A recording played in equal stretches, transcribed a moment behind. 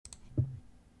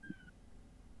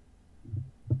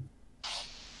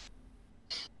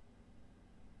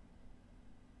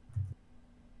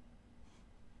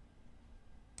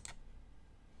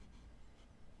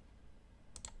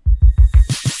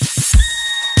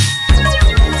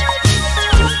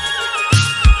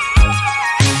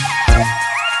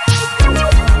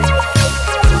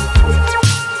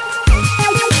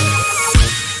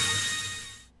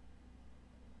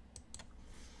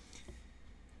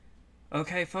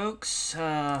folks,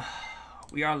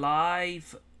 we are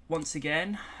live once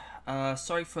again.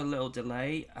 Sorry for a little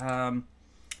delay. I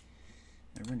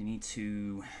really need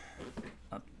to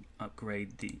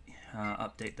update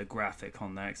the graphic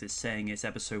on that because it's saying it's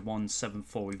episode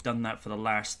 174. We've done that for the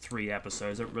last 3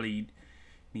 episodes. I don't really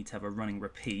need to have a running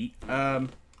repeat. I'm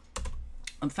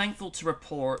thankful to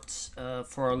report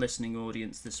for our listening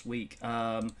audience this week.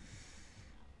 I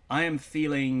am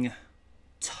feeling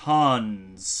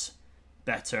tons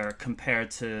better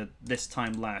compared to this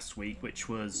time last week, which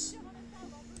was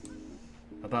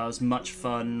about as much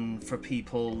fun for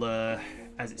people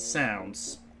as it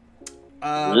sounds.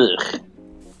 Hey,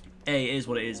 it is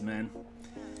what it is, man.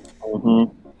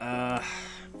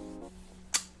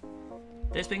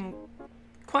 There's been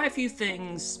quite a few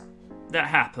things that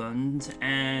happened,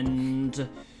 and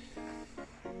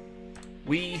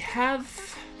we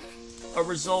have a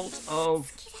result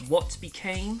of what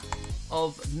became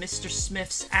of Mr.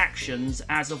 Smith's actions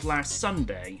as of last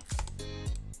Sunday.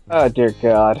 Oh dear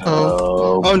God.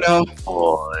 Oh no.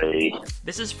 Boy.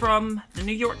 This is from the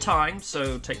New York Times,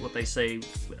 so take what they say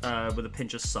with a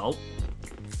pinch of salt.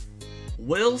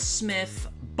 Will Smith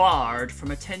barred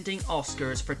from attending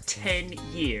Oscars for 10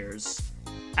 years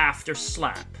after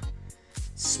slap.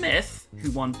 Smith,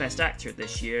 who won Best Actor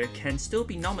this year, can still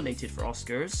be nominated for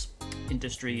Oscars,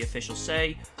 industry officials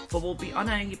say, but will be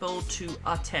unable to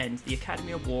attend the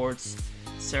Academy Awards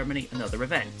ceremony and other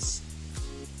events.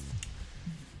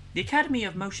 The Academy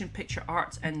of Motion Picture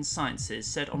Arts and Sciences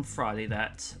said on Friday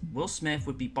that Will Smith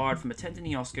would be barred from attending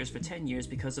the Oscars for 10 years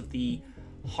because of the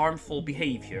harmful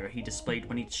behaviour he displayed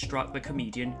when he struck the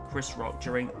comedian Chris Rock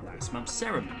during last month's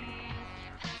ceremony.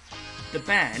 The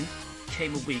ban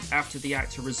came a week after the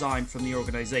actor resigned from the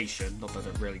organisation, not that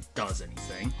it really does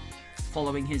anything,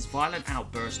 following his violent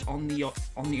outburst on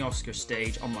the Oscar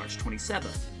stage on March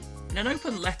 27th. In an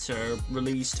open letter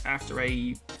released after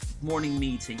a morning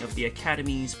meeting of the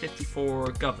Academy's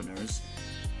 54 governors,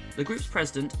 the group's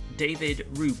president, David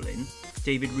Rubin,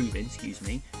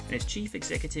 and its chief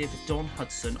executive, Don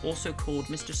Hudson, also called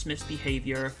Mr. Smith's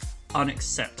behaviour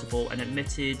unacceptable and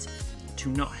admitted to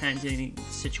not handling the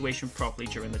situation properly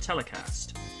during the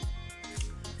telecast.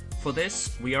 For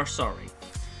this, we are sorry.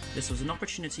 This was an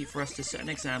opportunity for us to set an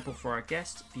example for our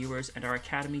guests, viewers, and our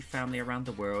Academy family around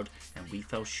the world, and we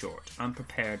fell short,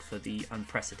 unprepared for the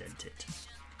unprecedented.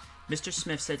 Mr.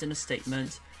 Smith said in a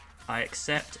statement, "I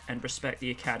accept and respect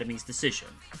the Academy's decision."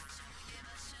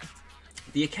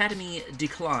 The Academy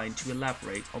declined to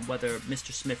elaborate on whether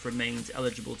Mr. Smith remains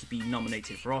eligible to be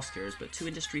nominated for Oscars, but 2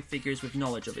 industry figures with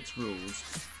knowledge of its rules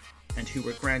and who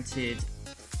were granted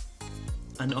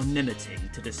anonymity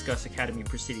to discuss Academy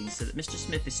proceedings said that Mr.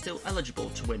 Smith is still eligible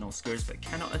to win Oscars but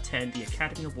cannot attend the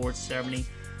Academy Awards ceremony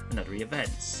and other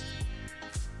events.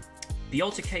 The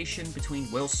altercation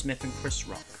between Will Smith and Chris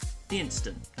Rock. The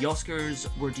instant. The Oscars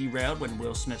were derailed when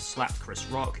Will Smith slapped Chris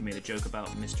Rock, who made a joke about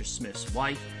Mr. Smith's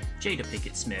wife, Jada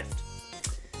Pinkett Smith,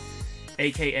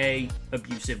 aka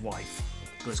abusive wife.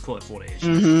 Let's call it for what it is.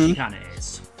 She kind of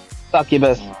is.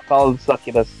 Succubus. Called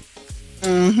succubus.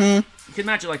 You can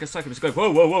imagine like a succubus going, whoa,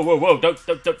 whoa, whoa, whoa, whoa,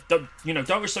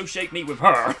 don't associate me with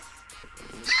her.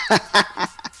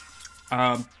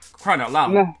 Crying out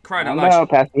loud. No, Crying out no, loud.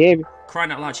 past behavior.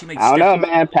 Crying out loud. She makes I don't know,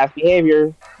 man. Past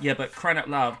behavior. Yeah, but crying out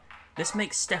loud. This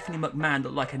makes Stephanie McMahon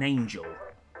look like an angel.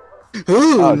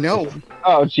 Ooh, Oh, no.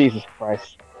 Oh, Jesus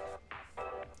Christ.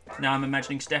 Now I'm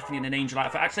imagining Stephanie in an angel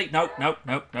outfit. Actually, no.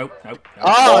 Oh,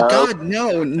 God,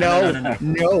 no.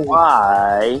 No.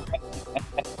 Why?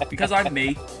 Because I'm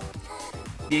me.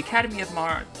 The Academy of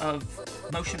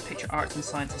Motion Picture Arts and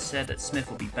Sciences said that Smith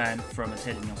will be banned from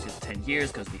attending the Oscars for 10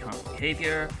 years because of the harmful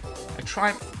behaviour. A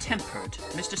triumph tempered.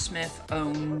 Mr. Smith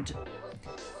owned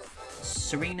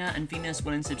Serena and Venus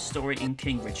Williams' story in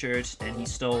King Richard, and he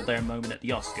stole their moment at the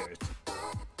Oscars.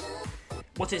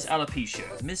 What is alopecia?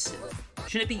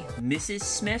 Shouldn't it be Mrs.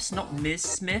 Smith's, not Ms.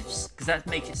 Smith's? Because that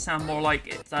makes it sound more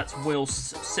like that's Will's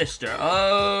sister.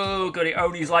 Oh, goody.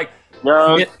 Only's like,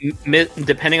 No.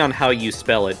 Depending on how you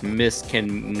spell it, miss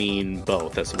can mean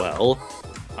both as well.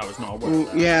 I was not aware of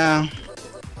that. Yeah.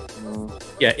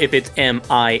 Yeah, if it's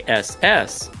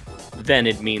M-I-S-S, then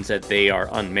it means that they are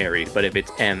unmarried. But if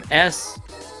it's M-S,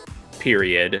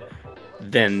 period,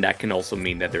 then that can also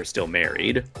mean that they're still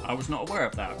married. I was not aware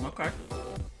of that. Okay.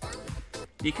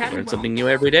 The Academy Learn something new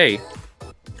every day.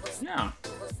 Yeah.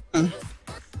 The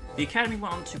Academy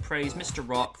went on to praise Mr.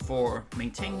 Rock for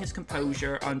maintaining his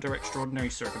composure under extraordinary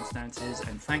circumstances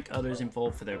and thank others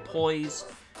involved for their poise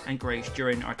and grace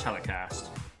during our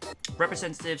telecast.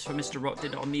 Representatives for Mr. Rock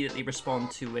did not immediately respond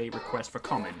to a request for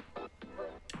comment.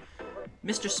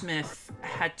 Mr. Smith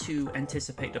had to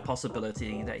anticipate the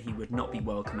possibility that he would not be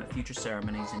welcome at future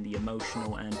ceremonies in the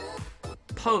emotional and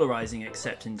polarizing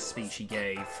acceptance speech he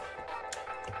gave,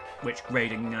 which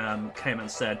Grading came and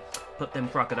said, "Put them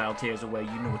crocodile tears away,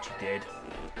 you know what you did."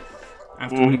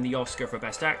 After winning the Oscar for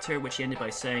Best Actor, which he ended by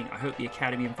saying, "I hope the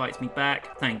Academy invites me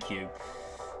back, thank you."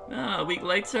 A week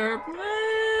later,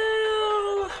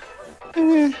 well...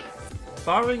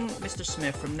 Barring Mr.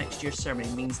 Smith from next year's ceremony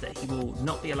means that he will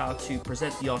not be allowed to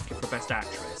present the Oscar for Best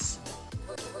Actress,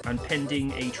 and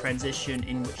pending a transition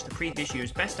in which the previous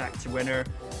year's Best Actor winner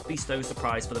bestows the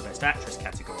prize for the Best Actress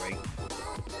category.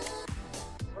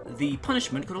 The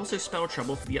punishment could also spell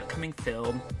trouble for the upcoming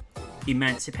film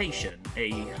Emancipation,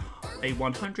 a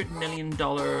 $100 million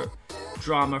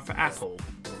drama for Apple.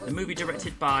 The movie,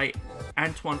 directed by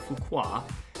Antoine Fuqua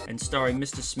and starring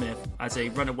Mr. Smith as a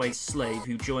runaway slave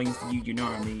who joins the Union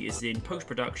Army, is in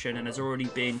post-production and has already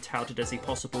been touted as a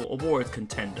possible award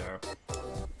contender.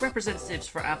 Representatives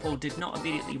for Apple did not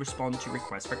immediately respond to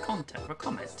requests for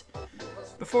comment.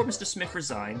 Before Mr. Smith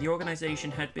resigned, the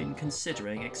organisation had been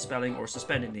considering expelling or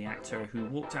suspending the actor who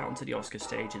walked out onto the Oscar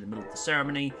stage in the middle of the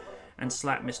ceremony and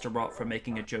slapped Mr. Rock for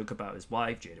making a joke about his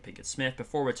wife, Jada Pinkett Smith,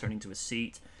 before returning to his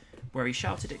seat, where he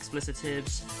shouted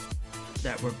explicitives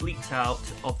that were bleeped out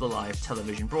of the live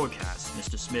television broadcast.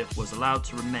 Mr. Smith was allowed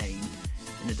to remain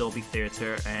in the Dolby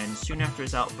Theatre, and soon after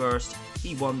his outburst,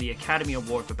 he won the Academy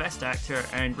Award for Best Actor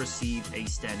and received a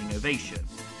standing ovation.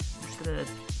 I'm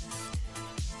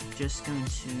just going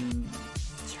to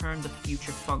turn the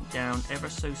future funk down ever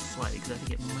so slightly because I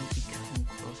think it might be coming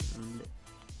across a little.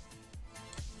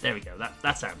 There we go.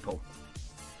 That's ample.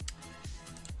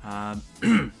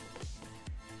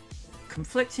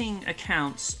 Conflicting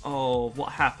accounts of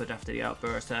what happened after the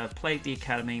outburst have plagued the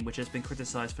Academy, which has been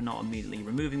criticised for not immediately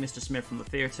removing Mr. Smith from the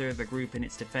theatre. The group, in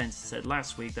its defence, said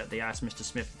last week that they asked Mr.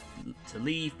 Smith to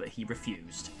leave, but he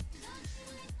refused.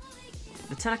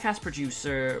 The telecast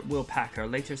producer, Will Packer,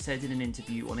 later said in an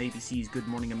interview on ABC's Good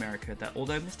Morning America that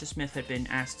although Mr. Smith had been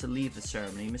asked to leave the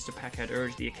ceremony, Mr. Packer had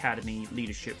urged the Academy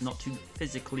leadership not to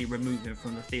physically remove him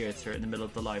from the theatre in the middle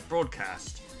of the live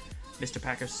broadcast. Mr.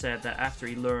 Packer said that after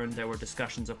he learned there were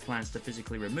discussions of plans to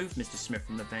physically remove Mr. Smith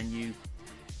from the venue,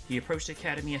 he approached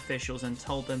Academy officials and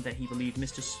told them that he believed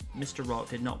Mr. Rock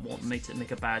did not want to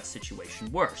make a bad situation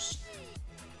worse.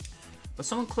 But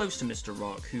someone close to Mr.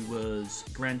 Rock, who was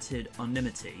granted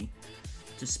anonymity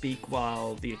to speak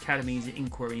while the Academy's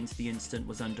inquiry into the incident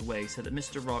was underway, said that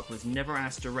Mr. Rock was never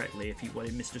asked directly if he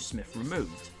wanted Mr. Smith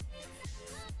removed.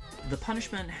 The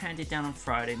punishment handed down on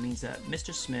Friday means that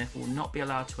Mr. Smith will not be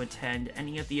allowed to attend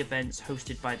any of the events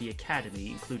hosted by the Academy,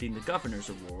 including the Governor's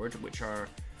Award, which are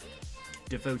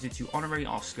devoted to honorary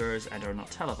Oscars and are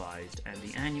not televised, and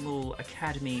the annual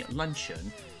Academy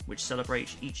Luncheon, which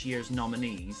celebrates each year's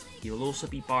nominees. He will also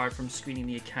be barred from screening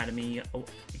the Academy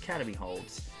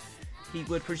holds. He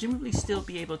would presumably still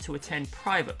be able to attend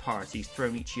private parties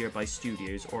thrown each year by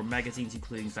studios or magazines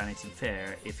including Vanity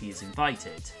Fair if he is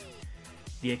invited.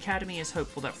 The Academy is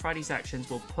hopeful that Friday's actions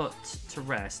will put to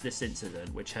rest this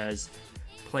incident, which has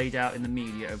played out in the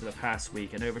media over the past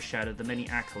week and overshadowed the many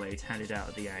accolades handed out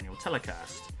at the annual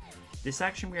telecast. This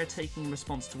action we are taking in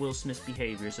response to Will Smith's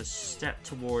behaviour is a step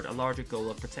toward a larger goal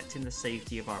of protecting the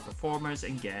safety of our performers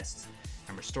and guests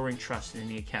and restoring trust in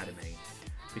the Academy.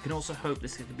 We can also hope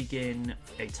this could begin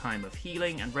a time of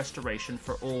healing and restoration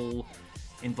for all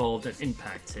involved and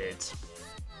impacted.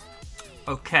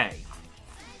 Okay.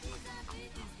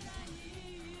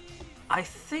 I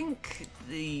think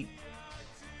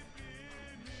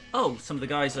some of the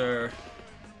guys are,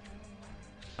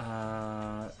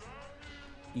 I'm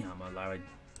allowed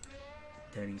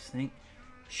Danny's thing.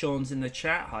 Sean's in the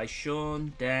chat. Hi,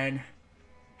 Sean. Dan.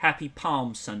 Happy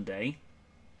Palm Sunday.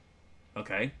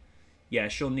 Okay. Yeah,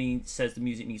 Sean says the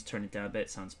music needs to turn it down a bit.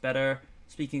 Sounds better.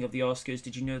 Speaking of the Oscars,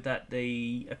 did you know that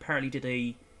they apparently did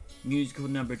a musical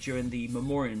number during the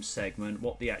memoriam segment?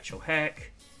 What the actual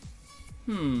heck?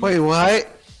 Wait, what?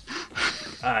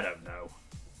 I don't know.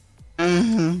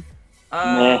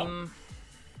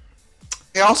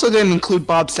 They also didn't include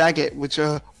Bob Saget, which,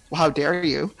 how dare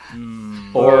you?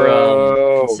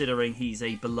 Or considering he's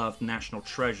a beloved national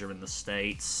treasure in the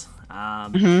States.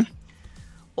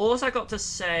 All I got to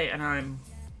say, and I'm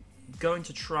going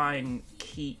to try and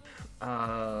keep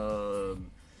my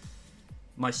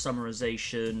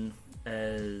summarization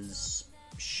as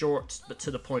short but to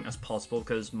the point as possible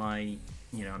because I'm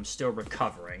still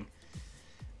recovering.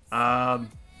 I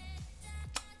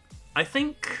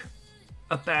think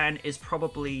a ban is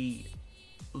probably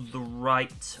the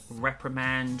right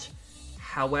reprimand.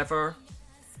 However,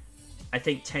 I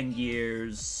think 10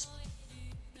 years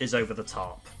is over the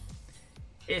top.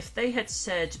 if they had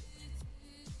said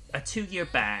a 2-year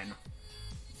ban,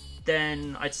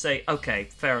 then I'd say, okay,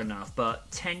 fair enough. But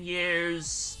 10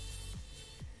 years...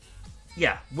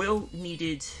 Yeah, Will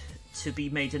needed to be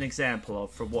made an example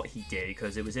of for what he did,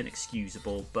 because it was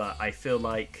inexcusable, but I feel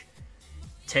like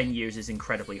 10 years is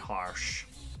incredibly harsh.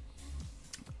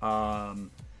 I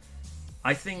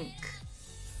think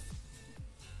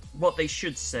what they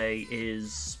should say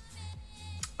is,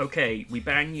 okay, we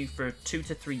ban you for 2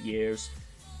 to 3 years,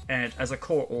 and as a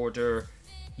court order,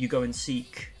 you go and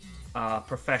seek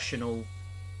professional,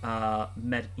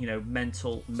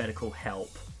 mental medical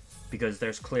help, because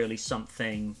there's clearly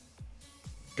something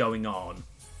going on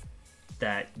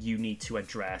that you need to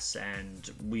address, and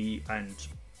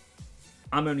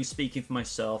I'm only speaking for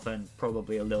myself and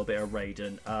probably a little bit of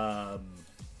Raiden.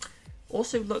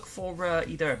 Also look for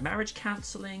either marriage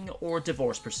counseling or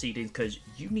divorce proceedings, because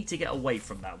you need to get away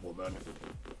from that woman.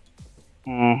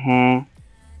 Mm-hmm.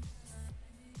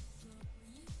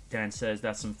 Dan says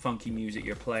that's some funky music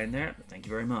you're playing there. Thank you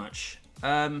very much.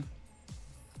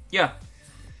 Yeah.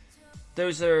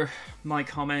 Those are my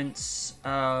comments.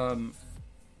 Ban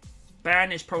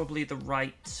is probably the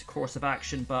right course of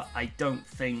action, but I don't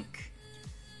think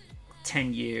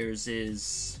 10 years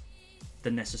is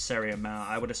the necessary amount.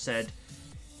 I would have said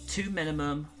 2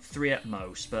 minimum, 3 at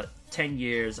most, but 10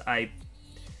 years,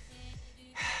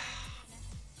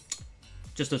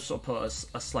 just to sort of put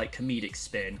a slight comedic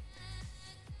spin,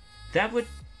 that would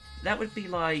be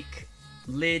like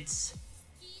Lids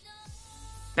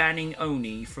banning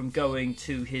Oni from going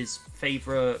to his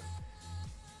favorite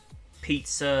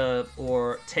pizza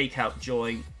or takeout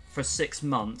joint for 6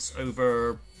 months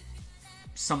over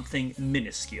something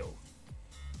minuscule.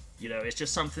 You know, it's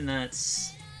just something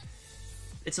it's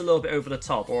a little bit over the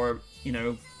top, or, you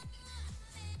know,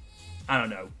 I don't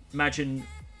know. Imagine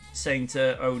saying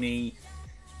to Oni,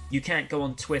 you can't go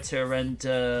on Twitter and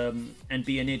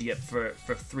be an idiot for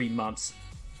 3 months.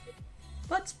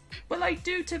 What will I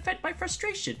do to vent my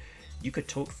frustration? You could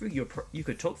talk through your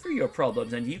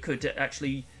problems, and you could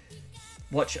actually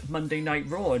watch Monday Night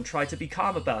Raw and try to be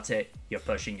calm about it. You're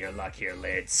pushing your luck here,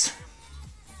 Lids.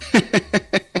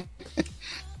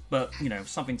 But, you know,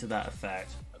 something to that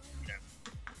effect.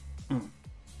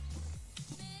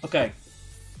 Okay.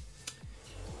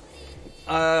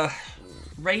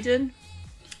 Raiden,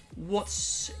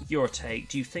 what's your take?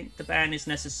 Do you think the ban is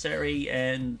necessary,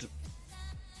 and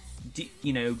do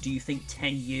you think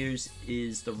 10 years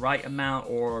is the right amount,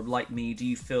 or like me, do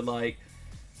you feel like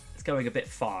it's going a bit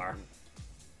far?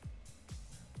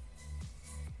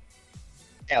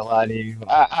 Can't lie to you.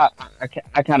 I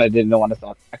kind of didn't want to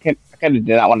talk. I kind of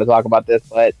did not want to talk about this,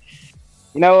 but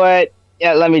you know what?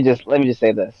 Yeah, let me just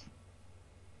say this.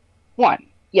 One,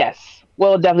 yes,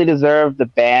 Will definitely deserved the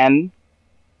ban,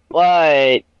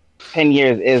 but 10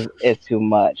 years is too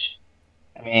much.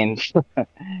 I mean,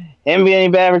 him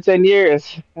being banned for 10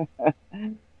 years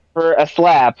for a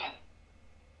slap.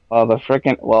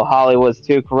 Well, Hollywood's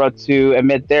too corrupt to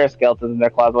admit their skeletons in their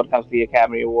closet when it comes to the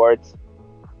Academy Awards.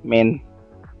 I mean,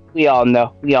 we all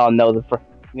know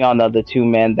the 2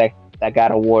 men that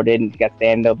got awarded and got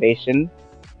standing ovation,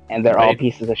 and they're all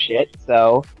pieces of shit.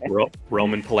 So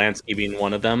Roman Polanski being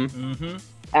one of them. Mm-hmm.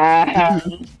 I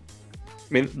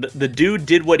mean, the dude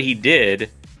did what he did,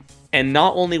 and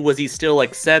not only was he still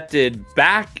accepted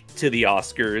back to the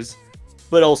Oscars,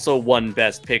 but also won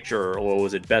Best Picture, or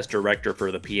was it Best Director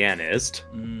for The Pianist?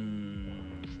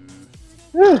 And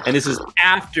this is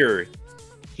after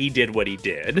he did what he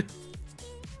did.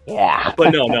 Yeah.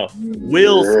 But no.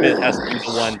 Will Smith has to be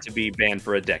the one to be banned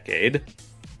for a decade.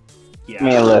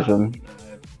 Yeah.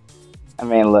 I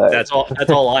mean, look. That's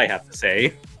all I have to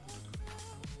say.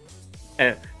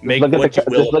 And make what you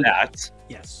will of that.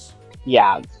 Yes.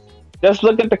 Yeah. Just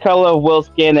look at the color of Will's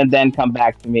skin and then come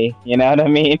back to me. You know what I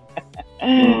mean?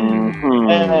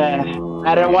 I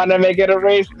don't want to make it a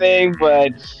race thing,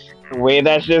 but the way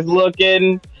that's just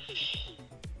looking,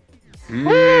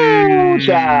 woo,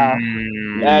 child,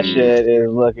 that shit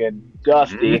is looking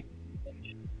dusty.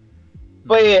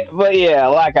 But yeah,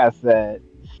 like I said,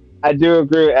 I do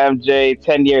agree with MJ.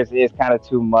 10 years is kind of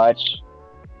too much.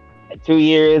 2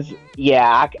 years,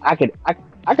 yeah, I could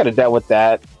have dealt with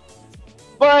that.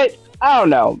 But I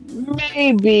don't know,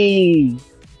 maybe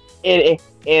in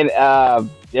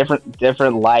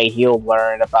different light he'll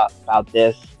learn about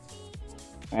this,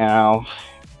 you know.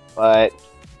 But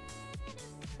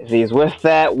if he's with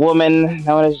that woman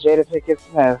known as Jada Pinkett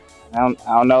Smith, I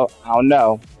don't know.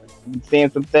 I'm seeing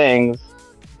some things.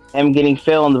 Him getting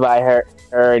filmed by her,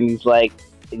 and he's like,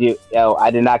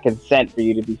 I did not consent for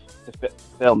you to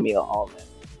film me all this,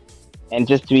 and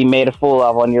just to be made a fool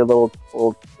of on your little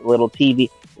TV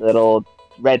little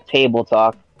red table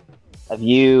talk of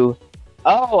you.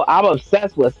 Oh, I'm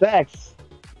obsessed with sex.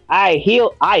 I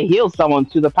heal someone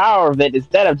to the power of it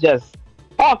instead of just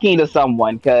talking to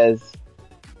someone. Because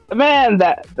the man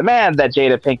that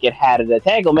Jada Pinkett had an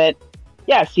entanglement,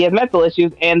 yes, he has mental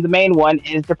issues, and the main one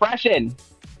is depression.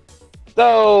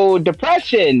 So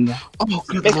depression Oh,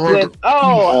 good mixed lord. with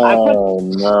Oh I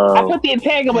no. put the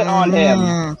entanglement on him.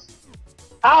 Mm,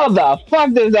 How the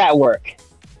fuck does that work?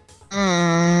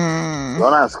 mm.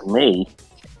 Don't ask me.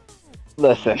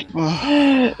 Listen,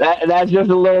 that's just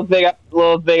a little thing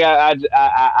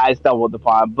I stumbled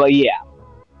upon. But yeah,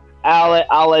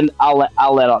 I'll end on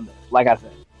this. Like I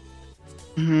said,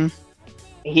 Mm-hmm.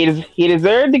 he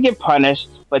deserved to get punished,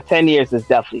 but 10 years is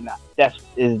definitely not.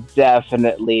 Is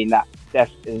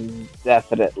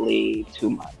definitely too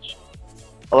much.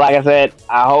 But like I said,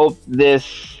 I hope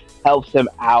this helps him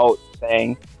out,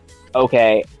 saying,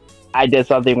 "Okay, I did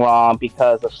something wrong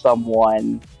because of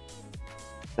someone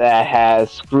that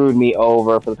has screwed me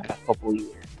over for the past couple of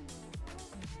years."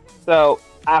 So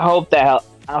I hope that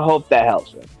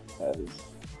helps him, because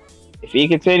if he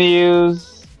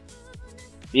continues to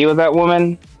be with that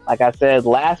woman, like I said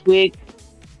last week,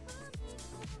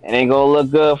 it ain't gonna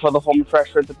look good for the former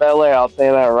Fresh Prince of Bel-Air. I'll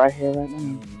say that right here, right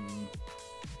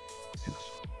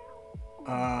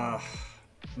now.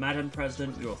 Madam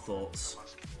President, your thoughts?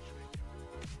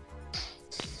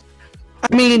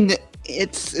 I mean,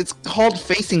 it's called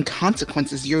facing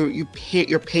consequences. You're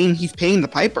paying. He's paying the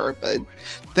piper. But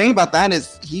the thing about that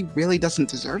is, he really doesn't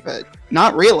deserve it.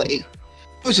 Not really.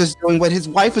 He was just doing what his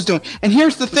wife was doing. And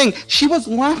here's the thing: she was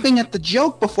laughing at the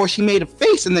joke before she made a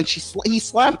face, and then he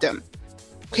slapped him.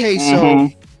 Okay, so,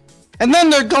 and then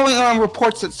they're going on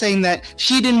reports that saying that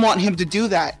she didn't want him to do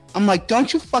that. I'm like,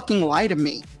 don't you fucking lie to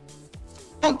me.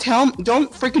 Don't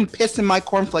freaking piss in my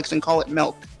cornflakes and call it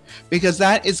milk, because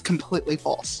that is completely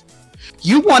false.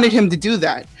 You wanted him to do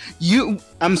that.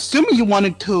 I'm assuming you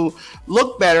wanted to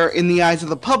look better in the eyes of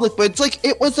the public, but it's like,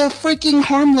 it was a freaking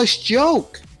harmless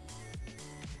joke.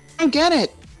 I don't get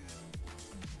it.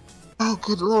 Oh,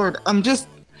 good lord.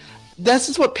 This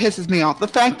is what pisses me off. The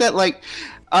fact that,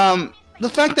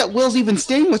 Will's even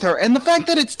staying with her, and the fact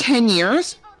that it's 10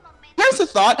 years. Here's a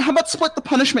thought. How about split the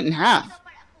punishment in half?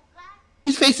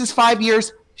 He faces 5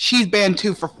 years. She's banned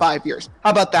too for 5 years.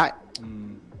 How about that?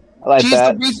 I like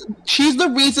that. She's the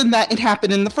reason that it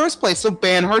happened in the first place. So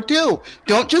ban her too.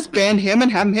 Don't just ban him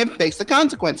and have him face the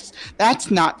consequences. That's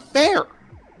not fair.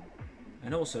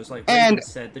 And also, it's like Raven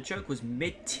said, the joke was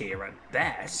mid-tier at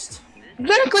best.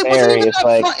 Exactly.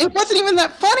 It wasn't even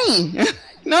that funny.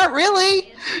 Not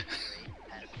really.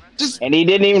 And he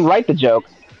didn't even write the joke.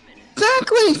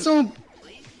 Exactly. So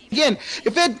again,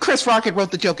 if Chris Rock had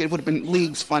wrote the joke, it would have been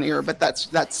leagues funnier. But that's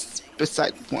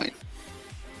beside the point.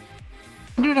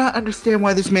 I do not understand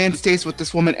why this man stays with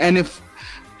this woman, and if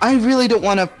I really don't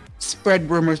want to spread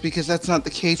rumors because that's not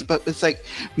the case, but it's like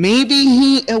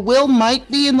maybe Will might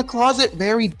be in the closet,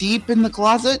 very deep in the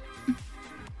closet.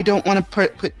 I don't want to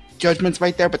put judgments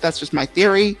right there, but that's just my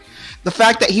theory. The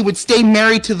fact that he would stay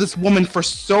married to this woman for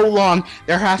so long,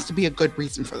 there has to be a good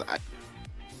reason for that.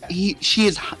 She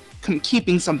is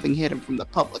keeping something hidden from the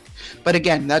public. But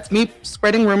again, that's me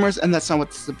spreading rumors, and that's not what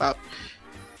this is about.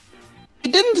 He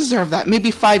didn't deserve that.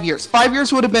 Maybe 5 years. 5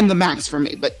 years would have been the max for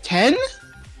me, but 10?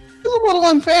 It's a little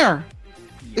unfair.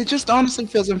 It just honestly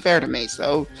feels unfair to me.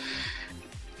 So,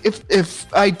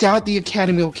 if I doubt the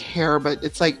Academy will care, but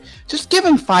it's like, just give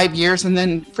him 5 years and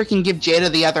then freaking give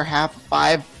Jada the other half of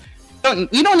 5.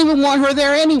 You don't even want her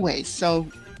there anyway, so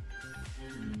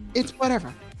it's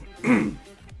whatever.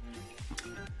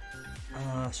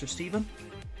 Sir Stephen?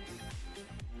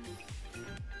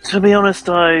 To be honest,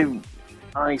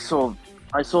 I saw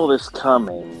this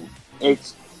coming.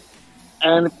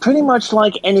 And pretty much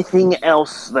like anything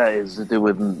else that is to do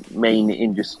with main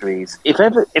industries, if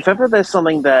ever there's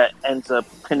something that ends up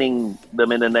pinning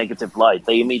them in a negative light,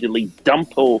 they immediately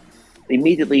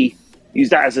use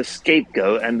that as a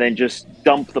scapegoat and then just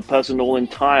dump the person all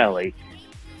entirely.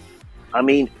 I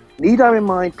mean, need I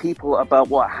remind people about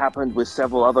what happened with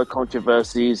several other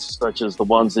controversies, such as the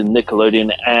ones in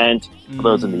Nickelodeon and for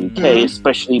those in the UK,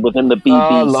 especially within the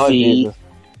BBC?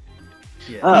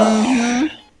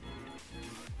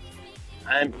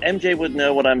 And MJ would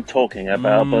know what I'm talking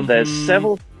about, but there's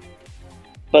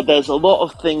a lot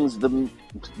of things the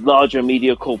larger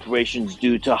media corporations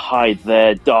do to hide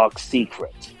their dark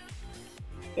secret.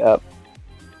 Yep.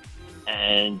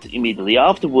 And immediately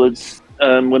afterwards,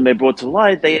 when they're brought to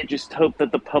light, they just hope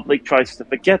that the public tries to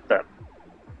forget them.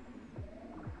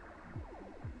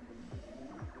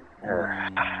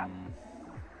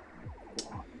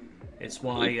 It's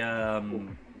why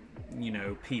you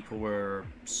know, people were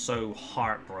so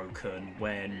heartbroken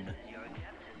when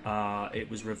it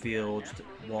was revealed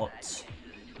what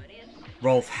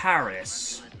Rolf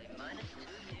Harris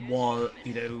was,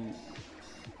 you know,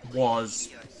 was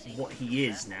what he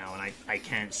is now, and I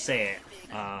can't say it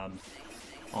on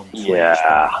Twitch,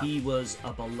 but he was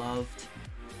a beloved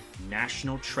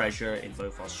national treasure in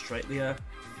both Australia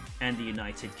and the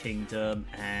United Kingdom,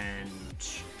 and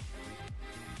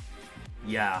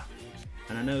yeah,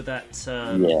 and I know that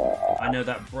I know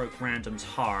that broke Random's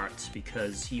heart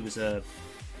because he was a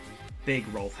big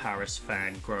Rolf Harris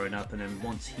fan growing up, and then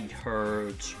once he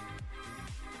heard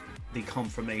the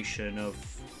confirmation of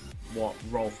what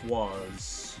Rolf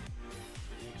was,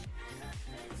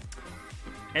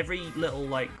 every little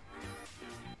like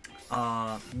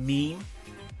meme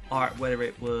art, whether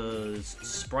it was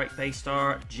sprite-based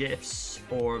art, GIFs,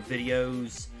 or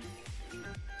videos,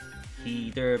 he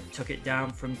either took it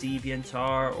down from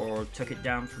DeviantArt or took it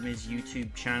down from his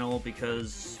YouTube channel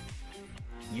because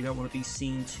you don't want to be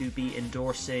seen to be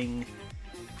endorsing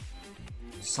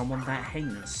someone that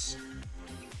heinous.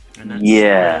 And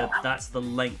that's the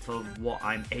length of what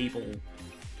I'm able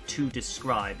to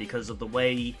describe because of the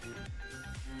way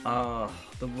the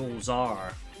rules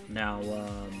are. Now,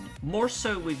 more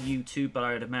so with YouTube, but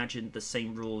I would imagine the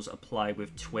same rules apply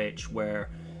with Twitch, where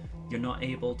you're not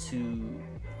able to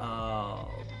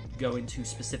go into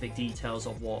specific details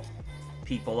of what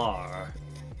people are.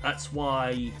 That's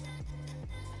why,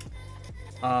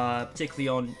 particularly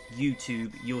on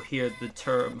YouTube, you'll hear the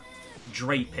term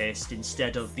drapist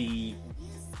instead of the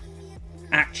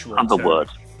actual word.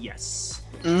 Yes.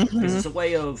 Mm-hmm. Because it's a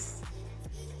way of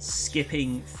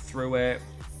skipping through it,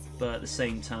 but at the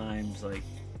same time, like,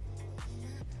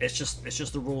 it's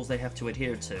just the rules they have to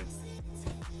adhere to.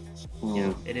 You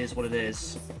know, it is what it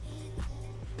is.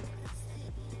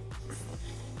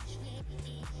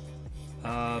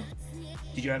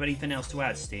 Did you have anything else to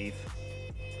add, Steve?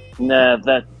 No,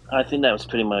 I think that was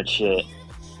pretty much it.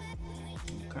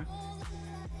 Okay.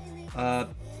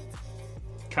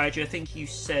 Kaiju, I think you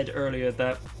said earlier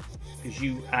that, because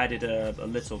you added a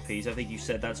little piece, I think you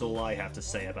said that's all I have to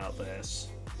say about this.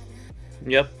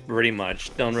 Yep, pretty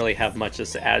much. Don't really have much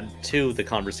to add to the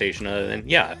conversation other than,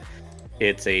 yeah,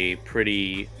 it's a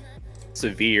pretty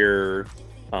severe,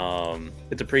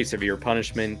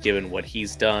 punishment given what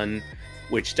he's done,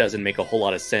 which doesn't make a whole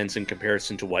lot of sense in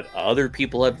comparison to what other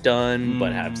people have done,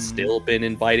 but have still been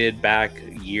invited back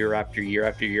year after year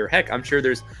after year. Heck, I'm sure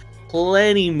there's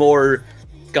plenty more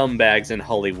scumbags in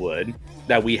Hollywood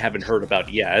that we haven't heard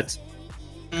about yet,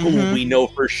 who we know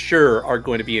for sure are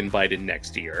going to be invited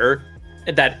next year,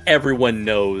 and that everyone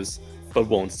knows but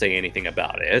won't say anything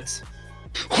about it.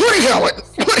 Woody Allen!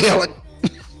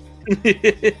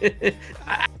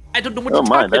 I don't know what you're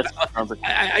talking about.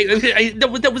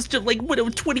 That was just like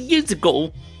 20 years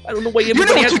ago. I don't know why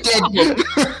everybody has a problem.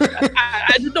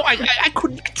 I don't know. I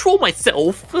couldn't control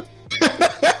myself.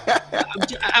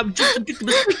 I'm just a victim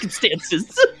of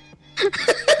circumstances.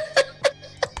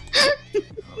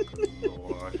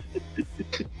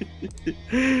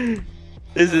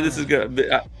 This is good.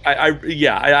 I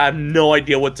have no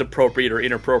idea what's appropriate or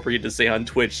inappropriate to say on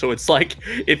Twitch. So it's like,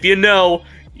 if you know,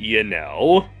 you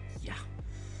know. Yeah.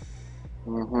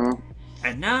 Mm-hmm.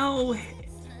 And now,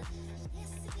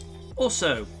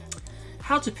 also,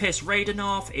 how to piss Raiden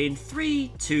off in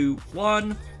 3, 2,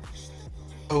 1.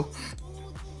 Oh.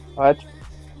 What?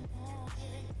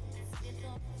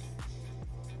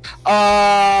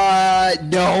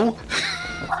 No.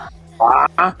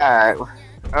 Alright.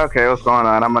 Okay, what's going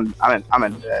on? I'm in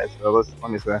bed, so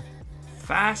let me see.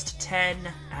 Fast 10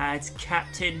 adds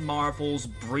Captain Marvel's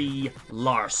Brie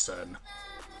Larson.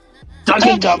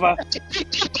 Ducking cover.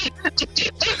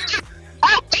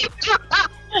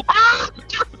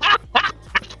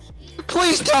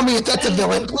 Please tell me that's a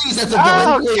villain. Please, that's a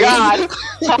villain. Oh, God.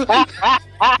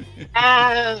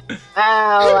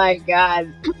 Oh, my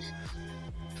God.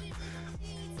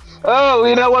 Oh,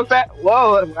 you know what?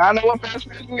 Whoa, I know what Fast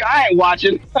Food I ain't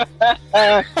watching.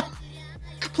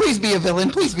 Please be a villain.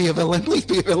 Please be a villain. Please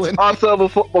be a villain. Also,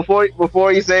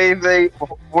 before you say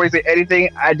anything,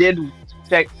 I did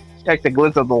check the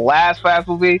glitz of the last Fast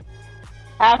movie.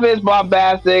 Half of it's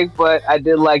bombastic, but I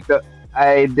did like the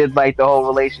whole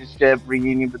relationship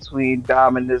reunion between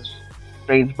Dom and his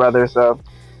strange brother. So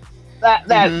that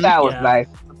was nice.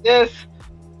 This,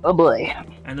 oh boy.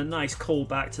 And a nice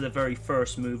callback to the very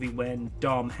first movie when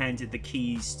Dom handed the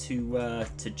keys to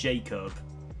Jacob.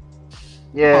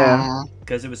 Yeah.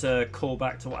 Because it was a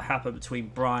callback to what happened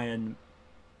between Brian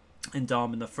and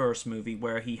Dom in the first movie,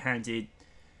 where he handed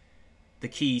the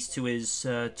keys to his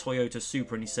Toyota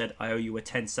Supra and he said, "I owe you a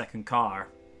 10-second car."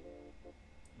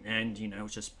 and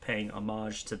just paying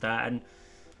homage to that. And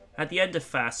at the end of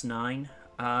Fast 9,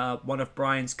 one of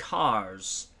Brian's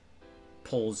cars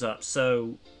pulls up.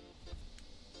 So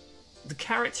the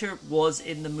character was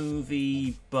in the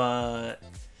movie, but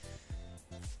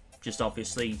just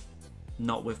obviously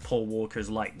not with Paul Walker's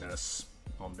likeness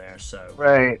on there. So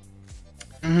Right.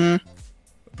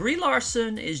 Brie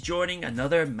Larson is joining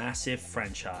another massive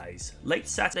franchise. Late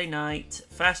Saturday night,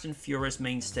 Fast and Furious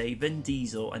mainstay Vin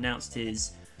Diesel announced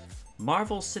his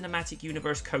Marvel Cinematic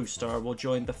Universe co-star will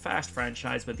join the Fast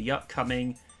franchise with the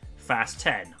upcoming Fast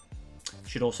 10.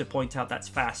 Should also point out that's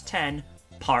Fast 10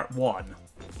 Part 1.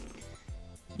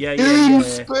 Yeah.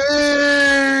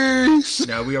 Space!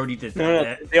 No, we already did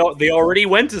that. They already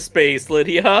went to space,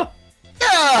 Lydia.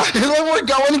 Yeah, we're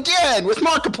going again with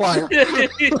Markiplier.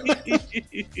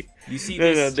 You see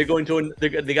No, this? they're going to. They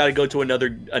got to go to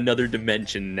another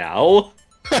dimension now.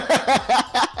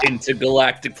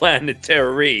 Intergalactic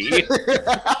planetary.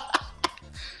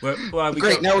 Well,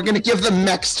 Great, now we're gonna give them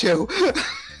mechs too.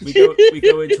 we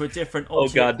go into a different. Oh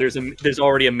god, there's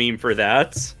already a meme for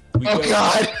that.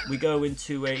 We go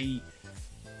into a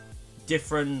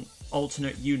different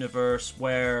alternate universe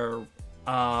where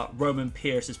Roman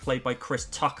Pierce is played by Chris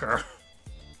Tucker.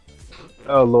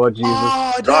 Oh Lord Jesus.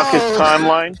 Oh, no. Darkest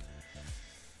timeline.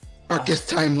 Darkest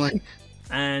timeline.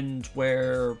 And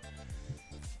where,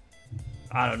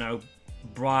 I don't know,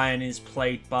 Brian is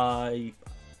played by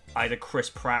either Chris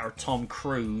Pratt or Tom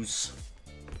Cruise.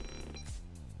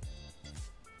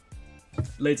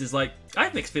 Liz is like, I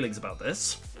have mixed feelings about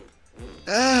this.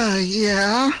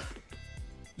 Yeah.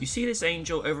 You see this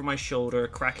angel over my shoulder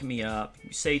cracking me up.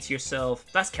 You say to yourself,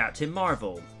 that's Captain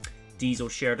Marvel. Diesel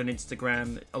shared on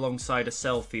Instagram alongside a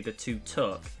selfie the two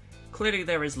took. Clearly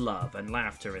there is love and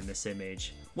laughter in this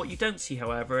image. What you don't see,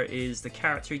 however, is the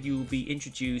character you will be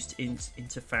introduced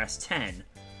into Fast 10.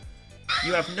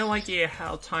 You have no idea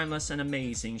how timeless and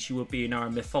amazing she will be in our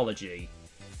mythology.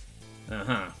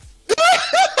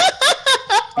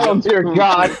 Oh dear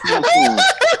God.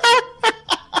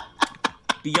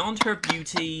 Beyond her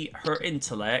beauty, her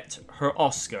intellect, her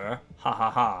Oscar,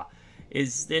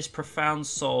 is this profound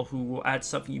soul who will add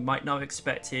something you might not have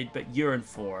expected but yearn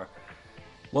for.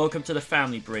 Welcome to the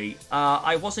family, Brie.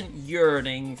 I wasn't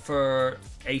yearning for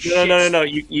a shit... No.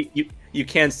 You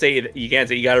can't say it. You can't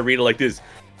say. You gotta read it like this.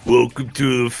 Welcome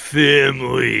to the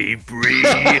family, Brie.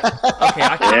 Okay,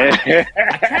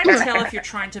 I can't tell if you're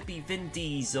trying to be Vin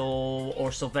Diesel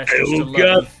or Sylvester I don't Stallone.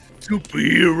 got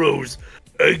superheroes.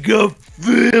 I got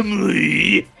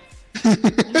family.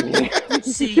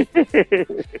 See,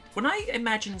 when I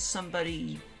imagine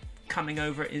somebody coming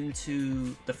over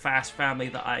into the Fast family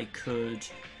that I could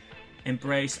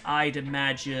embrace, I'd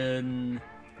imagine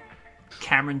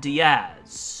Cameron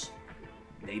Diaz,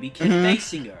 maybe Kim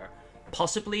Basinger,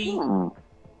 possibly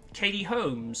Katie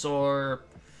Holmes, or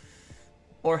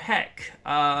heck,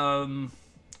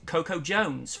 Coco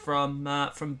Jones from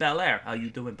Bel Air. How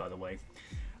you doing, by the way?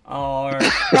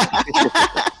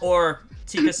 Or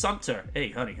Tika Sumpter. Hey,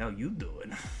 honey, how you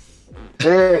doing?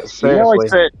 Seriously.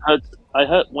 I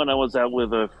heard when I was out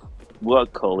with a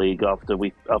work colleague after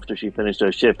she finished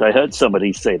her shift, I heard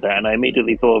somebody say that, and I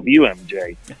immediately thought of you,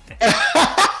 MJ.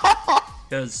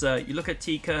 Because you look at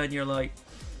Tika and you're like,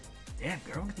 damn,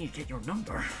 girl, I need to get your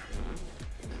number.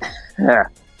 Yeah.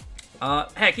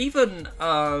 Heck, even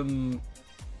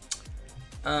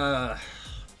the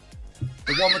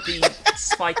one with the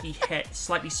slightly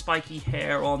spiky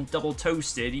hair on Double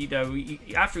Toasted,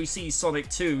 after he sees Sonic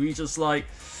 2, he's just like,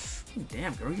 oh,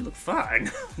 damn, girl, you look fine.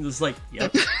 Just like,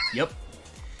 yep.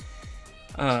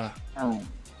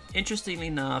 Interestingly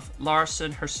enough,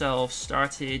 Larson herself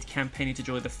started campaigning to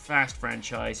join the Fast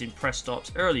franchise in press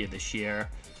stops earlier this year.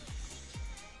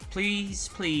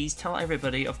 Please tell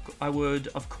everybody I would,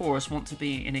 of course, want to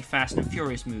be in a Fast and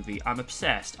Furious movie. I'm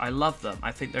obsessed. I love them.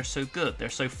 I think they're so good. They're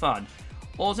so fun.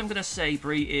 All I'm going to say,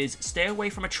 Brie, is stay away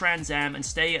from a Trans Am and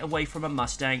stay away from a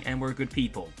Mustang, and we're good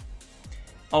people.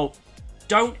 Oh,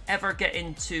 don't ever get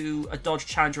into a Dodge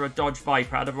Challenger or a Dodge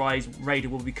Viper, otherwise Raider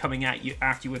will be coming at you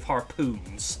after you with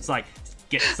harpoons. It's like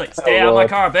stay out of my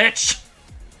car, bitch!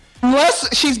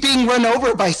 Unless she's being run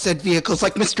over by said vehicles,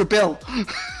 like Mr. Bill,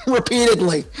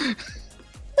 repeatedly.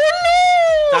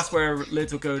 That's where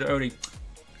Liz will go to Odie.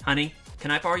 Honey,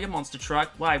 can I borrow your monster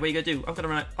truck? Why? What are you gonna do? I'm gonna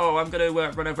run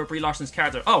over Brie Larson's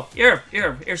character. Oh,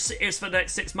 here's for the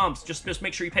next 6 months. Just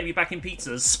make sure you pay me back in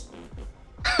pizzas.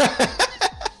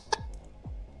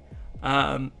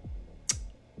 The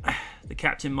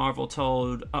Captain Marvel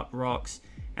told Uprocks,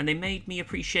 and they made me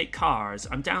appreciate cars.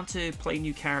 I'm down to play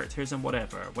new characters and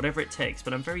whatever it takes,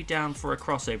 but I'm very down for a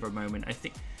crossover moment. I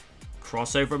think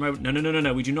Crossover mode?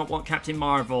 No. We do not want Captain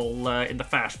Marvel in the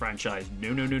Fast franchise.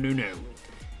 No.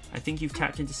 I think you've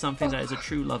tapped into something that is a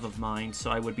true love of mine, so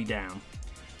I would be down.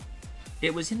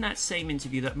 It was in that same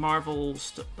interview that the Marvel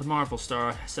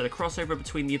star said a crossover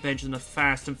between the Avengers and the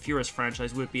Fast and Furious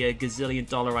franchise would be a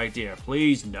gazillion-dollar idea.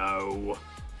 Please, no.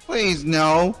 Please,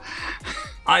 no.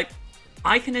 I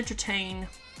can entertain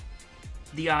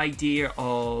the idea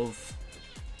of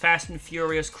Fast and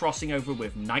Furious crossing over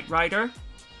with Knight Rider,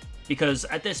 because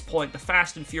at this point, the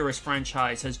Fast and Furious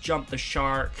franchise has jumped the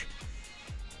shark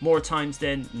more times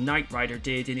than Knight Rider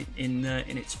did in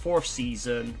its 4th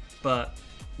season, but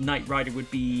Knight Rider would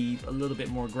be a little bit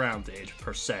more grounded,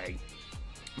 per se.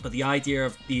 But the idea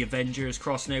of the Avengers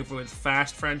crossing over with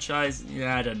Fast franchise,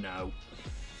 yeah, I don't know.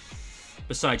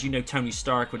 Besides, Tony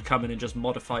Stark would come in and just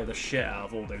modify the shit out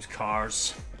of all those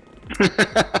cars.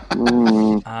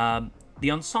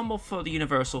 The ensemble for the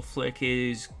Universal flick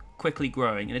is quickly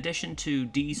growing. In addition to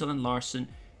Diesel and Larson,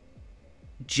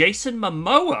 Jason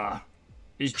Momoa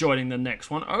is joining the next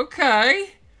one.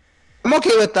 Okay. I'm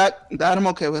okay with that. That I'm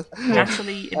okay with.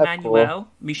 Natalie Emmanuel, cool.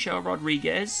 Michelle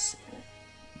Rodriguez,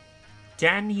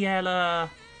 Daniela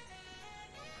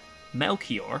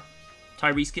Melchior,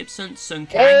 Tyrese Gibson, Sun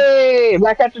Kang. Hey,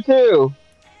 Black Panther 2.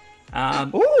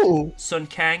 Ooh. Sun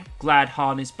Kang, glad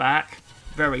Han is back.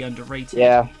 Very underrated.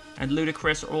 Yeah. And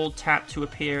Ludacris are all tapped to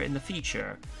appear in the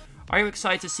feature. Are you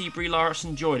excited to see Brie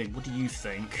Larson joining? What do you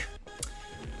think?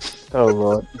 Oh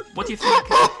Lord. What do you think?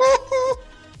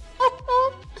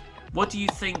 What do you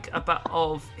think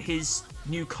of his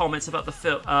new comments about the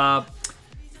film?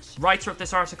 Writer of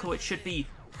this article, it should be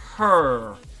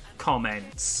her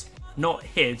comments, not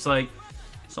his. Like,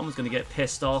 someone's gonna get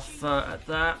pissed off at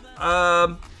that.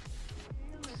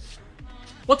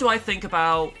 What do I think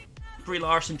about Brie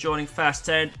Larson joining Fast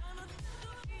 10?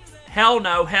 Hell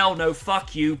no,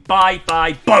 fuck you, bye,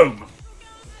 boom.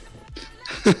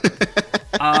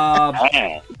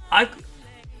 I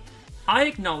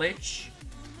acknowledge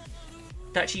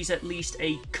that she's at least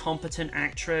a competent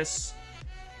actress,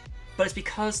 but it's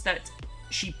because that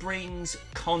she brings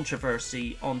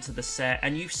controversy onto the set,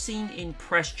 and you've seen in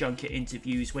press junket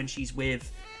interviews when she's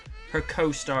with her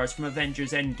co-stars from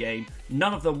Avengers Endgame,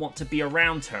 none of them want to be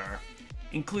around her,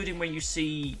 including when you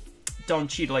see Don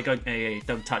Cheadle like, hey,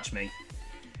 don't touch me.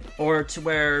 Or to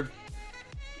where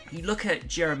you look at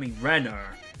Jeremy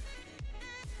Renner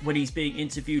when he's being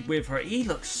interviewed with her, he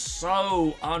looks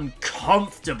so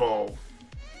uncomfortable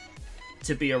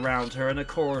to be around her. And of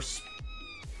course,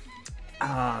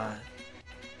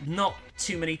 not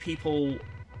too many people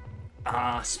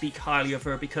speak highly of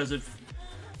her because of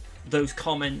those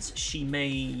comments she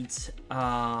made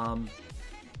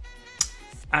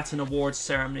at an awards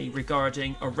ceremony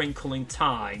regarding A Wrinkle in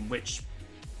Time, which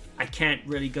I can't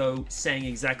really go saying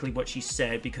exactly what she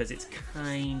said because it's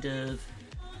kind of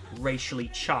racially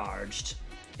charged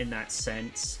in that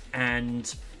sense.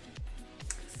 And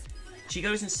she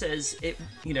goes and says it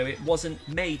wasn't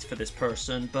made for this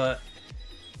person, but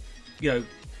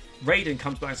Raiden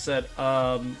comes back and said,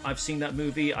 I've seen that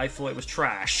movie, I thought it was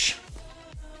trash.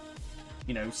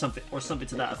 Something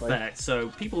to that effect. So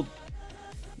people,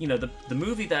 the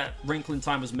movie that Wrinkle in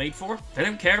Time was made for, they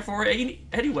don't care for it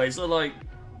anyway. So like,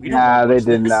 nah, they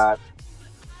did not.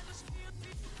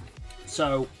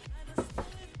 So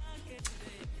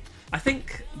I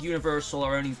think Universal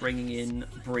are only bringing in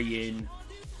Brie in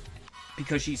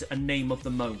because she's a name of the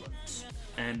moment.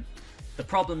 And the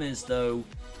problem is, though,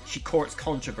 she courts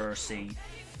controversy.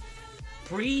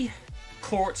 Brie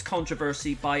courts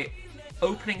controversy by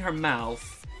opening her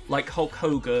mouth like Hulk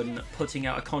Hogan putting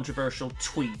out a controversial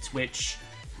tweet, which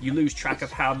you lose track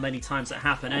of how many times that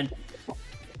happened. And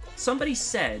somebody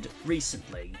said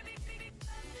recently,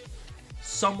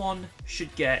 someone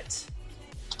should get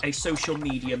a social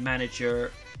media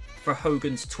manager for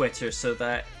Hogan's Twitter so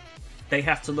that they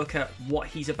have to look at what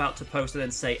he's about to post and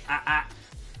then say,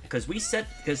 because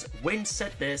Win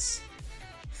said this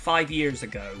 5 years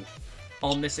ago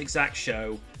on this exact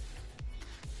show.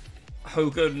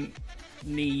 Hogan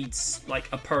needs like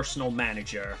a personal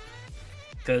manager,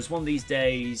 because one of these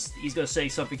days he's going to say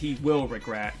something he will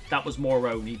regret. That was more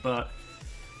Oni, but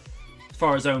as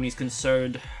far as Oni's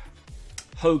concerned,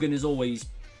 Hogan is always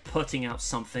putting out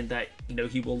something that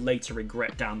he will later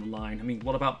regret down the line. I mean,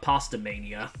 what about Pasta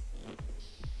Mania?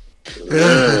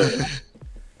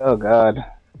 Oh God.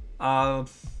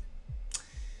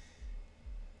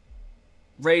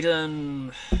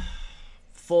 Raiden,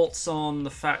 thoughts on the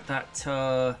fact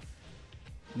that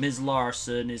Ms.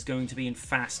 Larson is going to be in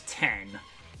Fast 10?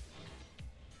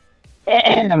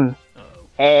 Hell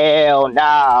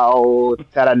no.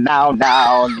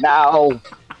 No.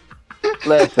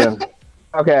 Listen.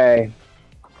 Okay,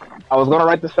 I was gonna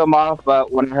write this film off,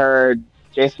 but when I heard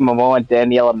Jason Momoa and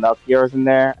Daniela Melchior was in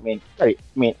there, I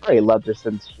already loved her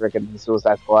since freaking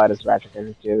Suicide Squad as Ratchet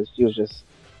Character too. She was just,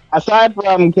 aside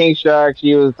from King Shark,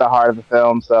 she was the heart of the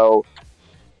film. So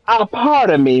a part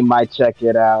of me might check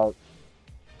it out.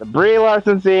 The Brie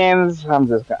Larson scenes, I'm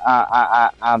just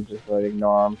going to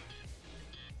ignore them.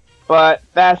 But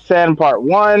that's in part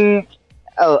one.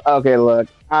 Oh, okay, look,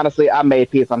 honestly, I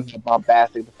made peace on how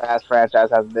bombastic the Fast franchise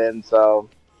has been, so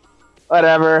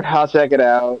whatever. I'll check it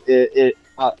out. It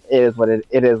is what it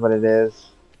is. What it is.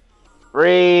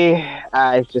 Brie,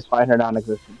 I just find her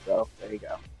non-existent. So there you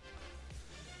go.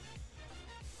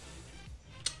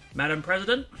 Madam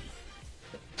President.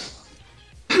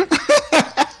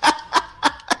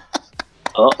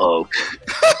 Uh-oh.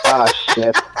 Oh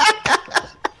shit.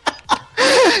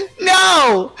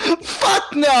 No!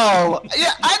 Fuck no!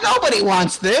 Yeah, nobody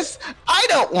wants this. I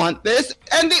don't want this.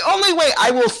 And the only way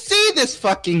I will see this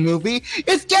fucking movie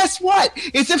is, guess what?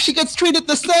 Is if she gets treated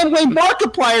the same way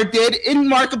Markiplier did in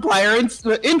Markiplier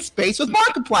in space with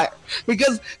Markiplier.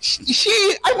 Because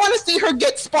I want to see her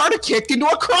get Sparta kicked into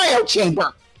a cryo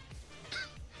chamber.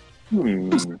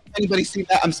 Anybody see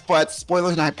that? I'm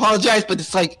spoilers and I apologize, but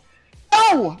it's like,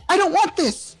 no! I don't want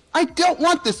this! I don't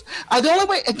want this. The only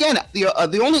way, again,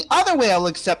 the only other way I'll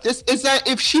accept this is that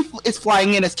if she is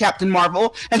flying in as Captain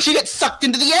Marvel and she gets sucked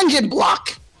into the engine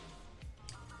block.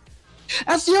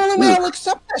 That's the only way I'll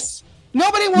accept this.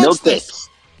 Nobody wants this.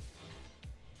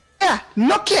 Yeah,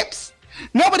 no kips.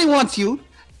 Nobody wants you,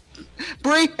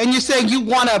 Brie, and you're saying you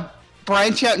want to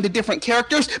branch out into different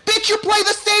characters? Bitch, you play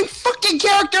the same fucking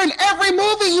character in every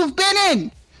movie you've been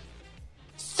in.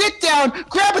 Sit down,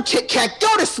 grab a Kit Kat,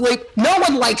 go to sleep. No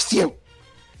one likes you.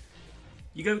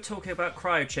 You go talking about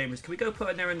cryo chambers. Can we go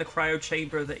put her in the cryo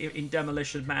chamber in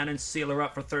Demolition Man and seal her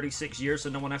up for 36 years so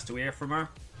no one has to hear from her?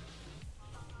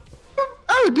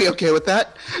 I would be okay with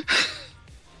that.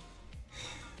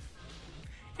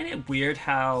 Isn't it weird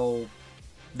how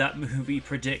that movie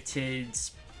predicted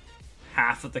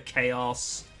half of the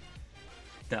chaos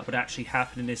that would actually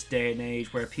happen in this day and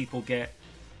age, where people get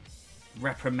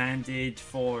reprimanded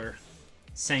for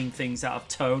saying things out of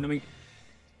tone? I mean,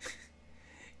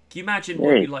 can you imagine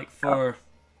what it'd be like for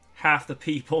half the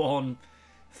people on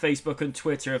Facebook and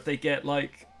Twitter if they get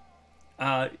like,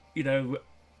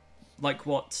 like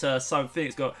what Simon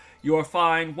Phoenix got? You're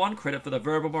fine, 1 credit for the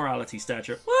verbal morality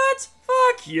statue. What?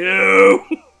 Fuck you!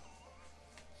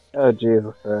 Oh,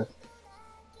 Jesus Christ.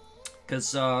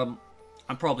 Because I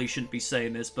probably shouldn't be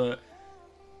saying this, but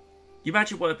you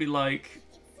imagine what it'd be like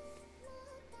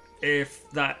if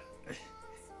that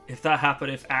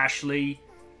happened, if Ashley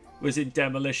was in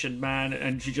Demolition Man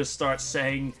and she just starts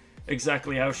saying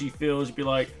exactly how she feels. You'd be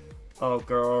like, oh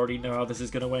girl, I already know how this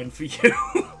is going to end for you.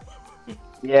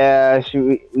 Yeah,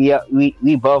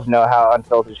 we both know how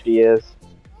unfiltered she is.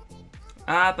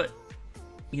 But,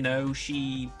 you know,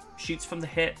 she shoots from the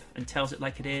hip and tells it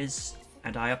like it is,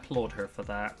 and I applaud her for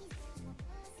that.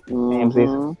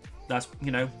 Mm-hmm.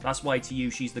 That's why to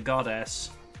you she's the goddess.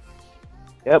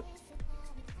 Yep.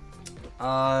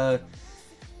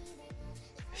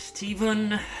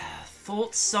 Steven,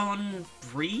 thoughts on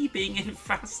Brie being in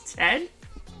Fast 10?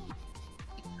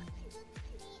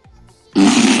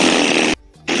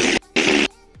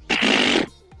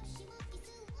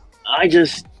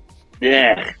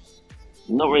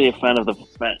 Not really a fan of the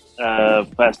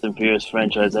Fast and Furious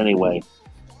franchise anyway.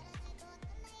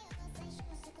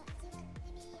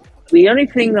 The only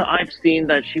thing that I've seen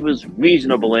that she was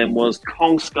reasonable in was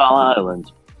Kong Skull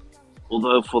Island.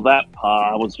 Although for that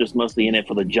part, I was just mostly in it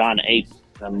for the giant ape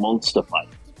and monster fight.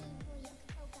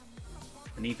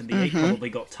 And even the ape probably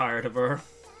got tired of her.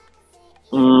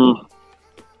 Mm.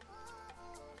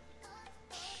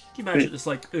 Can you imagine it's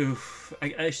like, oof,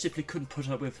 I simply couldn't put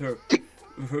up with her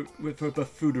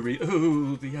buffoonery.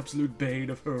 Oh, the absolute bane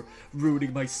of her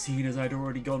ruining my scene as I'd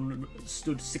already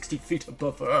stood 60 feet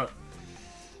above her.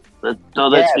 That's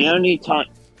the only time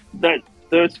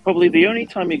that's probably the only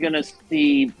time you're going to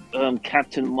see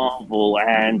Captain Marvel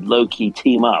and Loki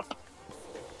team up.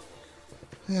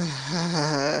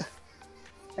 I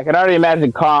can already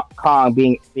imagine Kong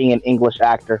being an English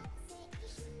actor.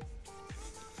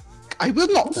 I will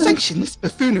not sanction this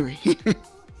buffoonery.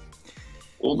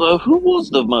 Although, who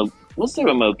was was there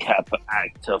a mocap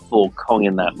actor for Kong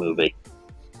in that movie?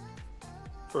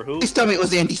 For who? Please tell me it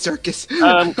was Andy Serkis.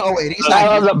 Oh wait, he's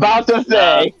I was about to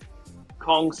say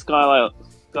Kong Skull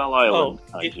Island.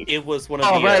 It was one of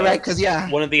the right, because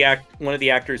one of the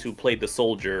actors who played the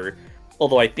soldier.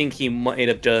 Although I think he might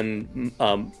have done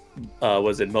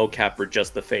was it mocap for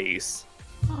just the face?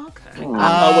 Okay.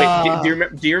 Oh wait,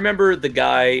 do you remember the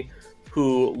guy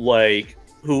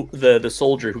the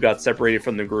soldier who got separated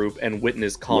from the group and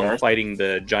witnessed Kong Yes. fighting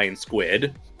the giant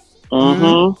squid.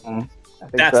 Mm-hmm.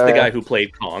 That's the guy who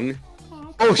played Kong.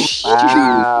 Oh shit!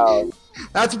 Wow.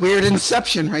 That's weird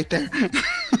Inception right there.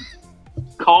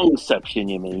 Kongception,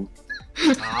 you mean?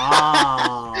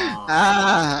 Ah.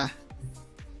 Ah.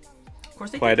 Of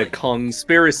course, they Quite a did, like,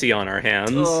 conspiracy on our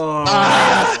hands. Oh.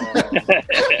 Ah.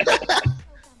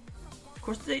 Of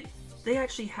course, they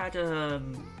actually had a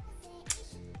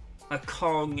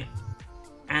Kong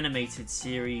animated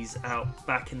series out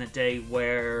back in the day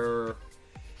where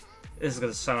this is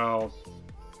gonna sound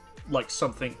like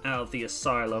something out of the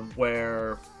Asylum,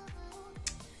 where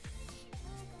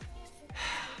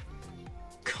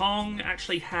Kong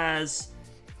actually has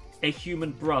a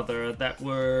human brother that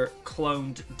were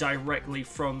cloned directly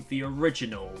from the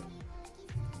original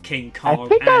King Kong. I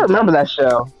think I remember that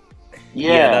show.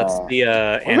 Yeah, that's the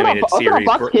animated was it on series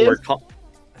Fox where Kids? Kong.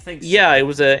 I think so. Yeah, it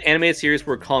was an animated series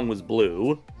where Kong was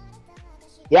blue.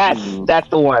 Yes, that's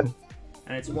the one.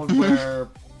 And it's one where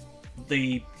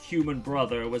the human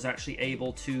brother was actually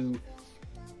able to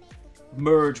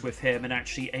merge with him and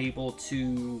actually able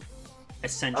to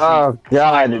essentially Oh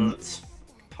god.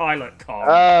 pilot Kong.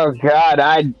 Oh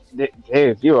god.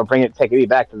 Dude, you were taking me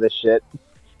back to this shit.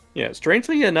 Yeah,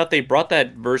 strangely enough, they brought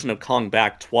that version of Kong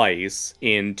back twice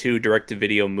in 2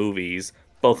 direct-to-video movies,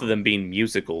 both of them being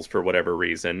musicals for whatever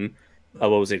reason. What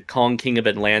was it? Kong King of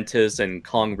Atlantis and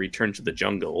Kong Return to the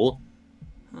Jungle.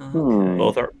 Okay.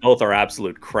 Both are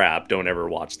absolute crap. Don't ever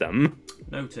watch them.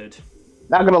 Noted.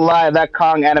 Not gonna lie, that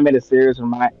Kong animated series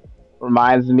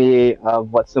reminds me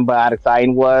of what Symbiotic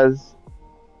Titan was,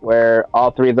 where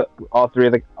all three of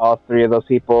those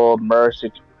people merged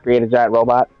to create a giant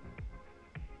robot.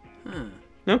 Huh.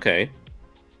 Okay.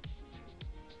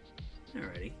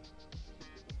 Alrighty.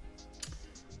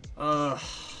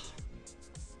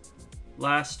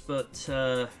 Last but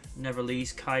never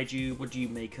least, Kaiju, what do you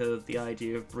make of the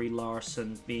idea of Brie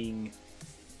Larson being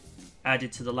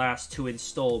added to the last 2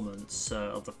 installments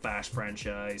of the Fast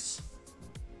franchise?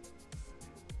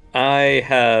 I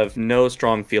have no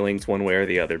strong feelings one way or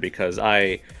the other because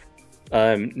I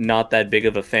am not that big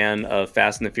of a fan of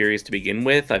Fast and the Furious to begin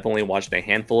with. I've only watched a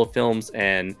handful of films,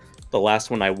 and the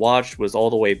last one I watched was all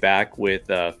the way back with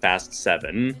Fast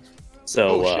 7.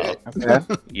 So, Okay.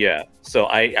 yeah. So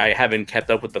I haven't kept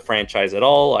up with the franchise at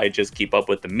all. I just keep up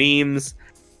with the memes.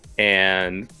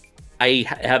 And I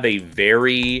have a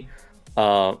very...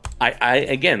 I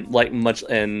again, like much,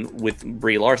 and with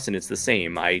Brie Larson, it's the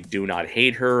same. I do not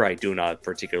hate her. I do not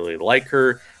particularly like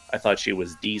her. I thought she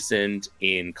was decent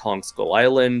in Kong Skull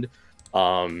Island.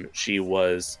 She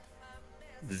was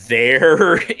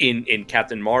there in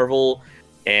Captain Marvel,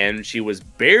 and she was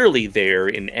barely there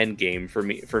in Endgame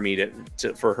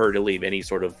for her to leave any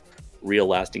sort of real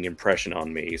lasting impression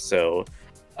on me. So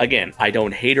again, I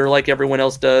don't hate her like everyone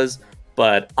else does,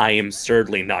 but I am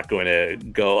certainly not going to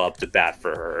go up to bat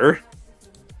for her.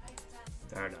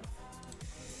 Fair enough.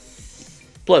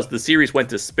 Plus, the series went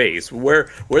to space. Where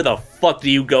the fuck do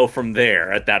you go from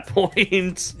there at that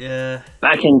point? Yeah.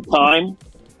 Back in time.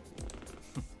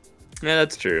 Yeah,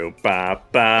 that's true.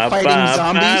 Fighting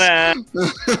zombies.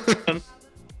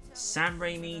 Sam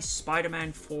Raimi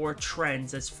Spider-Man 4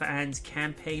 trends as fans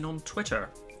campaign on Twitter.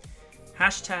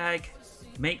 Hashtag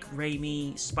Make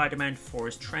Raimi Spider-Man 4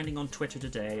 is trending on Twitter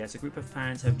today as a group of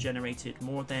fans have generated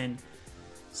more than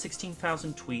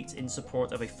 16,000 tweets in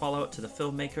support of a follow-up to the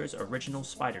filmmaker's original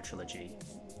Spider trilogy.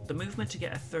 The movement to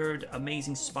get a third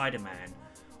Amazing Spider-Man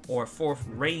or a fourth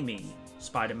Raimi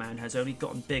Spider-Man has only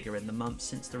gotten bigger in the months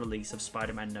since the release of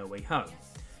Spider-Man No Way Home,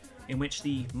 in which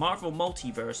the Marvel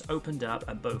multiverse opened up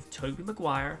and both Tobey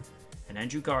Maguire and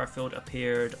Andrew Garfield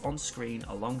appeared on screen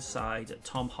alongside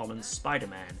Tom Holland's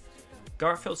Spider-Man.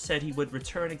 Garfield said he would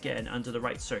return again under the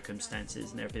right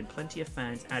circumstances, and there have been plenty of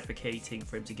fans advocating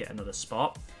for him to get another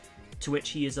spot, to which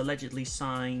he has allegedly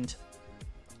signed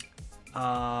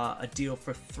a deal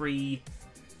for 3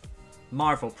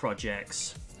 Marvel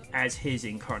projects as his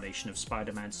incarnation of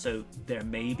Spider-Man, so there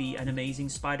may be an Amazing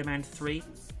Spider-Man 3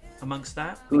 amongst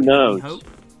that. Who knows? We hope.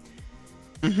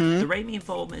 Mm-hmm. The Raimi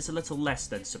involvement is a little less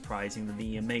than surprising than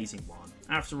the Amazing one.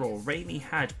 After all, Raimi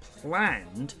had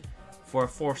planned for a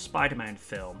 4th Spider-Man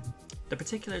film, the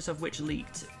particulars of which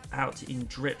leaked out in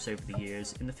drips over the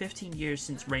years. In the 15 years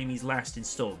since Raimi's last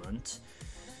installment,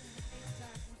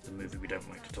 the movie we don't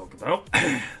like to talk about,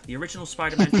 the original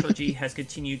Spider-Man trilogy has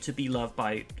continued to be loved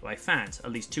by fans,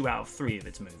 at least 2 out of 3 of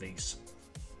its movies.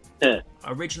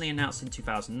 Originally announced in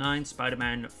 2009,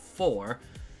 Spider-Man 4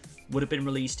 would have been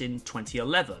released in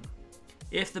 2011.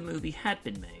 If the movie had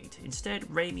been made, Instead,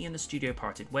 Raimi and the studio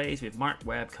parted ways, with Mark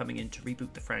Webb coming in to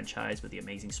reboot the franchise with The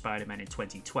Amazing Spider-Man in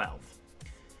 2012.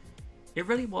 It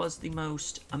really was the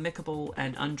most amicable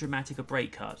and undramatic of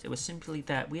breakups. It was simply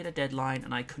that we had a deadline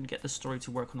and I couldn't get the story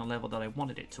to work on the level that I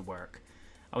wanted it to work.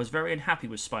 I was very unhappy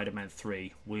with Spider-Man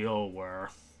 3. We all were.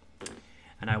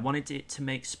 And I wanted it to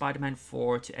make Spider-Man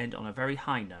 4 to end on a very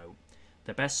high note.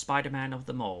 The best Spider-Man of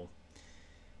them all.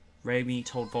 Raimi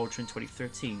told Vulture in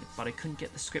 2013, but I couldn't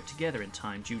get the script together in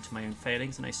time due to my own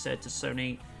failings, and I said to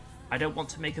Sony, I don't want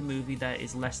to make a movie that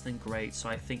is less than great, so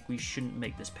I think we shouldn't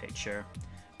make this picture.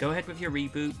 Go ahead with your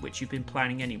reboot, which you've been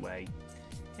planning anyway.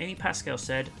 Amy Pascal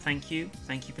said, thank you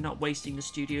for not wasting the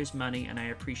studio's money, and I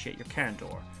appreciate your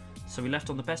candor. So we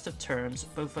left on the best of terms,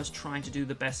 both of us trying to do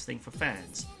the best thing for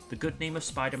fans, the good name of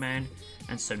Spider-Man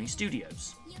and Sony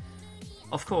Studios.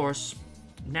 Of course,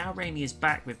 now Raimi is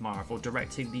back with Marvel,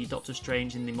 directing the Doctor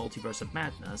Strange in the Multiverse of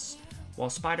Madness, while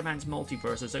Spider-Man's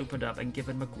multiverse has opened up and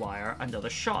given Maguire another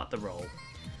shot at the role.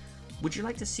 Would you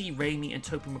like to see Raimi and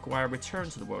Tobey Maguire return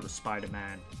to the world of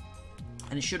Spider-Man?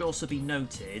 And it should also be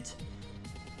noted,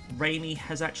 Raimi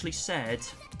has actually said,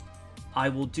 I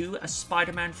will do a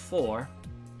Spider-Man 4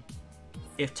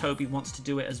 if Tobey wants to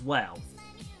do it as well.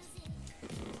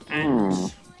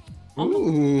 And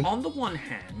on the one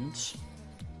hand,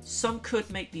 some could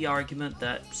make the argument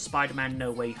that Spider-Man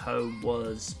No Way Home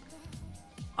was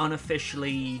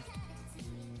unofficially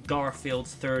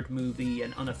Garfield's third movie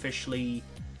and unofficially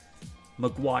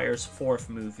Maguire's fourth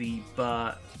movie,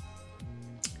 but,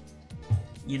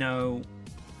 you know,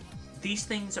 these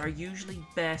things are usually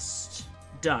best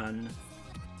done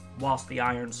whilst the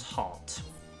iron's hot.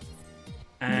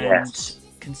 And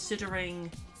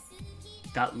considering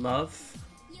that love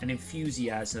and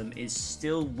enthusiasm is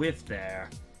still there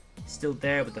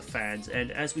with the fans,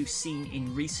 and as we've seen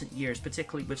in recent years,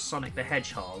 particularly with Sonic the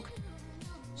Hedgehog,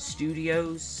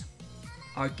 studios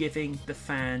are giving the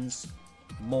fans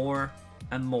more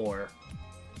and more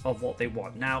of what they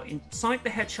want. Now, in Sonic the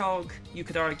Hedgehog, you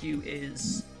could argue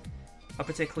is a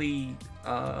particularly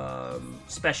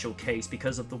special case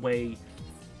because of the way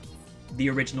the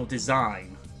original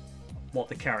design, what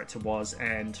the character was,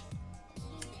 and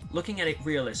looking at it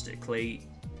realistically,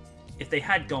 if they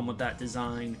had gone with that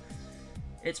design,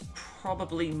 it's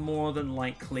probably more than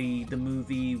likely the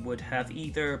movie would have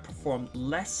either performed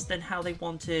less than how they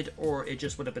wanted, or it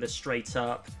just would have been a straight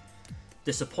up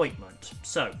disappointment.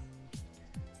 So,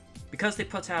 because they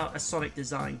put out a Sonic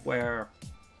design where,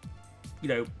 you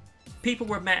know, people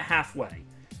were met halfway.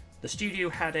 The studio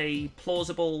had a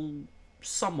plausible,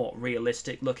 somewhat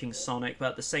realistic looking Sonic, but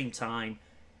at the same time,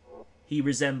 he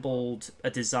resembled a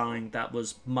design that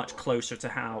was much closer to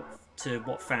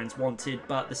what fans wanted,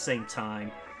 but at the same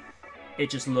time, it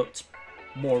just looked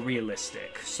more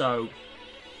realistic. So,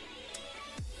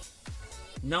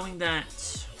 knowing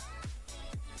that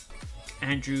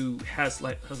Andrew has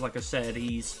like I said,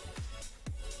 he's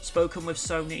spoken with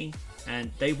Sony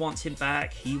and they want him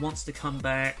back, he wants to come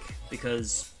back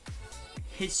because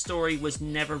his story was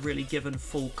never really given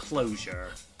full closure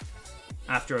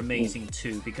after Amazing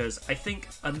 2, because I think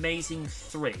Amazing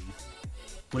 3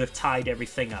 would have tied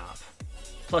everything up.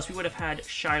 Plus, we would have had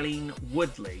Shailene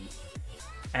Woodley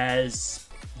as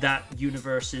that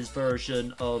universe's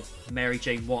version of Mary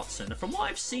Jane Watson. And from what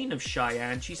I've seen of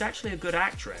Cheyenne, she's actually a good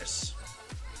actress.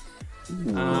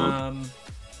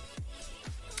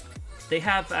 They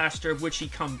have asked her, would she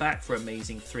come back for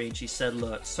Amazing 3? And she said,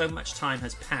 look, so much time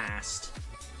has passed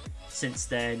since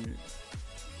then,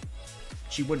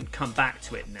 she wouldn't come back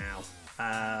to it now.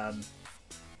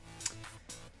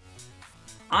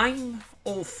 I'm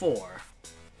all for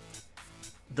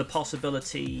the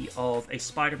possibility of a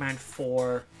Spider-Man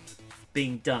 4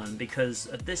 being done, because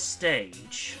at this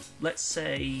stage, let's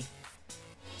say,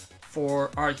 for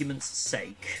argument's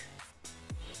sake,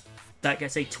 that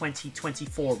gets a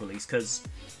 2024 release, because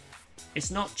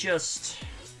it's not just,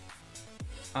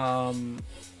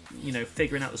 you know,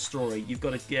 figuring out the story. You've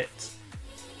got to get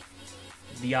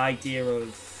the idea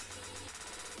of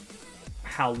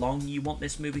how long you want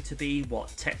this movie to be, what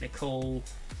technical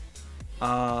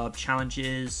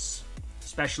challenges,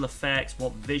 special effects,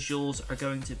 what visuals are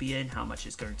going to be in, how much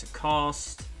it's going to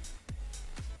cost.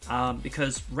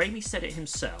 Because Raimi said it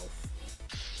himself,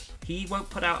 he won't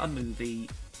put out a movie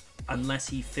unless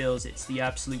he feels it's the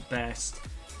absolute best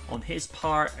on his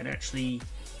part and actually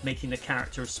making the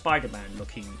character of Spider-Man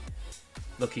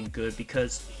looking good,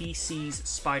 because he sees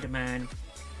Spider-Man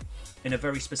in a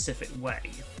very specific way,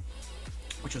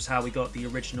 which was how we got the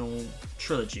original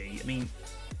trilogy. I mean,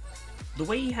 the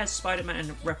way he has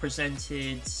Spider-Man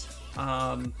represented,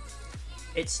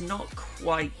 it's not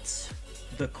quite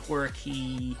the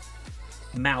quirky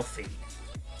mouthy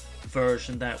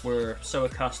version that we're so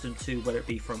accustomed to, whether it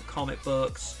be from comic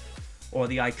books or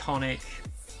the iconic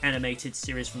animated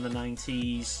series from the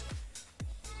 90s.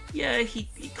 Yeah, he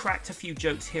cracked a few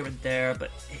jokes here and there, but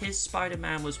his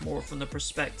Spider-Man was more from the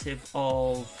perspective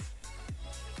of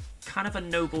kind of a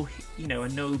noble,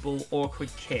 awkward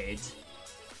kid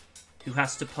who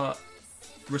has to put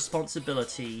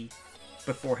responsibility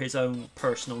before his own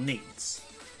personal needs.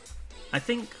 I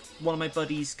think one of my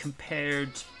buddies compared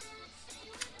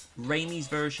Raimi's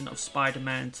version of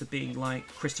Spider-Man to being like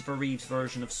Christopher Reeve's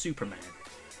version of Superman.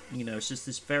 It's just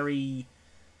this very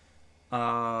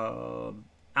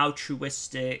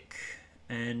altruistic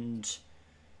and,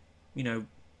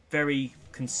 very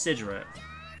considerate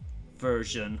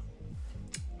version.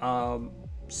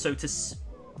 So to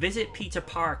visit Peter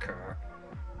Parker,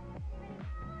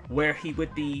 where he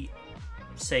would be,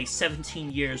 say,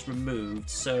 17 years removed,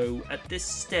 so at this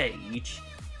stage,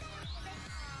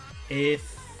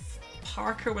 if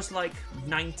Parker was like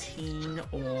 19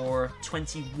 or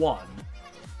 21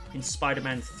 in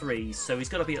Spider-Man 3, so he's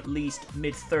got to be at least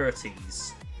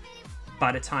mid-30s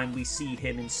by the time we see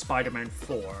him in Spider-Man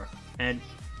 4. And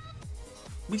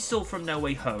we saw from No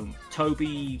Way Home,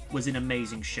 Tobey was in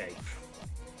amazing shape,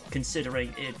 considering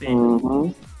it had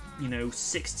been,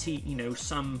 16,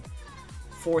 some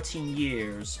 14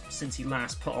 years since he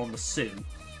last put on the suit.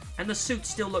 And the suit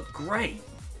still looked great.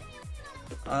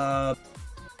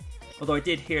 Although I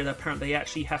did hear that apparently they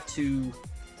actually have to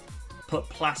put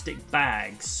plastic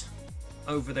bags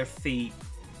over their feet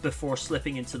before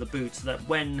slipping into the boots, so that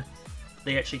when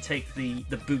they actually take the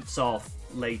boots off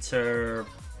later,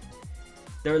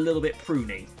 they're a little bit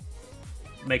pruny.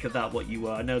 Make of that what you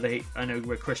will. I know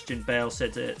where Christian Bale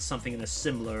said something in a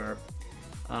similar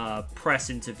press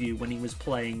interview when he was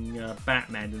playing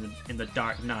Batman in the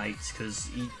Dark Knight, because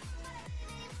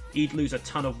he'd lose a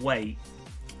ton of weight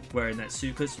wearing that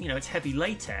suit, because it's heavy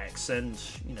latex, and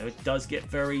it does get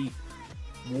very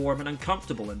warm and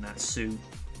uncomfortable in that suit,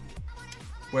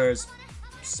 whereas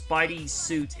Spidey's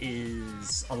suit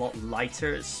is a lot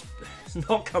lighter. It's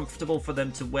not comfortable for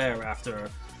them to wear after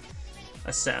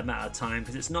a set amount of time,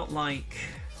 because it's not like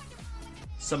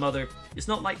it's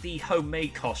not like the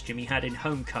homemade costume he had in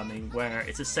Homecoming, where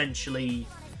it's essentially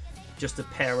just a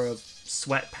pair of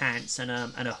sweatpants and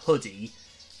a hoodie.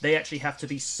 They actually have to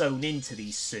be sewn into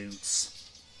these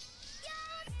suits.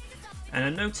 And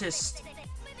I noticed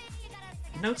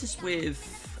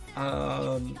with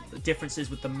differences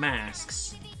with the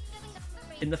masks.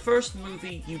 In the first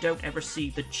movie, you don't ever see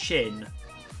the chin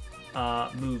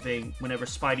moving whenever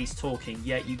Spidey's talking,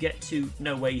 yet you get to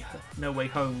No Way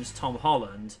Home's Tom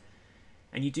Holland,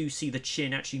 and you do see the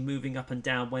chin actually moving up and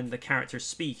down when the character's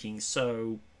speaking,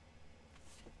 so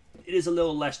it is a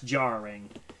little less jarring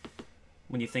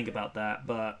when you think about that.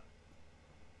 But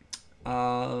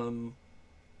I'm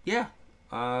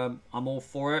all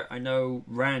for it. I know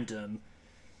Random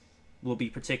will be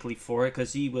particularly for it,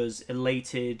 because he was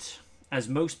elated, as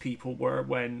most people were,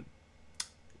 when,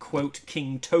 quote,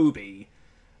 King Toby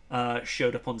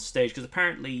showed up on stage, because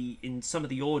apparently in some of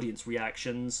the audience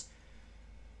reactions,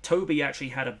 Toby actually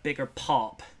had a bigger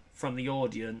pop from the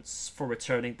audience for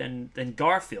returning than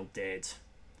Garfield did.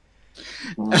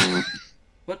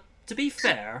 But to be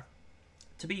fair,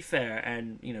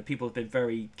 and people have been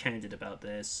very candid about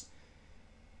this,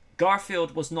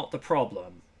 Garfield was not the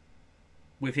problem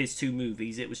with his two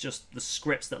movies. It was just the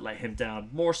scripts that let him down.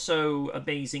 More so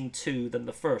Amazing 2 than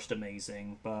the first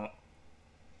Amazing, but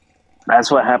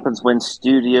that's what happens when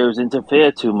studios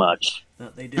interfere too much.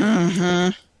 That they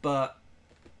do. But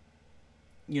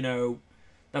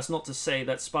that's not to say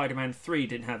that Spider-Man 3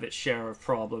 didn't have its share of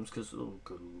problems, because, oh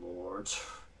good lord,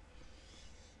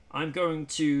 I'm going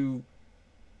to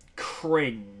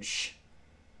cringe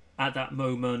at that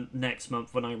moment next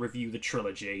month when I review the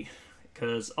trilogy,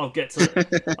 because I'll get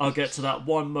to that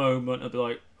one moment and be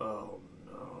like, oh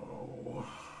no,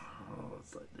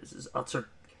 this is utter.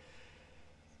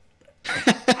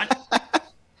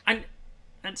 and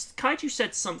Kaiju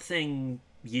said something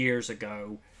years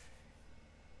ago.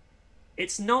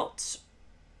 It's not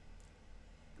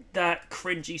that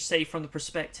cringy, say, from the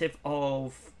perspective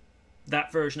of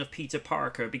that version of Peter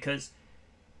Parker, because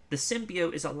the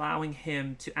symbiote is allowing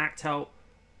him to act out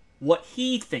what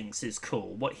he thinks is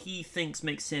cool, what he thinks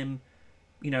makes him,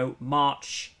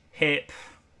 march, hip,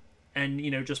 and,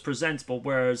 just presentable,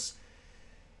 whereas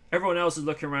everyone else is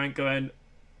looking around going,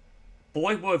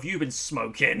 boy, what have you been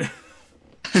smoking?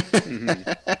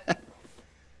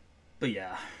 But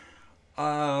yeah.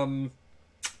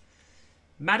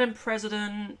 Madam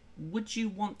President, would you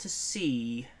want to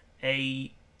see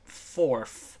a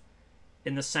fourth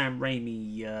in the Sam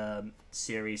Raimi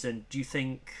series, and do you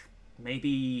think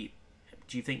maybe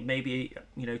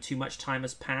too much time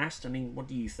has passed? I mean, what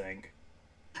do you think?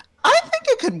 I think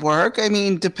it could work. I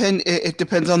mean, it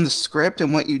depends on the script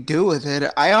and what you do with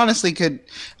it. I honestly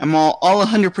I'm all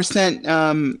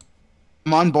 100%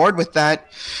 I'm on board with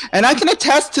that, and I can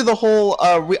attest to the whole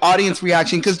audience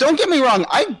reaction. Because don't get me wrong,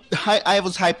 I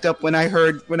was hyped up when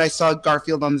I saw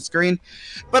Garfield on the screen,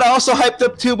 but I also hyped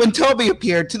up too when Toby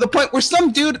appeared, to the point where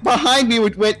some dude behind me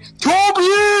went,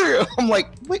 "Toby!" I'm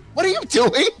like, "Wait, what are you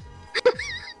doing?"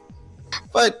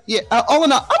 But yeah, all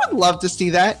in all, I would love to see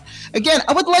that. Again,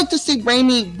 I would like to see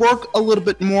Raimi work a little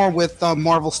bit more with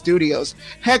Marvel Studios.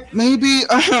 Heck, maybe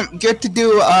get to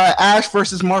do Ash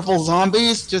versus Marvel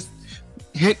Zombies. Just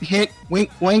hint, wink,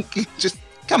 wink. Just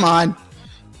come on.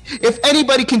 If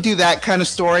anybody can do that kind of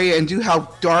story and do how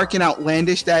dark and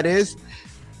outlandish that is,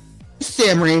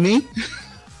 Sam Raimi.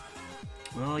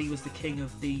 Well, he was the king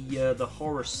of the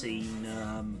horror scene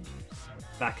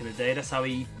back in the day. That's how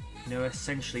he,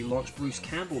 essentially launched Bruce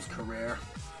Campbell's career.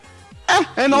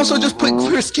 And also just put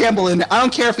Bruce Campbell in. I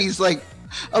don't care if he's like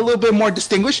a little bit more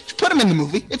distinguished. Just put him in the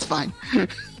movie. It's fine.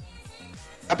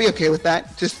 I'd be okay with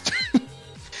that. Just.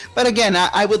 But again,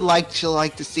 I would like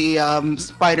to see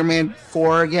Spider-Man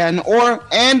 4 again, or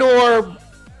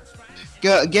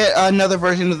get another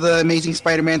version of the Amazing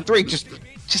Spider-Man 3. Just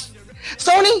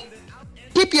Sony,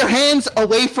 keep your hands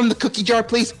away from the cookie jar,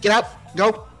 please. Get out.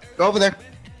 Go over there.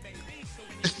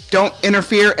 Just don't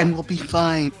interfere, and we'll be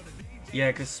fine.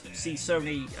 Yeah, because see,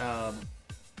 Sony.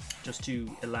 Just to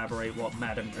elaborate what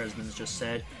Madam President just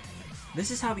said,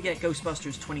 this is how we get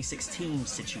Ghostbusters 2016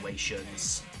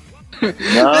 situations. This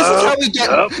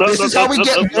is how we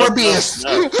get Morbius.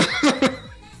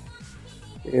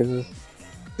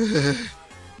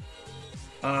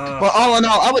 Well, all in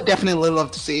all, I would definitely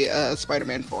love to see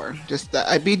Spider-Man 4. Just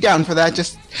I'd be down for that.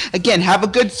 Just again, have a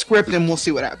good script, and we'll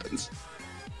see what happens.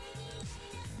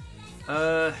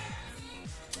 To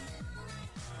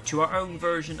our own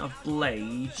version of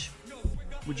Blade,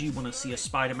 would you want to see a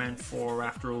Spider-Man 4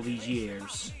 after all these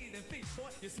years?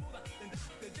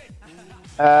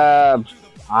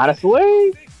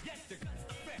 Honestly,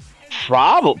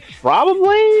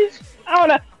 probably. I don't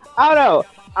know.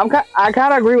 I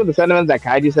kind of agree with the sentiments that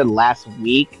Kaiji said last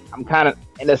week. I'm kind of,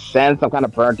 in a sense, I'm kind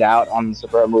of burnt out on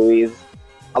superhero movies,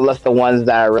 unless the ones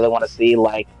that I really want to see,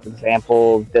 like, for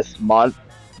example, this month,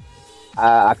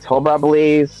 October, I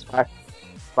believe,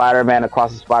 Spider-Man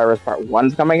Across the Spider-Verse Part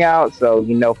 1's coming out, so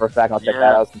for a fact I'll check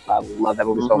that out since I love that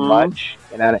movie so much.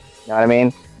 You know what I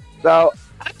mean? So,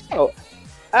 I don't know.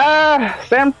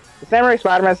 Sam Raimi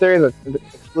Spider-Man series,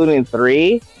 excluding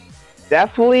 3,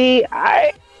 definitely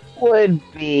I would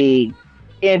be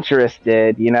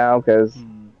interested, because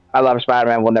I love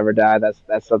Spider-Man will never die. That's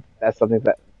something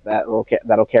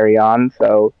that'll carry on.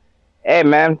 So, hey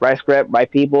man, right script, right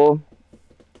people.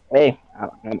 Hey,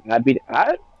 I'd be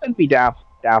down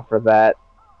for that.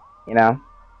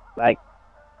 Like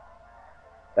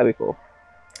that'd be cool.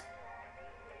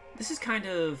 This is kind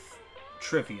of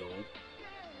trivial,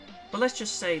 but let's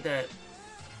just say that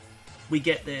we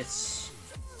get this,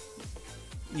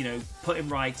 put in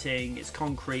writing, it's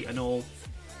concrete and all.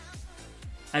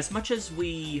 As much as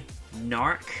we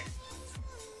narc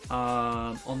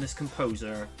on this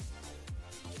composer,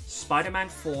 Spider-Man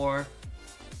 4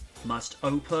 must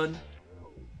open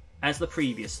as the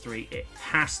previous 3. It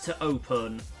has to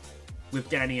open with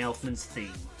Danny Elfman's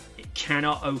theme. It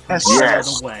cannot open any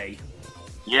other way.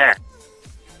 Yeah.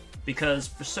 Because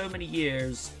for so many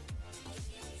years,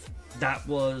 that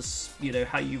was,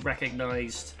 how you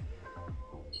recognized,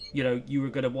 you were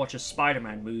going to watch a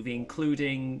Spider-Man movie,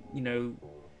 including,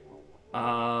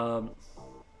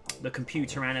 the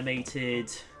computer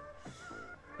animated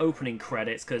opening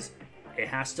credits, because it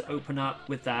has to open up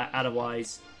with that,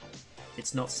 otherwise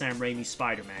it's not Sam Raimi's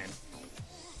Spider-Man.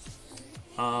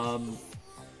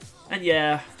 And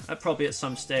yeah, I'd probably at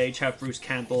some stage have Bruce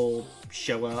Campbell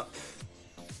show up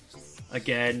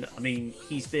again. I mean,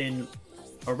 he's been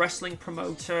a wrestling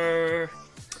promoter,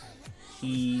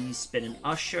 he's been an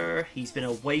usher, he's been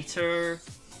a waiter.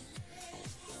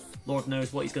 Lord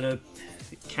knows what he's gonna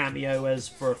cameo as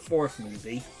for a 4th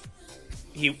movie.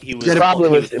 He was probably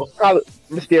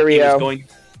Mysterio.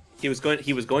 He was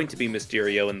going to be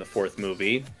Mysterio in the 4th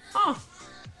movie. Oh.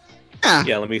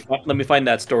 Yeah, let me find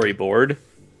that storyboard.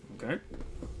 Okay.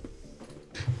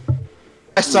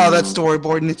 I saw that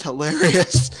storyboard and it's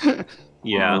hilarious.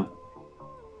 Yeah.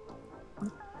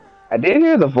 I did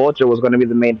hear the Vulture was going to be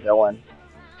the main villain.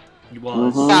 He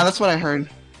was. Yeah, that's what I heard.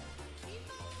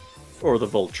 Or the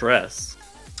Vultress.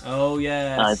 Oh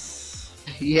yes.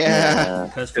 Yeah.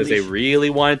 Because Because they really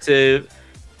wanted to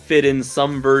fit in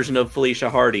some version of Felicia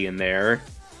Hardy in there.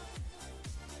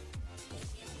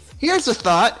 Here's a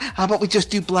thought. How about we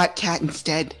just do Black Cat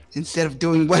instead of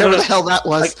doing whatever the hell that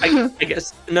was? I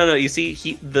guess no. You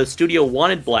see, the studio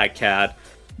wanted Black Cat,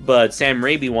 but Sam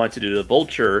Raimi wanted to do the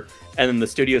Vulture, and then the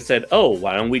studio said, "Oh,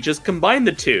 why don't we just combine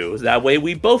the two? That way,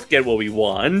 we both get what we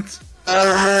want."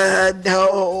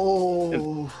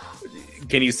 No.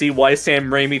 Can you see why Sam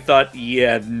Raimi thought,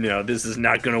 "Yeah, no, this is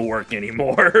not gonna work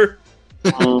anymore.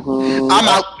 I'm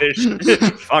out.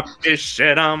 Fuck this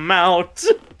shit. I'm out."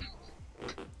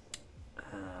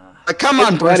 Come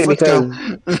on, Bruce, let's go.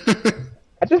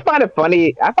 I just find it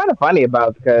funny. I find it funny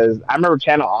because I remember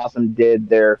Channel Awesome did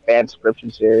their fan subscription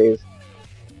series,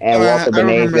 and Walter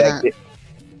Benay,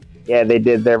 they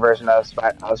did their version of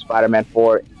Spider-Man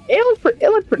 4. It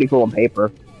looked pretty cool on paper.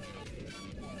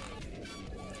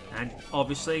 And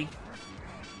obviously,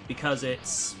 because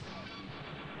it's,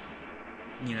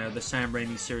 the Sam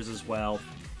Raimi series as well,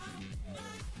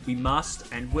 we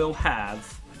must and will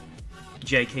have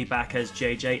JK back as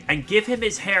JJ and give him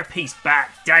his hairpiece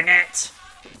back, dang it!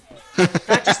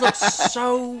 That just looks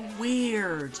so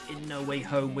weird in No Way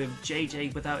Home with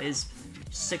JJ without his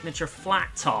signature flat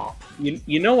top.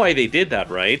 You know why they did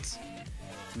that, right?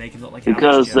 To make him look like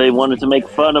Because they wanted to make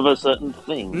fun of a certain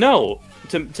thing. No,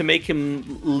 to make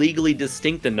him legally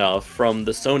distinct enough from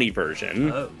the Sony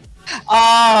version. Oh.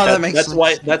 That makes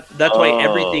sense. That's why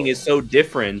everything is so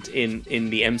different in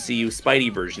the MCU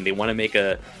Spidey version. They want to make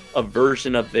a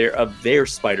version of their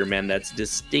Spider-Man that's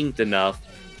distinct enough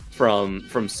from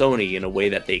Sony in a way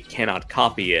that they cannot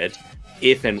copy it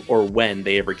if and or when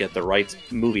they ever get the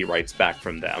movie rights back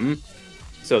from them.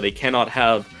 So they cannot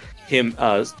have him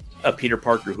a Peter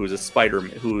Parker who's a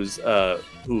Spider-Man who is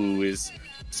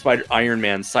Iron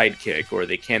Man's sidekick, or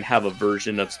they can't have a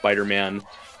version of Spider-Man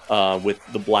with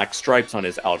the black stripes on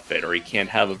his outfit, or he can't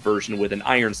have a version with an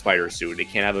Iron Spider suit. He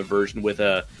can't have a version with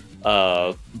a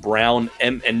brown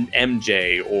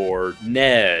MJ or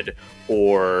Ned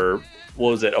or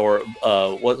what was it? Or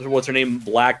what's her name?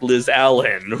 Black Liz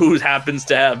Allen, who happens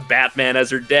to have Batman as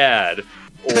her dad,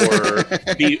 or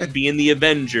be in the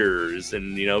Avengers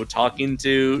and talking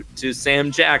to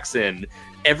Sam Jackson.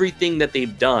 Everything that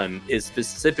they've done is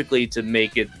specifically to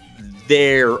make it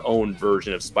their own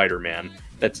version of Spider-Man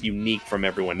that's unique from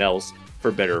everyone else,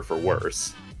 for better or for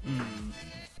worse.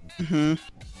 Mm-hmm.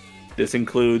 This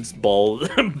includes bald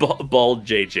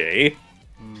JJ.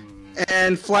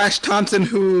 And Flash Thompson,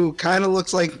 who kind of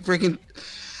looks like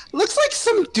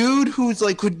some dude who's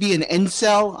would be an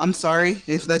incel. I'm sorry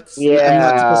if that's I'm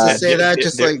not supposed to say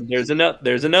that.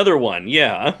 There's another one.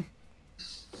 Yeah.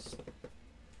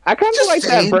 I kind of like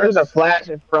that version of Flash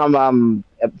from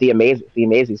the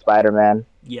Amazing Spider-Man.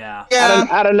 Yeah.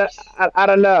 I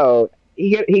don't know.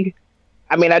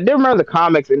 I mean, I do remember the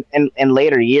comics in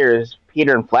later years.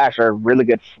 Peter and Flash are really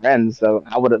good friends, so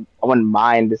I wouldn't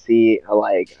mind to see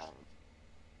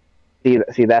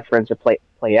see that friendship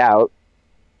play out.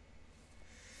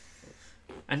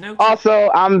 Also,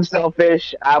 I'm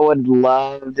selfish. I would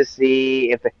love to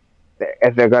see if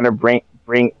they're gonna bring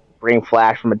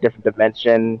Flash from a different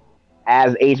dimension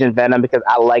as Agent Venom, because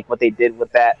I like what they did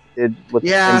with that.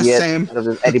 Same.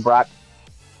 Eddie Brock.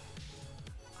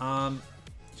 Do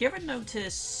you ever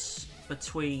notice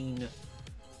between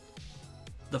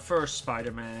the first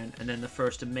Spider-Man and then the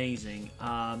first Amazing,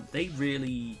 they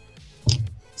really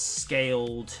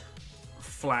scaled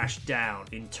Flash down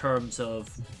in terms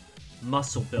of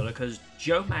muscle builder, because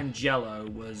Joe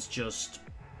Manganiello was just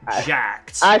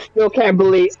jacked. I still can't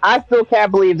believe that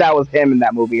was him in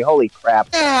that movie. Holy crap!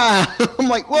 Yeah, I'm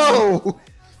like, whoa.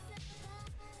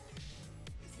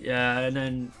 Yeah, and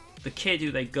then the kid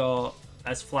who they got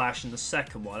as Flash in the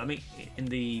second one. I mean, in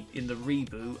the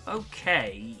reboot,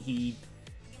 okay, he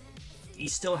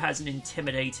still has an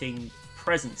intimidating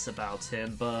presence about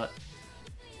him, but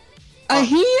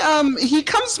he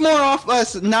comes more off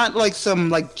as not like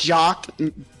some jock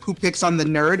who picks on the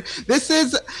nerd. This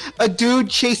is a dude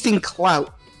chasing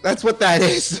clout. That's what that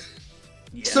is.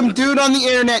 Yeah. Some dude on the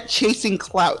internet chasing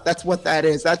clout. That's what that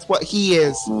is. That's what he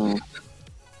is.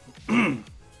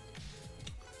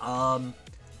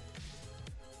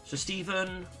 So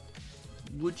Steven,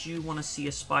 would you want to see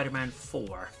a Spider-Man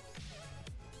 4?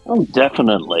 Oh,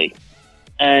 definitely.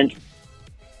 And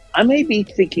I may be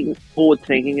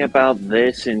thinking about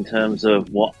this in terms of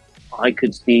what I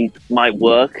could see might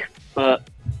work, but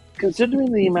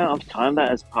considering the amount of time that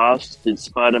has passed since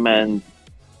Spider-Man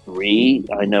 3,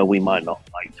 I know we might not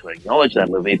like to acknowledge that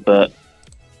movie, but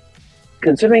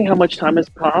considering how much time has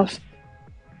passed,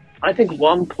 I think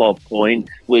one plot point,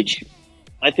 which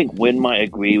I think Win might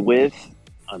agree with,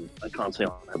 I can't say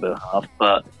on her behalf,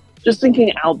 but just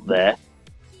thinking out there,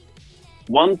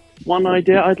 one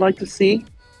idea I'd like to see: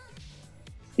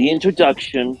 the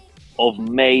introduction of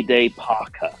Mayday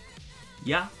Parker.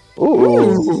 Yeah,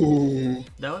 Ooh.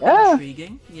 that would be Yeah.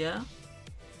 intriguing. Yeah.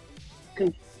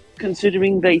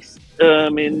 Considering they,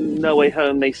 in No Way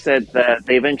Home, they said that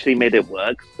they eventually made it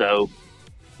work, so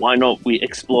why not we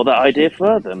explore that idea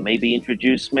further? Maybe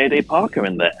introduce Mayday Parker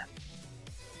in there.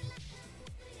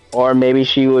 Or maybe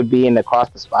she would be in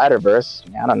Across the Spider-Verse.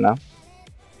 I don't know.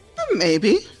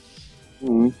 Maybe.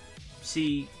 Mm.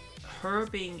 See, her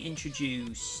being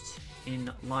introduced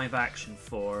in live action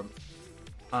form,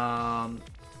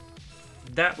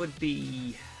 that would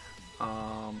be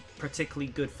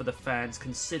particularly good for the fans,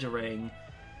 considering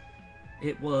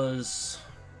it was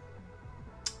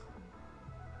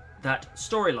that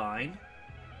storyline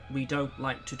we don't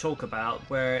like to talk about,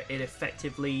 where it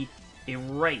effectively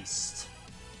erased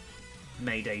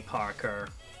Mayday Parker.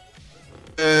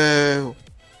 Oh.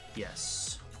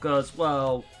 Yes, because,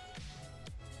 well,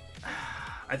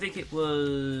 I think it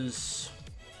was...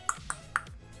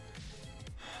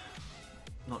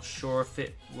 Not sure if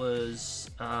it was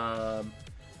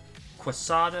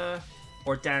Quesada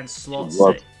or Dan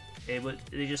Slott. They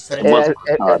just said... I think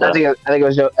it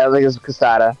was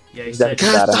Quesada. Yeah, he It was said...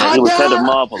 definitely Quesada. He was head of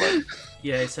Marvel.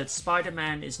 Yeah, he said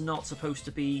Spider-Man is not supposed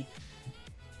to be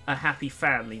a happy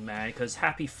family man, because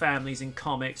happy families in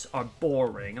comics are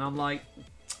boring. And I'm like,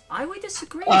 I would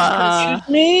disagree.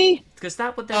 Because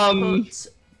that would then put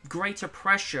greater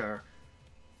pressure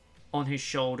on his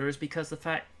shoulders, because the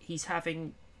fact he's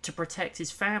having to protect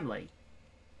his family.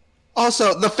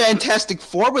 Also, the Fantastic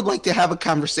Four would like to have a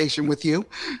conversation with you.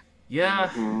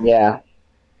 Yeah. Yeah.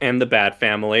 And the Bat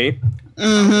Family.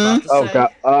 Mm-hmm. Oh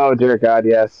god. Oh dear God.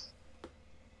 Yes.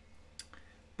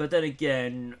 But then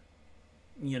again,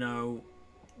 you know,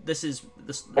 this is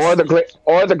Or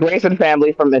the Grayson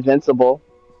family from Invincible.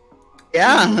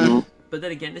 Yeah. But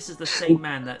then again, this is the same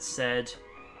man that said,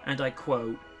 and I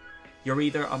quote, "You're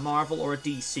either a Marvel or a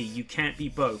DC. You can't be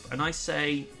both." And I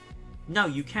say, no,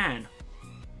 you can.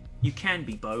 You can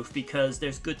be both, because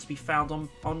there's good to be found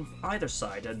on either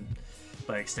side, and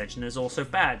by extension, there's also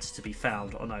bad to be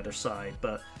found on either side.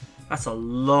 But that's a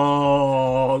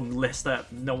long list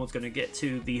that no one's going to get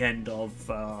to the end of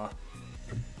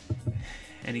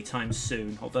anytime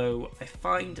soon. Although I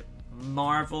find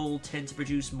Marvel tend to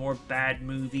produce more bad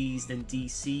movies than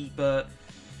DC, but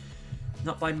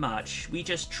not by much. We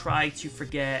just try to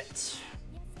forget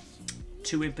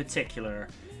two in particular,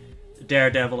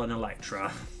 Daredevil and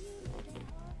Elektra.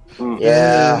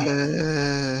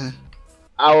 Yeah.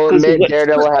 I will admit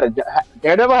Daredevil had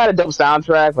a dope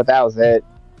soundtrack, but that was it.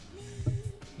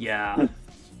 Yeah.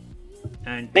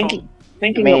 And Thinking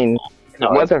It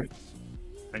wasn't.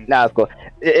 No, it's cool.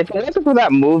 If it wasn't for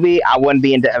that movie, I wouldn't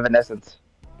be into Evanescence.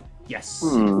 yes.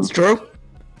 It's true.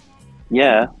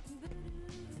 Yeah.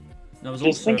 That was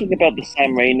Just also... thinking about the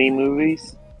Sam Raimi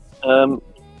movies,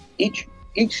 each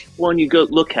one you go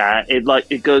look at,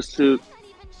 it goes to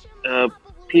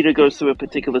Peter goes through a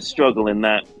particular struggle in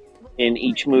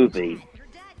each movie.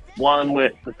 One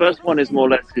where the first one is more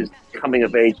or less his coming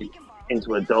of age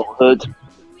into adulthood.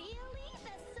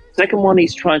 Second one,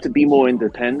 he's trying to be more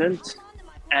independent,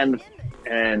 and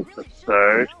the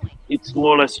third, it's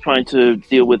more or less trying to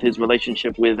deal with his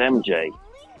relationship with MJ.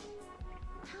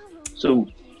 So,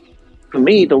 for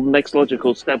me, the next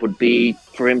logical step would be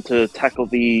for him to tackle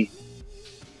the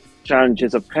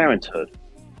challenges of parenthood.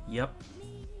 Yep.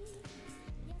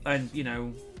 And, you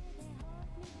know,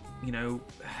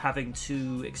 having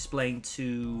to explain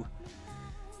to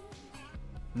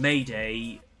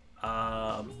Mayday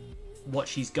what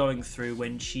she's going through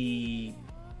when she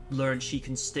learns she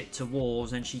can stick to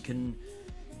walls and she can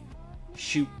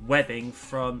shoot webbing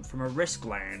from her wrist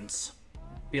glands.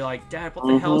 Be like, Dad, what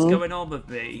the hell's going on with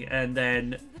me? And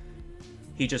then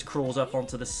he just crawls up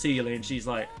onto the ceiling and she's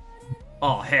like,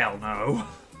 oh, hell no.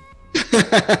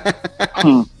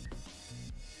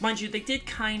 Mind you, they did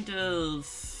kind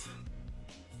of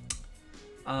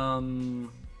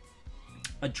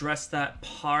address that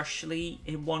partially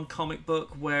in one comic book,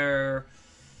 where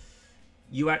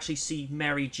you actually see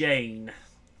Mary Jane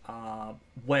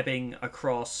webbing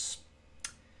across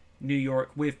New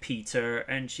York with Peter,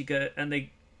 and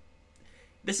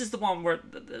this is the one where,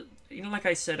 you know, like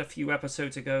I said a few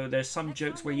episodes ago, there's some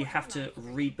jokes where you have to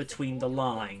read between the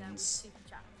lines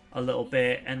a little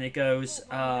bit, and it goes,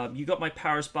 you got my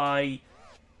powers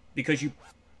because you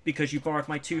borrowed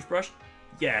my toothbrush?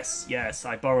 Yes,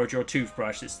 I borrowed your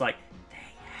toothbrush. It's like,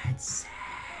 they had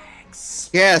sex.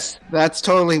 Yes, that's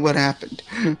totally what happened.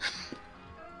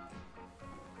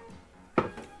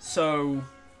 So,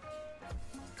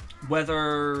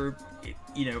 whether,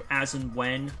 as and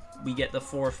when we get the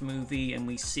fourth movie and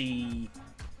we see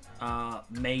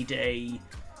Mayday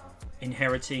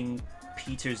inheriting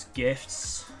Peter's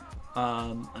gifts,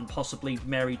 and possibly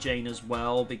Mary Jane as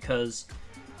well, because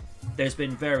there's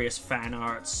been various fan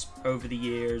arts over the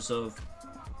years of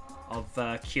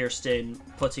Kirsten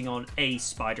putting on a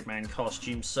Spider-Man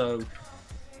costume, so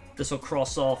this will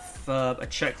cross off a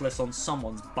checklist on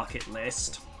someone's bucket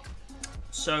list.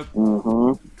 So,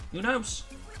 who knows?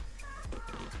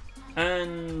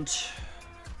 And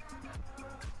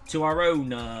to our own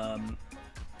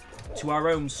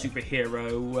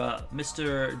superhero,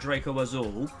 Mr. Draco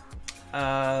Azul.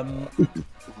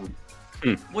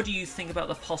 What do you think about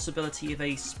the possibility of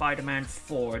a Spider-Man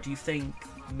 4? Do you think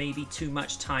maybe too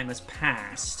much time has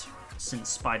passed since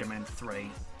Spider-Man 3?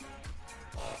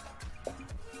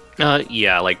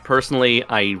 Yeah, like personally,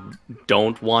 I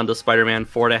don't want a Spider-Man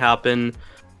 4 to happen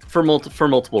for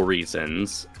multiple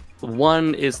reasons.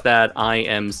 One is that I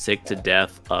am sick to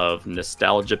death of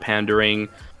nostalgia pandering.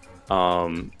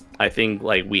 I think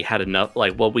like we had enough,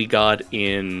 like what we got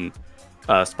in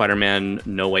Spider-Man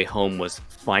No Way Home was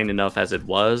fine enough as it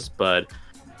was, but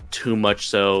too much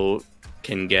so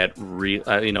can get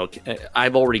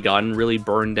I've already gotten really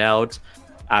burned out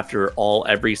after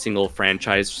every single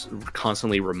franchise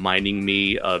constantly reminding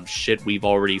me of shit we've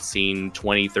already seen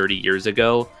 20, 30 years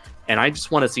ago, and I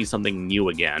just want to see something new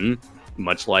again,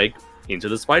 much like Into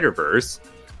the Spider-Verse.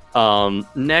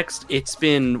 Next, it's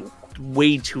been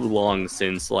way too long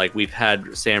since like we've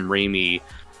had Sam Raimi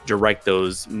direct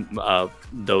those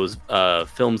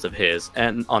films of his,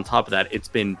 and on top of that, it's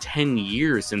been 10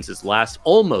 years since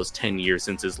almost 10 years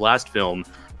since his last film.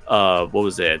 What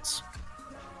was it?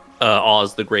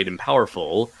 Oz the Great and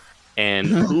Powerful, and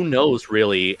who knows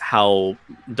really how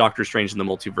Doctor Strange in the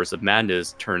Multiverse of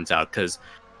Madness turns out, because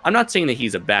I'm not saying that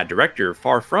he's a bad director,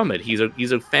 far from it. He's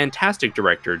a fantastic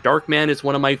director. Darkman is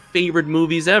one of my favorite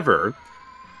movies ever,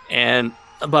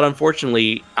 but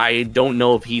unfortunately, I don't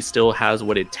know if he still has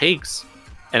what it takes.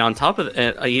 And on top of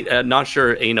it, I'm not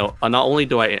sure. Not only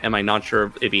am I not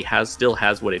sure if he still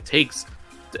has what it takes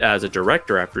as a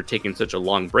director after taking such a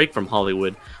long break from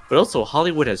Hollywood, but also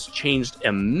Hollywood has changed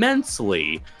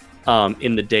immensely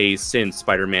in the days since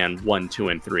Spider-Man 1, 2,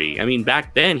 and 3. I mean,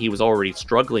 back then he was already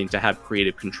struggling to have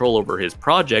creative control over his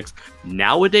projects.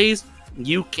 Nowadays,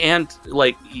 you can't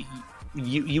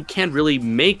you can't really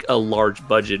make a large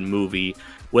budget movie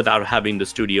without having the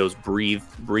studios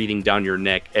breathing down your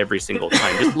neck every single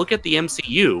time. Just look at the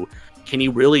MCU. Can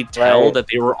you really tell that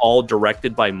they were all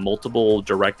directed by multiple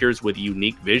directors with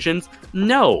unique visions?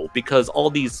 No, because all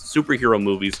these superhero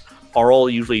movies are all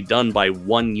usually done by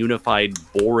one unified,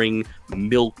 boring,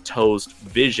 milquetoast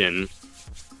vision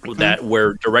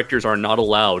where directors are not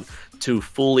allowed to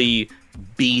fully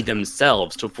be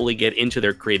themselves, to fully get into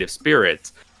their creative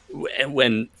spirits.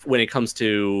 When it comes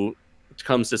to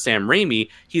Sam Raimi,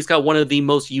 he's got one of the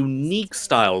most unique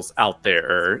styles out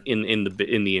there in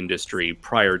the industry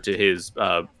prior to his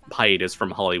hiatus from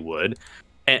Hollywood.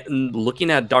 And looking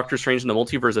at Doctor Strange in the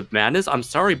Multiverse of Madness, I'm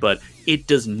sorry, but it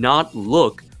does not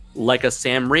look like a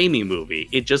Sam Raimi movie.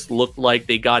 It just looked like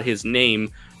they got his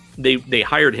name, they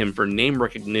hired him for name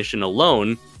recognition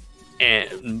alone,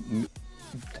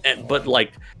 but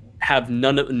like have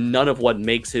none of what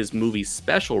makes his movie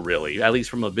special, really, at least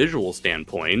from a visual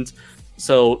standpoint.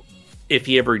 So if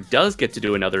he ever does get to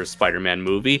do another Spider-Man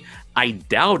movie, I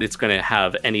doubt it's going to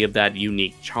have any of that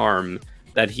unique charm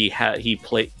that he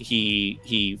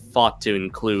fought to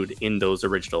include in those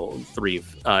original three,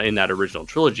 in that original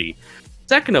trilogy.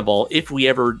 Second of all, if we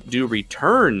ever do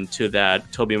return to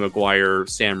that Tobey Maguire,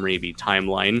 Sam Raimi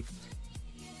timeline,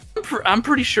 I'm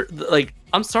pretty sure, like,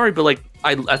 I'm sorry, but like,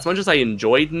 as much as I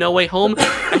enjoyed No Way Home,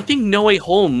 I think No Way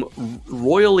Home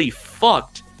royally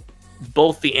fucked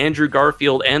both the Andrew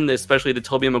Garfield and especially the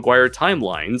Tobey Maguire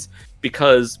timelines,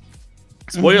 because,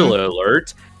 spoiler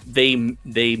alert, they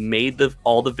made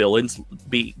all the villains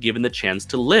be given the chance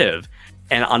to live.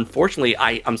 And unfortunately,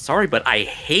 I'm sorry, but I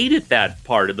hated that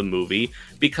part of the movie,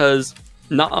 because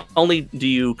not only do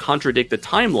you contradict the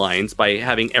timelines by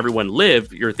having everyone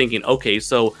live, you're thinking, okay,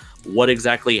 so what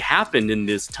exactly happened in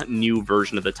this new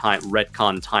version of the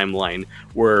retcon timeline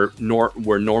where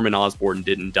Norman Osborn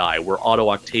didn't die, where Otto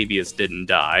Octavius didn't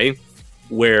die,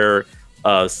 where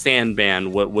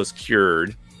Sandman was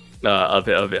cured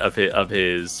of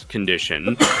his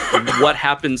condition? What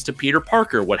happens to Peter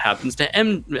Parker? What happens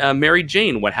to Mary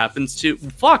Jane? What happens to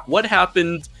what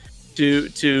happened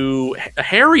to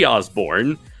Harry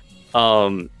Osborn?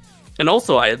 And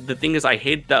also, the thing is, I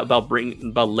hate that about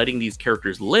letting these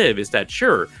characters live, is that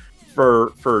sure,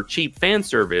 for cheap fan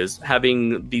service,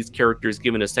 having these characters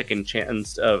given a second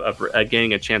chance of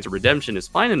getting a chance of redemption is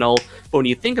fine and all, but when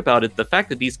you think about it, the fact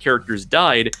that these characters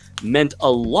died meant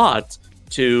a lot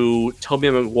to Tobey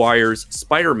Maguire's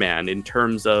Spider-Man in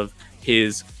terms of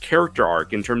his character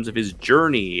arc, in terms of his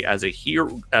journey as a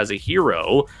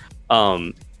hero.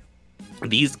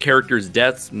 These characters'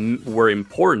 deaths were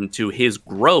important to his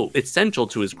growth, essential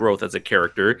to his growth as a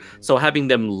character. So having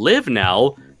them live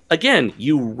now, again,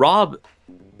 you rob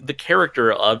the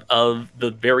character of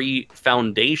the very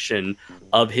foundation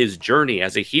of his journey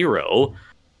as a hero.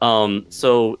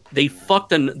 So they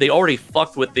already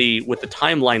fucked with the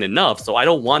timeline enough. So I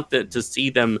don't want to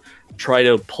see them try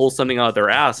to pull something out of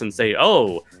their ass and say,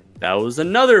 oh, that was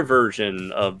another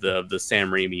version of the Sam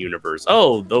Raimi universe.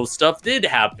 Oh, those stuff did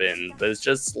happen, but it's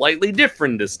just slightly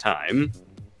different this time.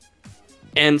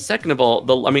 And second of all,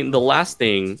 the last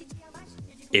thing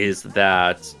is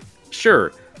that,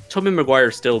 sure, Tobey Maguire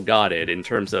still got it in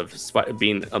terms of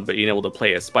being able to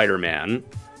play as Spider-Man,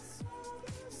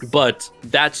 but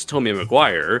that's Tobey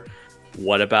Maguire.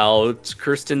 What about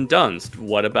Kirsten Dunst?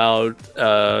 What about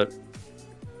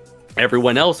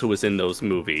everyone else who was in those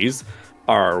movies?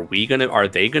 Are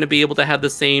they gonna be able to have the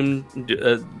same?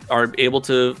 Are able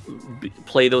to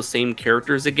play those same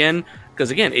characters again?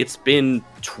 Because again, it's been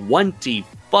 20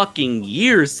 fucking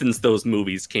years since those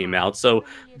movies came out. So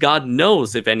God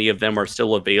knows if any of them are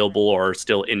still available or are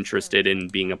still interested in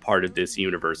being a part of this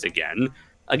universe again.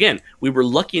 Again, we were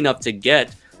lucky enough to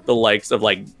get the likes of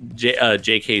like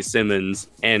J.K. Simmons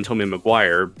and Tobey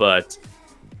Maguire, but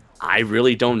I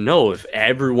really don't know if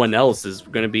everyone else is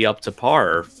going to be up to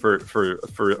par for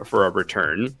a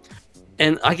return.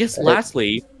 And I guess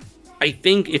lastly, I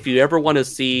think if you ever want to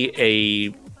see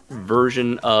a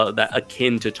version that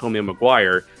akin to Tobey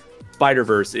Maguire,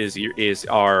 Spider-Verse is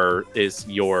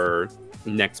your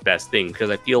next best thing, because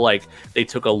I feel like they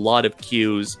took a lot of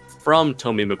cues from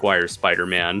Tobey Maguire's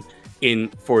Spider-Man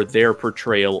for their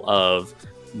portrayal of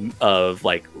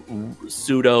like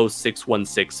pseudo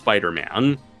 616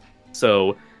 Spider-Man.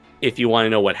 So if you want to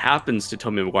know what happens to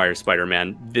Tobey Maguire's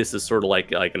Spider-Man, this is sort of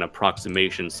like an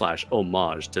approximation /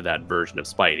 homage to that version of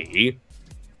Spidey.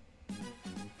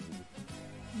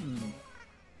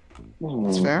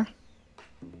 That's fair.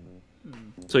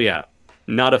 So yeah,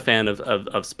 not a fan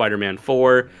of Spider-Man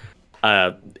 4.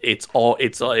 In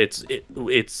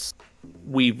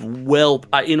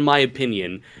my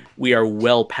opinion, we are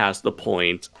well past the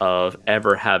point of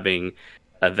ever having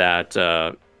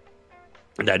that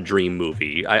dream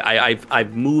movie.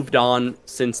 I've moved on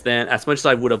since then. As much as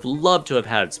I would have loved to have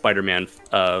had Spider-Man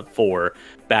 4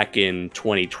 back in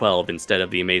 2012 instead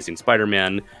of The Amazing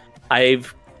Spider-Man,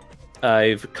 I've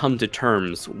come to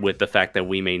terms with the fact that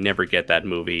we may never get that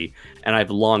movie, and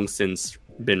I've long since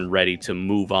been ready to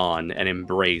move on and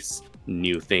embrace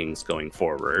new things going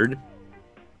forward.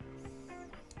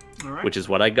 All right. Which is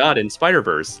what I got in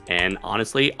Spider-Verse, and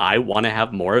honestly, I want to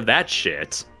have more of that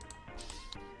shit.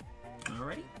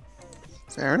 Alrighty.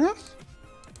 Fair enough.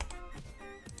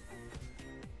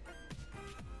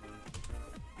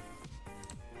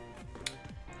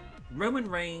 Roman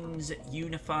Reigns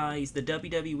unifies the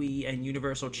WWE and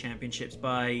Universal Championships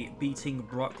by beating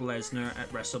Brock Lesnar at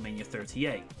WrestleMania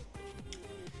 38.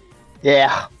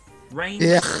 Yeah.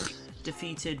 Reigns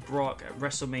defeated Brock at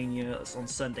WrestleMania on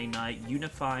Sunday night,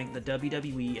 unifying the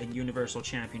WWE and Universal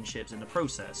Championships in the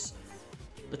process.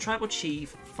 The Tribal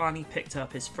Chief finally picked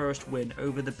up his first win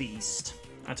over the Beast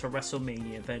at a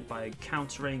WrestleMania event by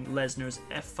countering Lesnar's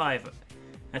F5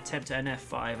 attempt at an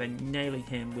F5 and nailing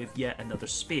him with yet another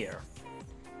spear.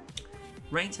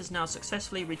 Reigns has now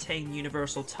successfully retained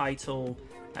Universal title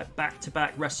at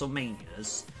back-to-back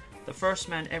WrestleManias, the first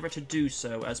man ever to do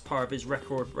so as part of his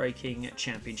record-breaking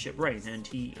championship reign, and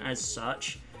he's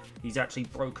actually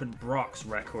broken Brock's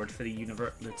record for the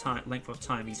length of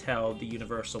time he's held the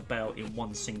Universal belt in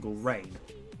one single reign.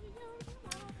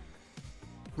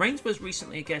 Reigns was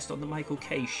recently a guest on the Michael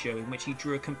Kay show, in which he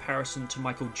drew a comparison to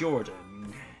Michael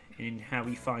Jordan in how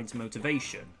he finds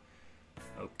motivation.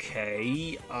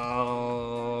 Okay,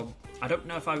 I don't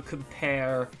know if I would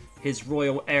compare his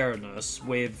royal airness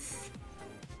with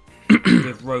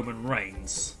Roman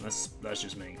Reigns. That's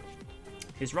just me.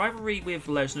 His rivalry with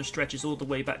Lesnar stretches all the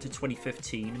way back to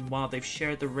 2015, and while they've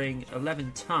shared the ring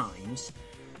 11 times,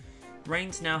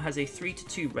 Reigns now has a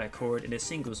 3-2 record in a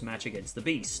singles match against the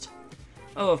Beast.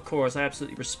 Oh, of course, I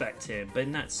absolutely respect him, but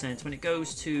in that sense, when it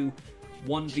goes to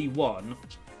 1v1,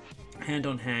 hand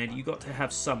on hand, you got to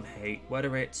have some hate,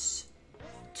 whether it's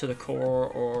to the core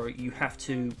or you have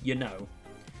to,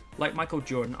 like Michael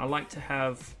Jordan, I like to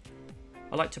have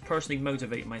I like to personally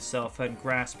motivate myself and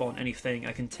grasp on anything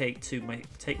I can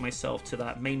take myself to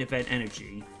that main event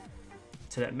energy,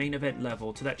 to that main event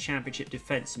level, to that championship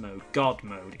defense mode, God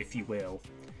mode, if you will.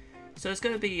 So there's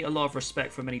going to be a lot of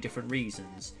respect for many different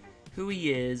reasons. Who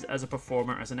he is as a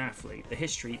performer, as an athlete, the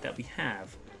history that we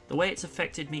have, the way it's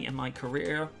affected me in my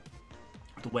career,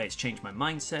 the way it's changed my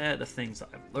mindset, the things that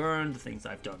I've learned, the things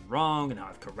that I've done wrong, and how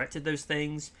I've corrected those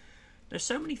things. There's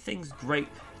so many things great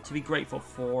to be grateful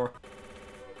for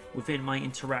within my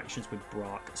interactions with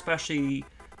Brock, especially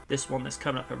this one that's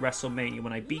coming up at WrestleMania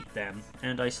when I beat them,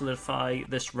 and I solidify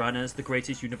this run as the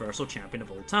greatest Universal Champion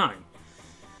of all time.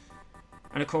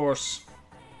 And of course,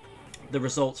 the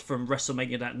results from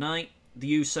WrestleMania that night.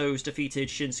 The Usos defeated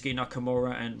Shinsuke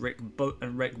Nakamura and Rick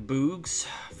Boogs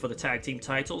for the tag team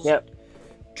titles. Yep.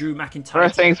 Drew McIntyre.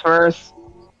 First things first.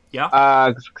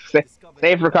 Yeah.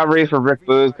 Safe recoveries for Rick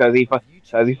Boogs because he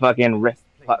fucking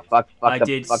fucked up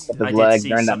his leg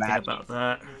during the match. About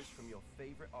that.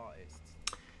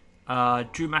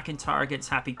 Drew McIntyre against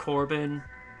Happy Corbin.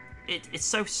 It's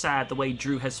so sad the way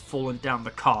Drew has fallen down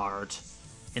the card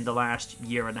in the last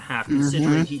year and a half,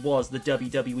 considering he was the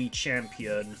WWE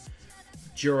champion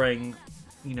during,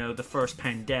 the first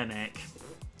pandemic.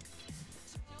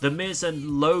 The Miz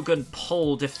and Logan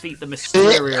Paul defeat the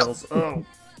Mysterios. Oh.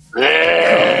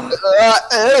 I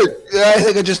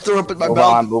think I just threw up in my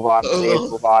mouth. Move on, please,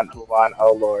 move on.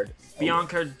 Oh, Lord.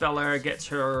 Bianca Belair gets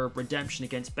her redemption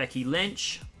against Becky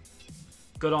Lynch.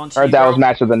 Good on to Heard you, that girl. was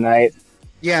match of the night.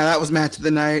 Yeah, that was match of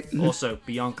the night. Also,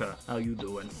 Bianca, how you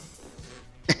doing?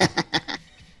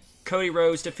 Cody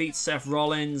Rhodes defeats Seth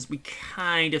Rollins. We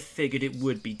kind of figured it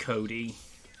would be Cody.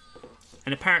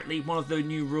 And apparently one of the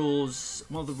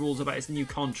rules about his new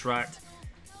contract,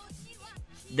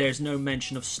 there's no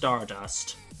mention of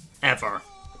Stardust. Ever.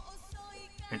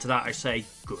 And to that I say,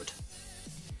 good.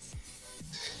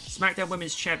 SmackDown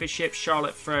Women's Championship,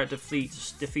 Charlotte Flair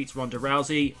defeats Ronda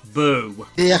Rousey. Boo.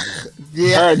 Yeah.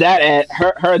 Heard that.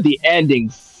 Heard the ending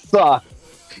sucked.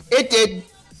 It did.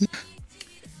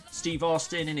 Steve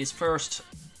Austin, in his first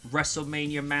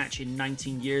WrestleMania match in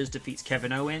 19 years, defeats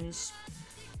Kevin Owens.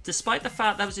 Despite the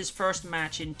fact that was his first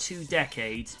match in 2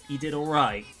 decades, he did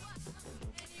alright.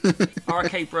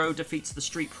 RK Bro defeats the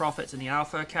Street Profits in the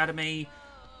Alpha Academy.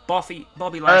 Bobby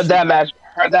Lashley... Heard that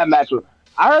match was...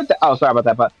 Oh, sorry about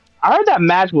that, but I heard that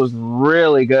match was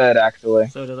really good, actually.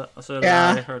 So did I.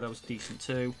 I heard that was decent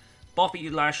too. Bobby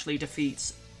Lashley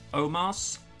defeats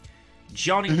Omos.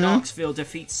 Johnny Knoxville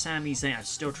defeats Sami Zayn. I'm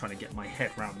still trying to get my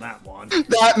head around that one.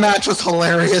 That match was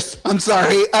hilarious. I'm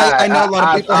sorry. I know a lot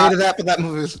of people hated that, but that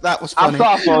was funny. I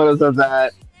saw photos of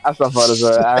that. I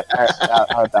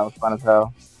heard that was fun as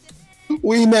hell.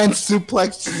 Wee Man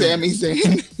suplexed Sami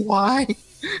Zayn. Why?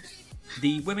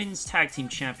 The Women's Tag Team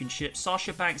Championship,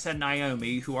 Sasha Banks and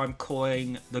Naomi, who I'm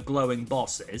calling the Glowing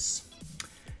Bosses,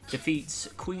 defeats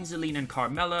Queen Zelina and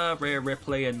Carmella, Rhea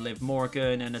Ripley and Liv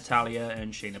Morgan, and Natalya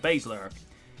and Shayna Baszler.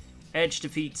 Edge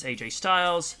defeats AJ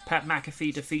Styles. Pat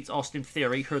McAfee defeats Austin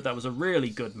Theory. Heard that was a really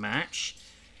good match.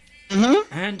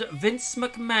 And Vince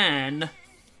McMahon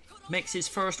makes his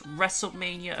first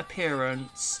WrestleMania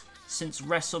appearance since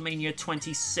WrestleMania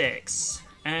 26.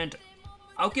 And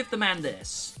I'll give the man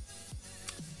this.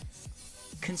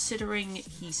 Considering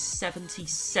he's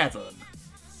 77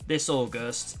 this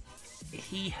August,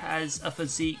 he has a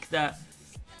physique that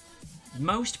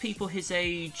most people his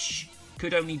age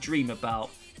could only dream about.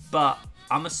 But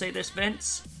I'm gonna say this,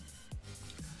 Vince.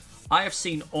 I have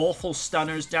seen awful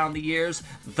stunners down the years.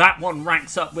 That one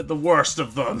ranks up with the worst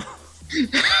of them.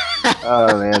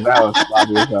 Oh man, that was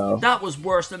sloppy as hell. That was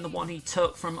worse than the one he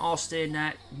took from Austin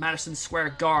at Madison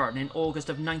Square Garden in August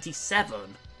of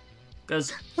 '97.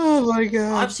 Because oh my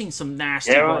god, I've seen some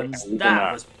nasty ones.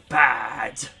 That was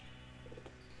bad.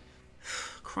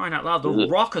 Crying out loud, The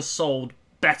Rock has sold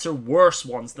better, worse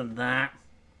ones than that.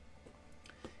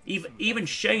 Even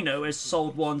Shano has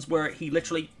sold ones where he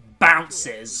literally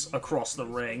bounces across the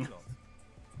ring.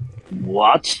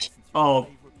 What? Oh,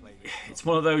 it's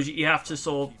one of those you have to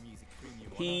sort of...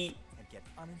 He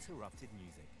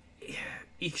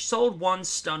sold one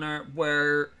stunner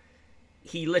where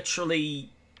he literally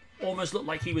almost looked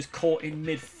like he was caught in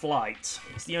mid-flight.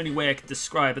 It's the only way I could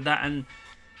describe it. That, and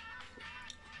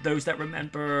those that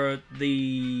remember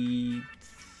the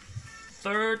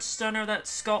third stunner that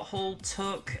Scott Hall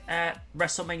took at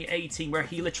WrestleMania 18, where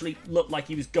he literally looked like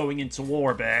he was going into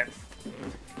orbit.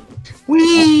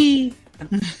 Whee!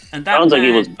 And that sounds like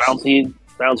he was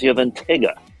bouncier than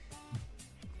Tigger.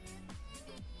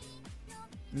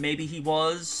 Maybe he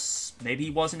was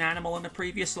an animal in a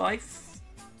previous life.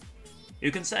 Who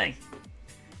can say?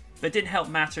 But it didn't help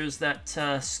matters that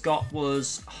Scott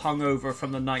was hungover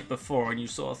from the night before, and you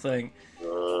sort of think,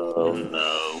 oh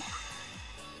no.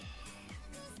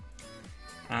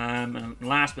 And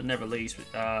last but never least,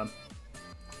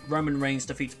 Roman Reigns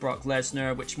defeats Brock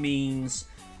Lesnar, which means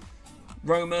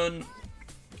Roman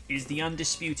is the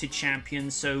undisputed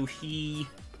champion, so he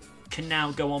can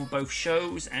now go on both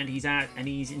shows, and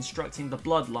he's instructing the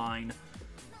Bloodline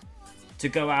to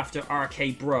go after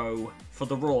RK Bro for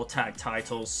the Raw tag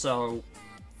titles. So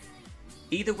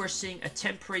either we're seeing a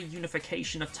temporary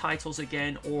unification of titles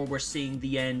again, or we're seeing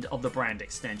the end of the brand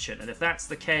extension. And if that's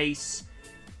the case,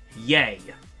 yay.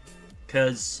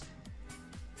 Because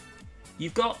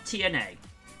you've got TNA,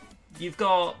 you've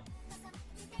got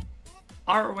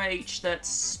ROH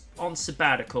that's on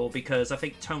sabbatical because I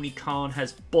think Tony Khan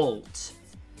has bought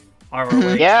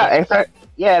ROH. Yeah, it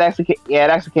actually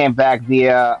came back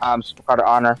via Supercard of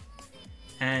Honor.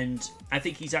 And I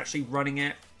think he's actually running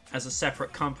it as a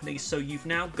separate company. So you've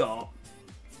now got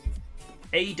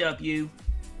AEW,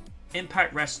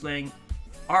 Impact Wrestling,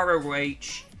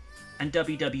 ROH, and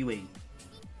WWE.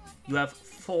 You have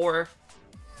 4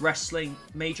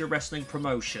 major wrestling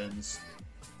promotions.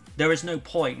 There is no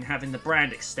point in having the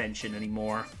brand extension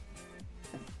anymore.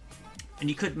 And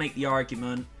you could make the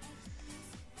argument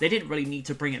they didn't really need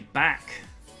to bring it back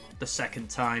the second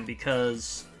time,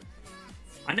 because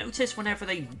I notice whenever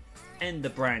they end the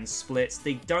brand splits,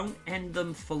 they don't end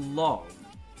them for long.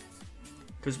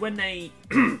 Because when they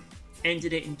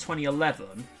ended it in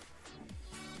 2011,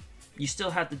 you still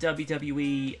had the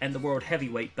WWE and the World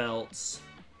Heavyweight belts,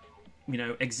 you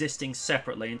know, existing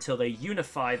separately until they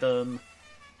unify them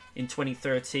in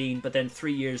 2013. But then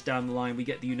 3 years down the line, we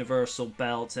get the Universal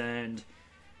belt, and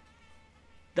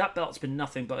that belt's been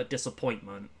nothing but a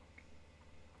disappointment.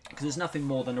 Because it's nothing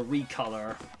more than a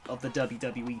recolor of the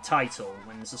WWE title,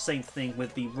 when it's the same thing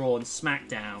with the Raw and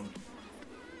SmackDown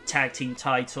tag team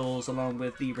titles, along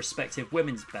with the respective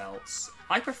women's belts.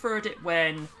 I preferred it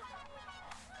when,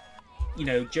 you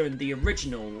know, during the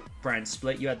original brand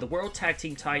split, you had the World Tag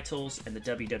Team titles and the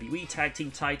WWE Tag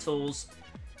Team titles,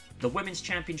 the Women's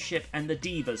Championship and the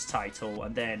Divas title,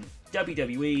 and then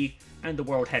WWE and the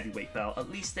World Heavyweight belt.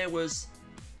 At least there was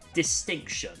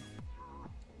distinction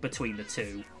between the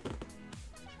two.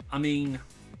 I mean,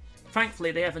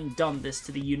 thankfully they haven't done this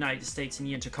to the United States and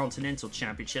the Intercontinental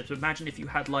Championships. But imagine if you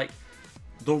had, like,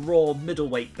 the Raw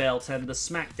middleweight belt and the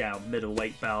SmackDown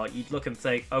middleweight belt. You'd look and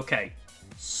think, okay,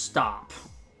 stop.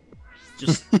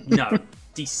 Just, no.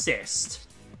 Desist.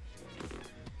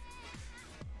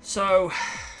 So,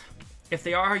 if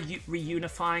they are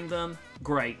reunifying them,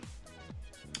 great.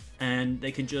 And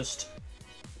they can just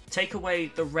take away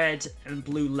the red and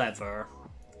blue leather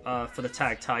for the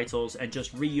tag titles and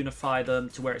just reunify them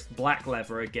to where it's black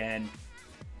leather again.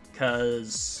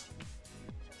 Because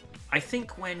I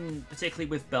think when, particularly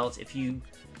with belts, if you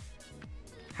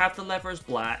have the leather as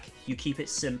black, you keep it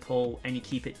simple and you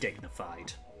keep it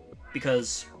dignified.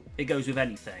 Because it goes with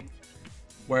anything.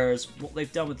 Whereas what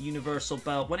they've done with the Universal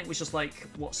belt, when it was just like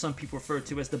what some people refer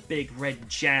to as the big red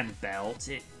jam belt,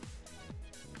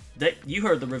 you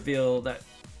heard the reveal that,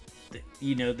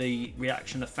 you know, the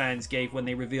reaction the fans gave when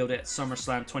they revealed it at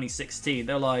SummerSlam 2016.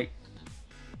 They're like,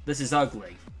 this is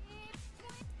ugly.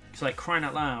 It's like, crying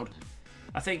out loud.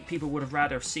 I think people would have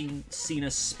rather seen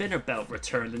Cena's spinner belt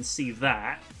return than see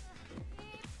that.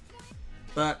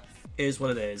 But it is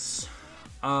what it is.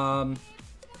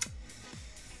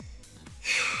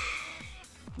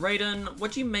 Raiden,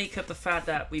 what do you make of the fact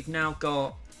that we've now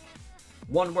got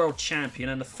one world champion,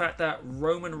 and the fact that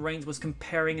Roman Reigns was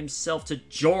comparing himself to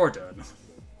Jordan?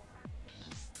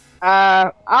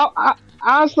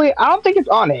 Honestly, I don't think it's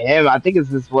on him. I think it's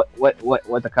just what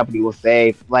the company will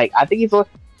say. Like, I think he's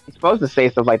supposed to say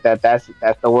stuff like that. That's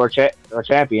the world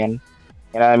champion.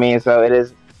 You know what I mean? So it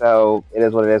is what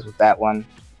it is with that one.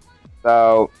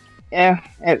 So yeah,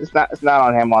 it's not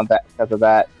on him on that because of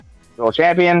that. World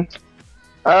champion.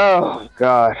 Oh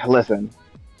God, listen.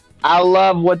 I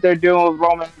love what they're doing with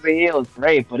Roman as a heel. It's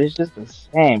great, but it's just the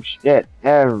same shit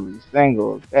every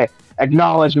single day.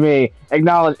 Acknowledge me.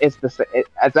 Acknowledge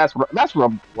that's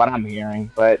what I'm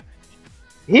hearing. But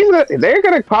they're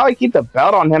gonna probably keep the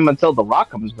belt on him until The Rock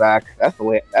comes back. That's the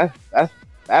way. That's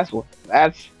how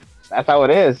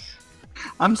it is.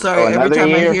 I'm sorry. Every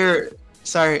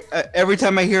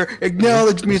time I hear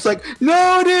acknowledge me, it's like,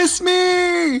 notice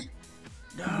me.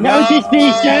 Notice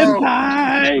me,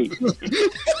 senpai!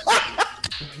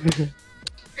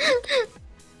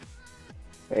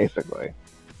 Basically.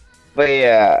 But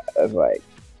yeah, it's like,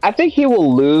 I think he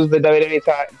will lose the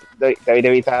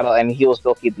WWE title and he will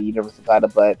still keep the Universal title,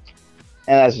 but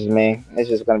And that's just me. It's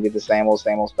just gonna be the same old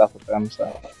stuff with them. So,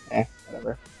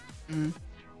 whatever.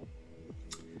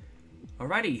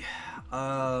 Alrighty.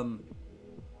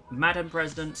 Madam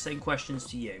President, same questions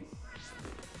to you.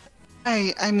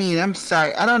 I mean, I'm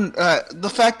sorry. I don't.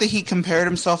 The fact that he compared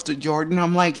himself to Jordan,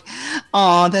 I'm like,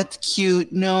 oh, that's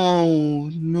cute. No,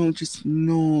 just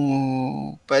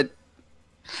no. But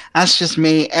that's just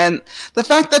me. And the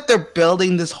fact that they're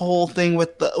building this whole thing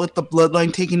with the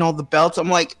bloodline taking all the belts, I'm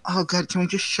like, oh god, can we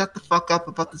just shut the fuck up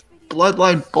about this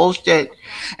bloodline bullshit?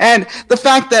 And the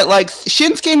fact that like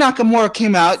Shinsuke Nakamura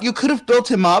came out, you could have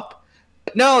built him up.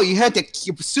 No, you had to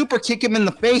super kick him in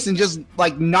the face and just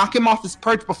like knock him off his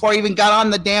perch before he even got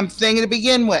on the damn thing to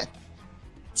begin with.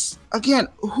 Again,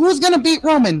 who's gonna beat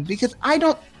Roman? Because I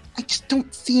just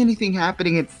don't see anything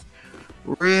happening. It's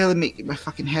really making my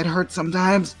fucking head hurt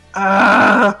sometimes.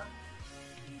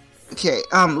 Okay,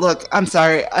 look, I'm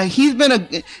sorry. He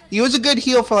was a good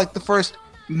heel for like the first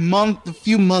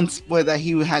few months that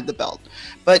he had the belt,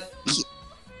 but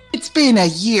it's been a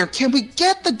year. Can we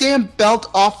get the damn belt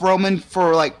off Roman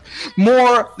for like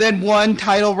more than one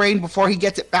title reign before he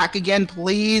gets it back again,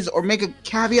 please? Or make a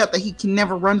caveat that he can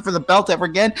never run for the belt ever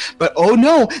again. But oh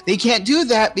no, they can't do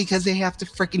that because they have to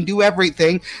freaking do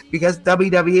everything because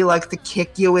WWE likes to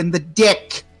kick you in the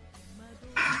dick.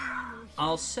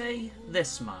 I'll say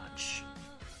this much.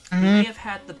 He may have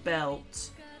had the belt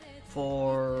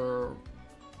for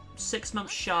 6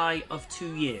 months shy of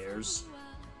 2 years,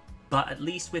 but at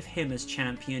least with him as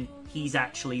champion, he's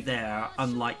actually there,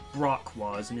 unlike Brock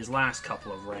was in his last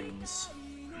couple of reigns.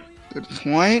 Good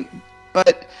point.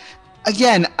 But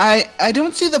again, I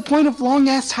don't see the point of long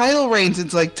ass title reigns.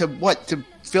 It's like to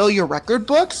fill your record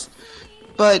books?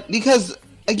 But because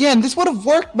again, this would have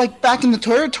worked like back in the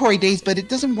territory days, but it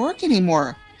doesn't work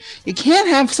anymore. You can't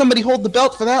have somebody hold the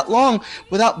belt for that long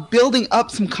without building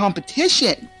up some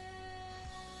competition.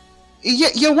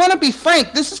 You want to be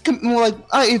frank. This is like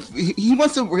if he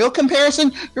wants a real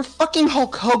comparison, you're fucking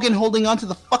Hulk Hogan holding onto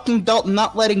the fucking belt and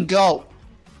not letting go.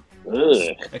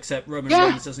 Ugh. Except Roman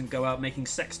Reigns doesn't go out making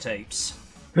sex tapes.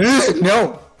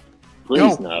 No.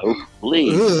 Please no.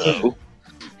 Please no.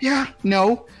 Yeah,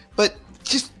 no. But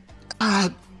just oh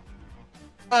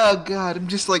god, I'm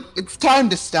just like, it's time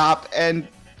to stop. And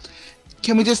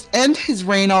can we just end his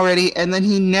reign already, and then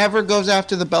he never goes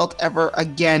after the belt ever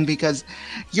again, because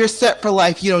you're set for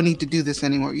life. You don't need to do this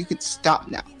anymore. You can stop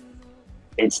now.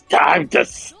 It's time to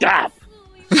stop.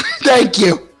 Thank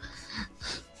you.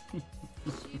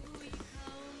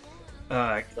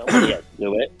 Somebody has to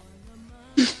do it.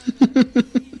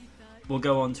 We'll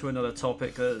go on to another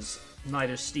topic, as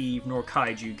neither Steve nor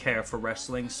Kaiju care for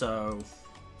wrestling, so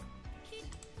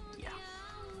yeah.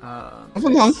 Move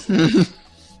along.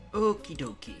 Okie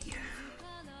dokie.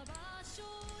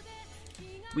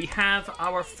 We have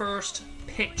our first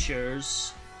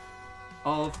pictures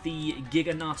of the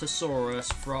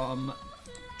Giganotosaurus from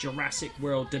Jurassic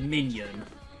World Dominion.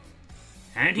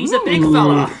 And he's a big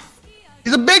fella.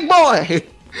 He's a big boy.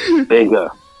 Bigger.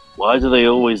 Why do they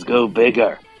always go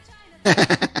bigger?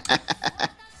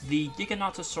 The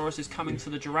Giganotosaurus is coming to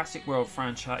the Jurassic World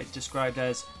franchise, described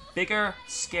as bigger,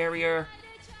 scarier,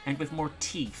 and with more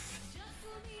teeth.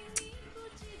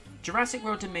 Jurassic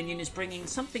World Dominion is bringing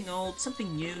something old,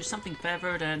 something new, something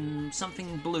feathered, and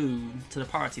something blue to the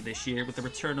party this year, with the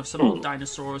return of some old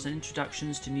dinosaurs and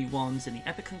introductions to new ones in the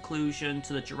epic conclusion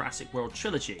to the Jurassic World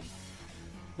trilogy.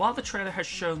 While the trailer has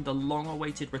shown the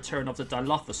long-awaited return of the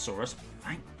Dilophosaurus,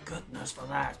 thank goodness for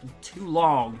that, it's been too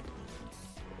long.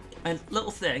 And little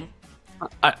thing,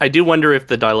 I do wonder if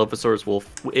the Dilophosaurus will.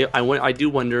 I do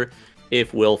wonder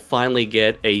if we'll finally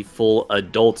get a full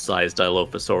adult-sized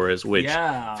Dilophosaurus, which,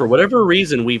 for whatever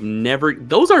reason, we've never...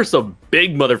 Those are some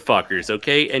big motherfuckers,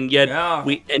 okay? And yet,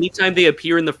 anytime they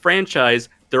appear in the franchise,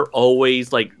 they're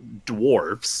always, like,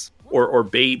 dwarfs or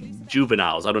babe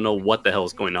juveniles. I don't know what the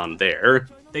hell's going on there.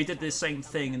 They did the same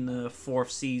thing in the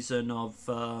 4th season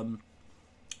of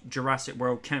Jurassic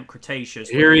World Camp Cretaceous.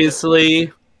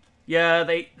 Seriously? Yeah,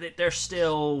 they're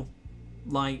still,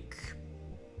 like...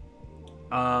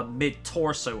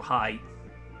 mid-torso height.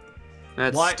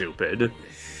 That's stupid.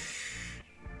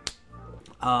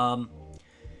 I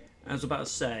was about to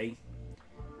say,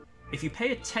 if you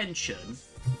pay attention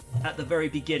at the very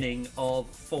beginning of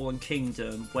Fallen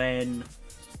Kingdom, when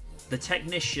the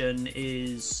technician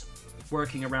is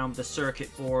working around the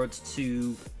circuit board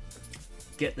to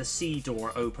get the sea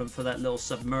door open for that little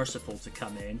submersible to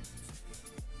come in,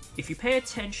 if you pay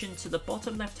attention to the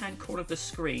bottom left-hand corner of the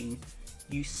screen,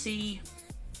 you see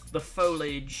the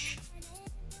foliage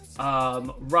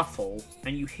ruffle,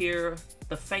 and you hear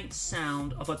the faint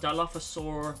sound of a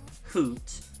Dilophosaur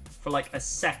hoot for like a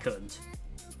second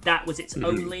that was its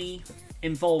only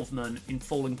involvement in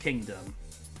Fallen Kingdom.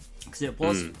 Because it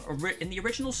was, in the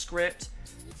original script,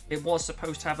 it was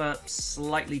supposed to have a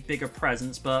slightly bigger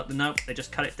presence, but nope, they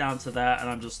just cut it down to that, and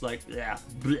I'm just like, yeah,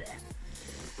 bleh.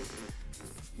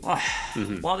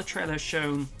 While the trailer has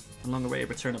shown a long-awaited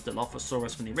return of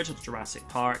Dilophosaurus from the original Jurassic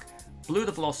Park, Blue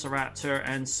the Velociraptor,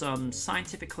 and some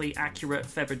scientifically accurate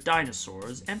feathered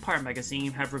dinosaurs, Empire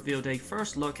Magazine have revealed a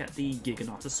first look at the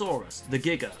Giganotosaurus, the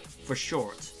Giga for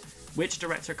short, which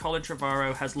director Colin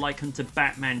Trevorrow has likened to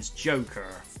Batman's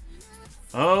Joker.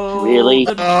 Oh, really?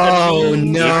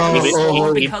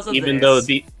 No! Because of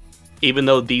even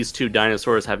though these two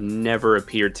dinosaurs have never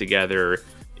appeared together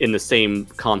in the same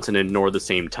continent nor the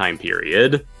same time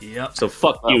period. Yep. So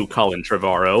fuck you, Colin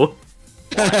Trevorrow.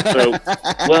 So,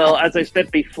 well, as I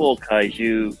said before,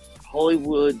 Kaiju,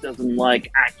 Hollywood doesn't like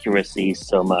accuracy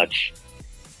so much.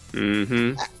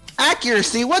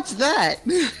 Accuracy? What's that?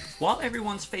 While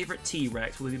everyone's favourite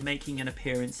T-Rex will be making an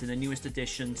appearance in the newest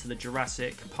addition to the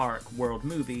Jurassic Park World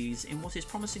movies, in what is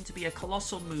promising to be a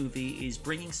colossal movie is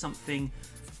bringing something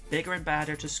bigger and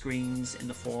badder to screens in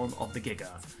the form of the Giga.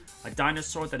 A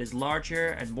dinosaur that is larger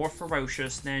and more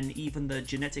ferocious than even the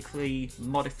genetically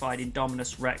modified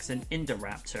Indominus Rex and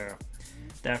Indoraptor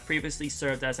that have previously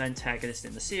served as antagonists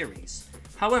in the series.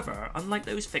 However, unlike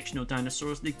those fictional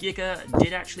dinosaurs, the Giga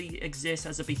did actually exist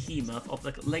as a behemoth of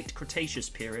the late Cretaceous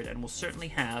period and will certainly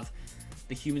have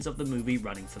the humans of the movie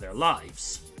running for their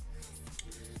lives.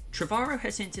 Trevorrow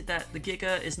has hinted that the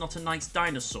Giga is not a nice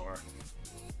dinosaur.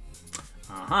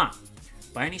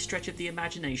 By any stretch of the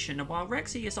imagination, and while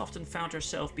Rexy has often found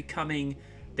herself becoming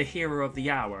the hero of the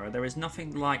hour, there is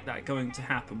nothing like that going to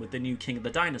happen with the new King of the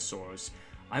Dinosaurs.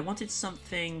 I wanted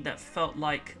something that felt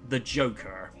like the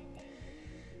Joker.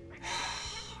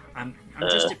 I'm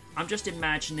just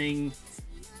imagining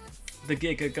the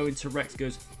Giga going to Rex,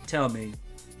 goes, "Tell me,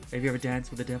 have you ever danced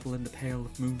with the devil in the pale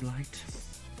of moonlight?"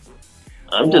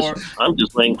 I'm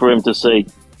just waiting for him to say,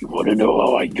 "You want to know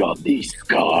how I got these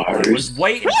scars?" I was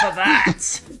waiting for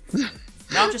that.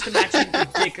 Now I'm just imagining the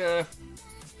Giga,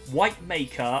 white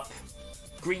makeup,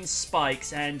 green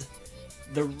spikes, and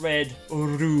the red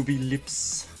ruby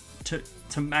lips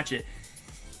to match it.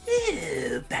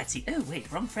 Ew, Betsy. Oh,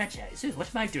 wait, wrong franchise. Ooh, what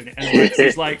am I doing? And Rex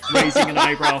is like raising an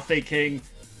eyebrow thinking,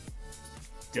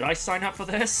 did I sign up for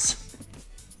this?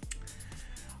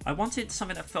 I wanted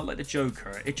something that felt like the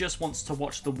Joker. It just wants to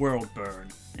watch the world burn.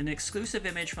 In an exclusive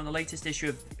image from the latest issue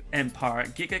of Empire,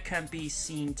 Giga can be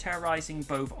seen terrorizing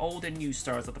both old and new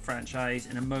stars of the franchise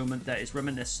in a moment that is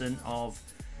reminiscent of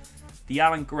the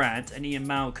Alan Grant and Ian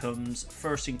Malcolm's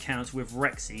first encounter with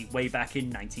Rexy way back in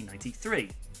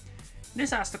 1993.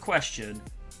 This asks the question,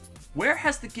 where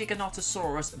has the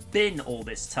Giganotosaurus been all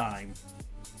this time?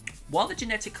 While the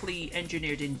genetically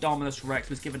engineered Indominus Rex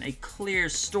was given a clear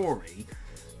story,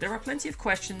 there are plenty of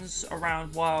questions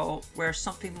around where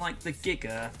something like the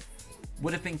Giga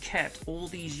would have been kept all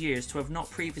these years to have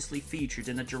not previously featured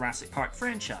in the Jurassic Park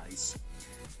franchise.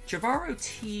 Trevorrow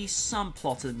teased some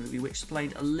plot of the movie which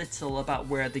explained a little about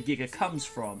where the Giga comes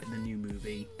from in the new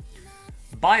movie.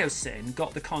 Biosyn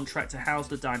got the contract to house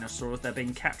the dinosaurs that are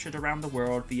being captured around the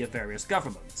world via various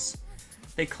governments.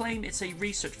 They claim it's a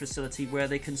research facility where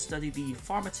they can study the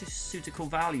pharmaceutical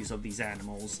values of these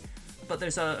animals, but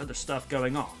there's other stuff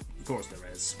going on. Of course there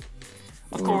is.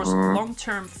 Of course,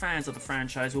 long-term fans of the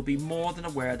franchise will be more than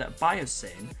aware that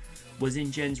Biosyn was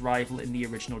InGen's rival in the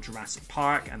original Jurassic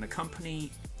Park, and the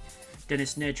company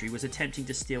Dennis Nedry was attempting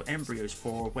to steal embryos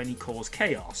for when he caused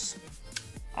chaos.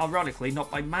 Ironically,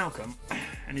 not by Malcolm,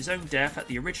 and his own death at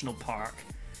the original park.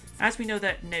 As we know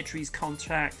that Nedry's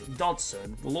contact,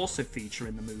 Dodson, will also feature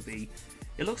in the movie,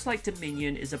 it looks like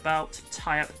Dominion is about to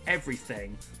tie up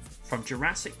everything from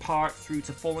Jurassic Park through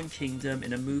to Fallen Kingdom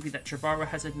in a movie that Trevorrow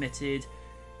has admitted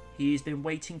he's been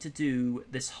waiting to do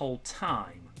this whole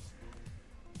time.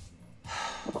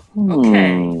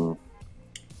 Okay,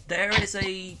 there is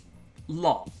a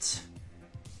lot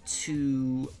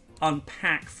to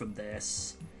unpack from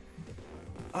this.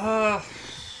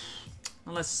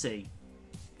 Let's see.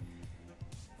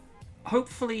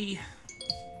 Hopefully,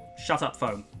 shut up,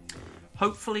 phone.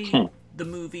 Hopefully, the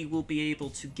movie will be able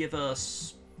to give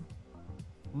us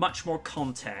much more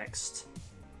context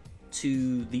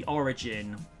to the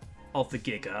origin of the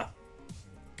Giga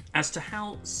as to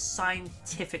how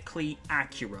scientifically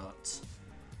accurate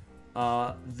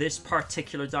this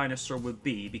particular dinosaur would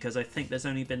be, because I think there's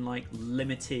only been like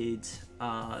limited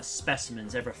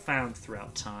specimens ever found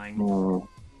throughout time.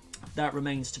 That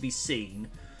remains to be seen.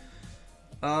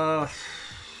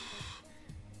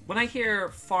 When when I hear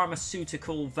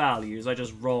pharmaceutical values, I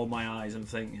just roll my eyes and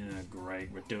think, yeah, great,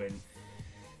 we're doing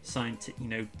scientific,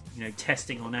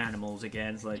 testing on animals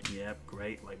again. It's like, yeah,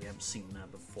 great, like we haven't seen that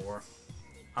before.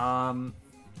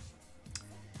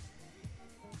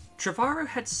 Trevorrow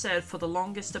had said for the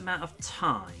longest amount of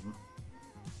time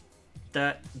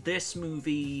that this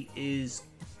movie is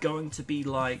going to be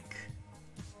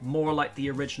more like the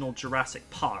original Jurassic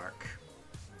Park.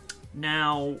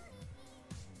 Now,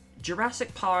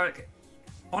 Jurassic Park,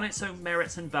 on its own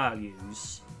merits and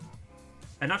values,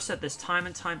 and I've said this time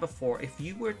and time before, if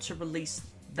you were to release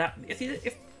that,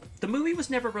 if the movie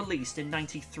was never released in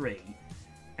 '93,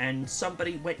 and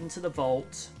somebody went into the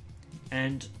vault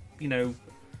and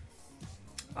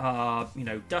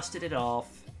dusted it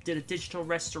off, did a digital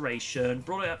restoration,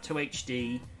 brought it up to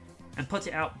HD, and put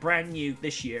it out brand new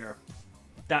this year,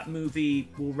 that movie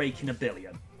will rake in $1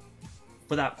 billion,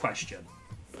 without question.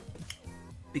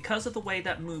 Because of the way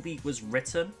that movie was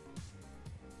written,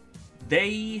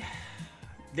 they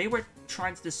were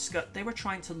trying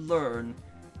to learn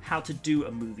how to do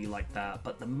a movie like that.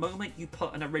 But the moment you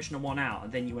put an original one out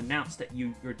and then you announce that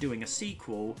you're doing a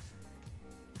sequel,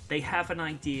 they have an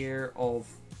idea of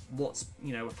what's,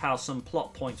 of how some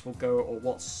plot points will go, or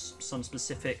what some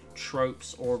specific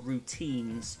tropes or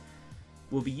routines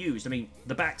will be used. I mean,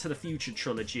 the Back to the Future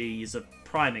trilogy is a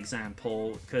prime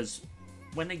example, because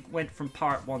when they went from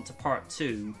part 1 to part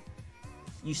 2,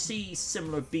 you see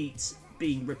similar beats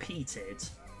being repeated,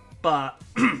 but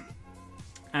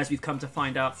as we've come to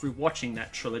find out through watching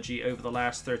that trilogy over the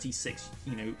last 36,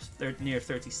 near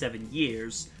 37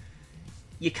 years,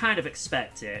 you kind of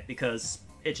expect it, because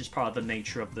it's just part of the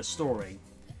nature of the story.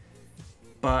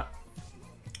 But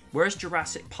whereas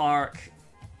Jurassic Park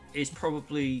is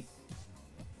probably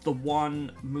the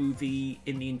one movie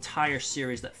in the entire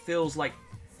series that feels like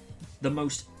the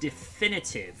most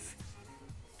definitive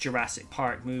Jurassic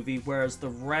Park movie, whereas the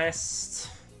rest,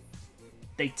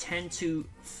 they tend to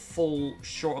fall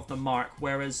short of the mark.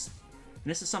 Whereas,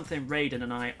 and this is something Raiden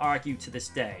and I argue to this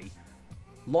day,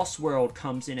 Lost World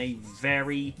comes in a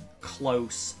very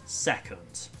close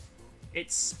second.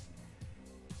 It's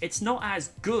not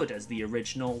as good as the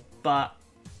original, but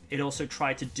it also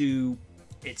tried to do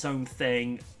its own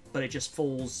thing, but it just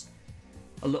falls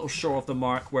a little short of the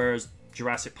mark, whereas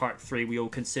Jurassic Park 3 we all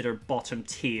consider bottom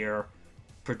tier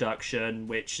production,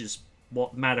 which is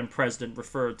what Madam President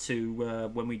referred to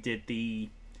when we did the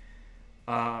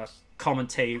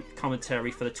commentary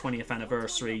for the 20th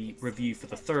anniversary review for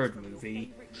the third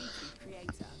movie.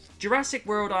 Jurassic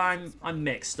World I'm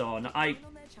mixed on.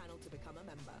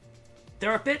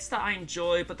 There are bits that I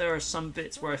enjoy, but there are some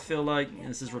bits where I feel like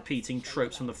this is repeating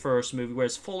tropes from the first movie,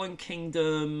 whereas Fallen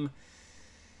Kingdom,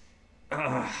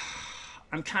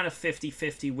 I'm kind of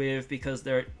 50-50 with, because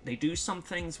they do some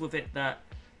things with it that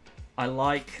I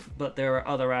like, but there are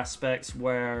other aspects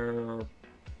where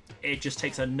it just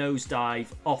takes a nosedive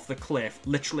off the cliff,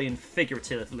 literally and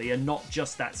figuratively, and not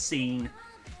just that scene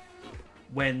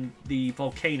when the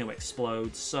volcano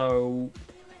explodes. So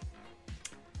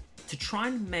to try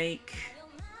and make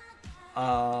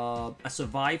a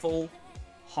survival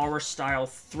horror style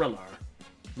thriller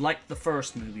like the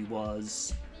first movie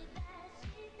was,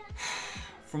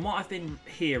 from what I've been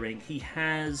hearing, he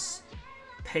has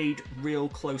paid real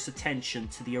close attention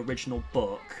to the original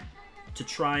book to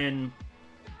try and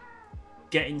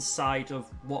get inside of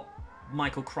what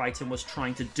Michael Crichton was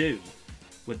trying to do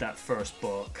with that first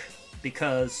book,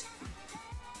 because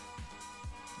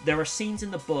there are scenes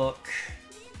in the book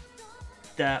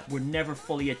that were never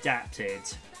fully adapted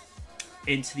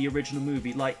into the original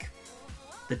movie, like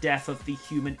the death of the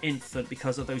human infant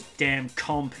because of those damn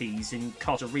compies in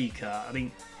Costa Rica. I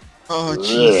mean, oh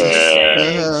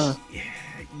Jesus!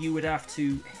 You would have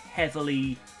to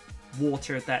heavily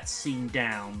water that scene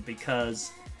down,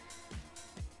 because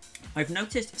I've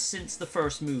noticed since the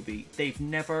first movie they've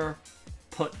never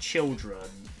put children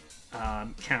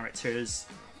characters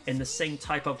in the same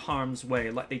type of harm's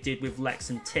way like they did with Lex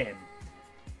and Tim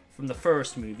from the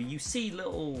first movie. You see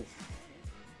little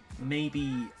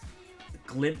maybe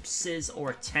glimpses or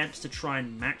attempts to try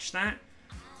and match that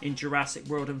in Jurassic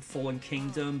World and Fallen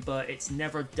Kingdom, but it's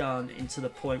never done into the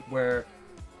point where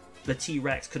the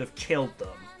T-Rex could have killed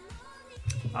them.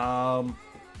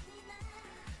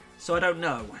 So I don't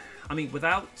know. I mean,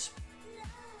 without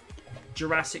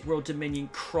Jurassic World Dominion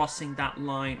crossing that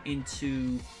line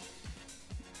into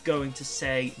going to,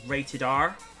 say, rated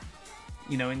R,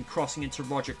 and crossing into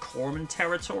Roger Corman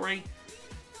territory,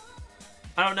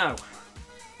 I don't know.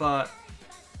 But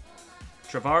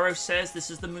Trevorrow says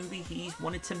this is the movie he's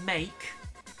wanted to make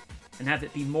and have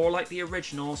it be more like the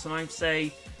originals, and I'd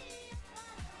say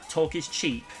talk is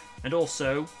cheap, and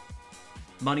also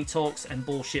money talks and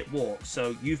bullshit walks.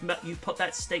 So you've put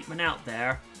that statement out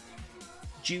there.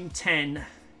 June 10,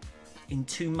 in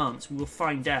 2 months, we will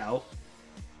find out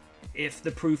if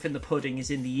the proof in the pudding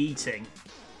is in the eating.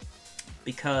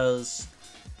 Because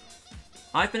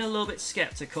I've been a little bit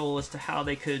skeptical as to how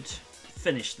they could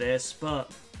finish this,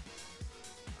 but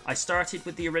I started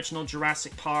with the original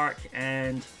Jurassic Park,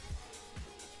 and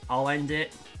I'll end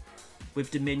it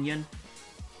with Dominion,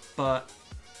 but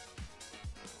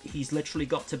he's literally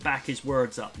got to back his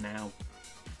words up now,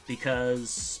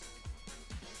 because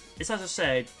it's, as I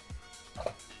said,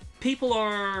 people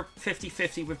are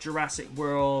 50-50 with Jurassic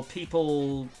World.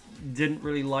 People didn't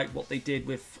really like what they did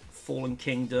with Fallen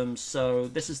Kingdom, so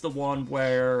this is the one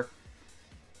where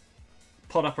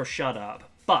put up or shut up.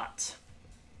 But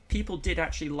people did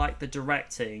actually like the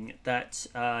directing that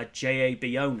J.A.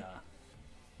 Bayona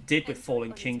did with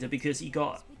Fallen Kingdom, because he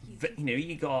got, you know,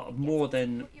 he got more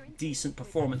than decent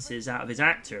performances out of his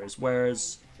actors.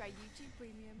 Whereas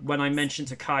when I mentioned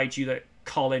to Kaiju that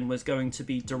Colin was going to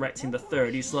be directing the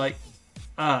third, he's like,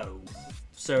 oh,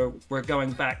 so we're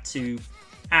going back to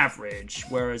average.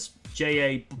 Whereas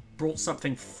J.A. brought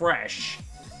something fresh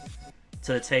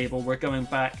to the table. We're going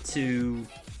back to,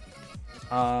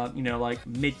 you know, like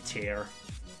mid-tier.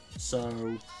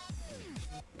 So,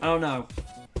 I don't know.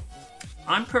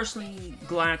 I'm personally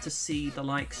glad to see the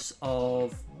likes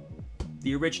of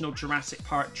the original Jurassic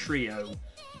Park trio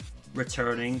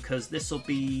returning, because this will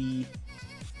be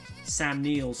Sam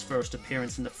Neill's first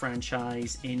appearance in the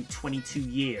franchise in 22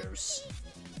 years.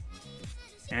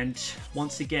 And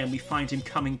once again, we find him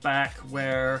coming back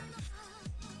where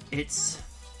it's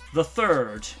the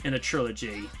third in a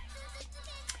trilogy.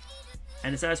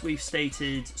 And it's, as we've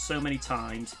stated so many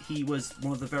times, he was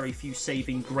one of the very few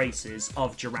saving graces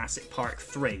of Jurassic Park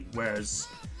 3. Whereas,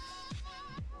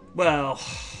 well,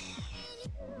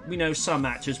 we know some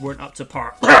actors weren't up to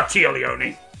par. Tia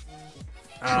Leone!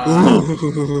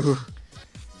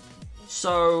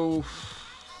 So,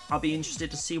 I'll be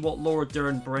interested to see what Laura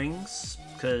Dern brings,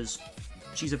 because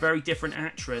she's a very different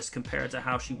actress compared to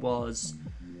how she was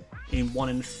in 1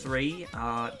 and 3.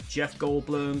 Jeff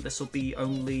Goldblum, this will be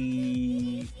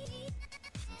only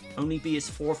be his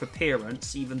 4th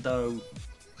appearance, even though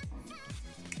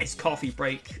his coffee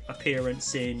break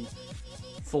appearance in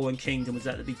Fallen Kingdom was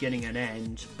at the beginning and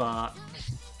end, but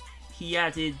he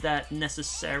added that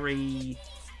necessary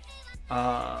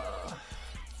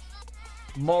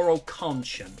moral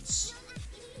conscience,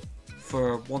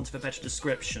 for want of a better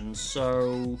description.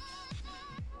 So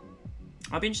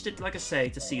I'll be interested, like I say,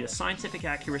 to see the scientific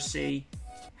accuracy,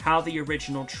 how the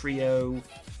original trio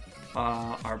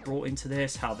are brought into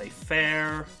this, how they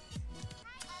fare,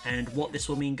 and what this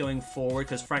will mean going forward,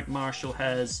 because Frank Marshall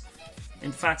has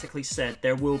emphatically said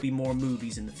there will be more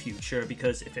movies in the future,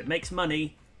 because if it makes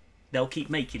money, they'll keep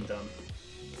making them.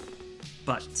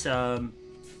 But,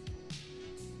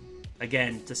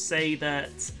 again, to say that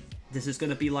this is going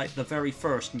to be like the very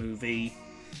first movie,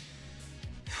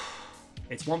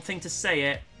 it's one thing to say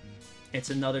it, it's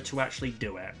another to actually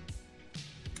do it.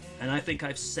 And I think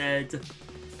I've said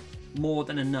more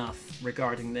than enough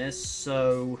regarding this,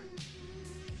 so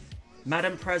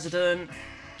Madam President,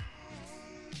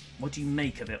 what do you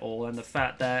make of it all, and the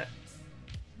fact that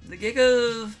the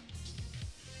Giga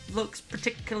looks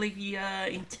particularly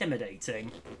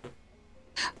intimidating?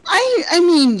 I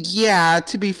mean, yeah,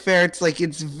 to be fair,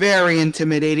 it's very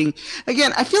intimidating.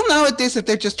 Again, I feel nowadays that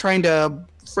they're just trying to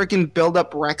freaking build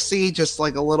up Rexy, just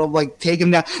like a little, like, take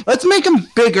him down. Let's make him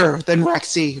bigger than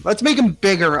Rexy. Let's make him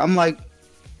bigger. I'm like,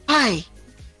 why?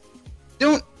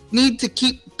 Don't need to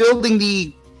keep building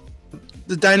the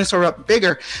dinosaur up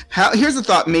bigger. Here's the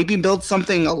thought, maybe build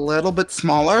something a little bit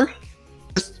smaller.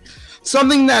 Just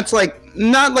something that's like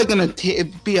not like gonna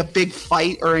be a big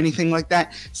fight or anything like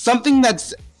that. Something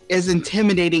that's as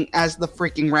intimidating as the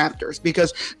freaking raptors,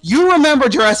 because you remember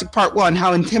Jurassic Park 1,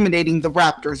 how intimidating the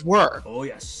raptors were. Oh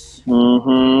yes.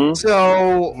 Mm-hmm.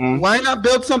 So why not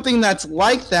build something that's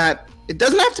like that? It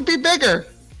doesn't have to be bigger.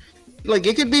 Like,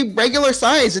 it could be regular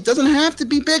size. It doesn't have to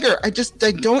be bigger. I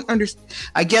don't understand.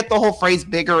 I get the whole phrase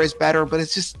bigger is better, but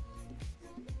it's just,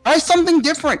 try something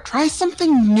different. Try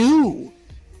something new.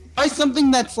 Try something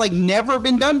that's, like, never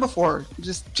been done before.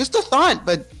 Just a thought,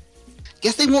 but I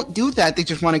guess they won't do that. They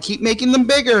just want to keep making them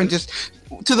bigger, and just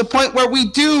to the point where we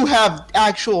do have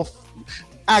actual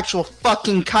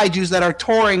fucking kaijus that are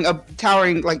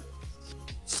towering, like,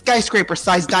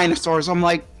 skyscraper-sized dinosaurs. I'm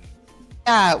like,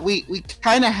 yeah, we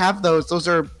kind of have those.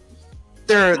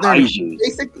 They're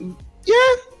basic.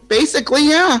 Yeah, basically,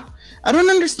 yeah. I don't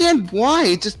understand why.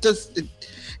 It just does.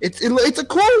 It's a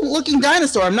cool looking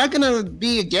dinosaur. I'm not gonna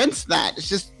be against that. It's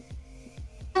just,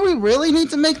 do we really need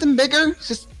to make them bigger?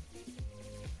 Just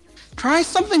try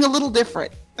something a little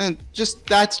different. And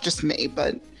that's just me,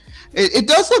 but it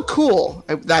does look cool.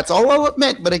 That's all I'll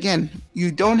admit. But again,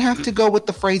 you don't have to go with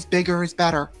the phrase "bigger is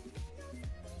better."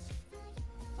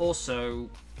 Also,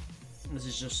 this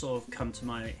has just sort of come to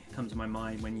my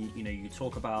mind when you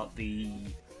talk about the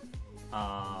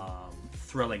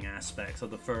thrilling aspects of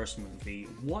the first movie.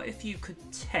 What if you could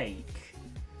take,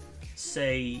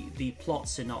 say, the plot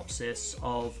synopsis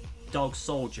of Dog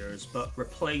Soldiers, but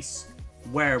replace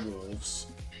werewolves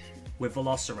with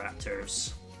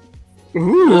velociraptors?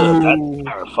 Ooh, that's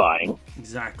terrifying.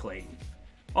 Exactly.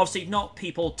 Obviously, not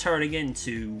people turning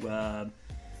into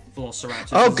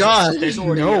velociraptors. Oh God! There's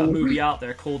already a movie out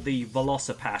there called The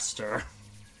Velocipaster.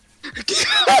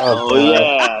 Oh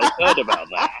yeah, I heard about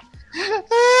that.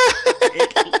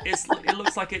 It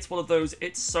looks like it's one of those.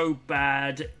 It's so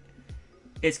bad,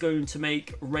 it's going to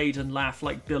make Raiden laugh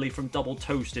like Billy from Double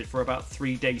Toasted for about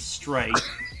 3 days straight.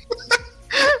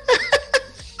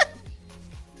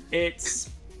 It's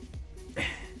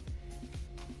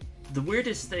the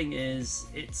weirdest thing is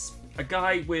it's a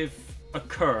guy with a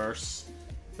curse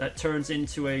that turns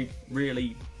into a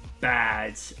really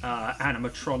bad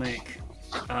animatronic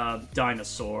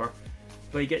dinosaur,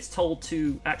 but he gets told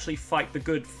to actually fight the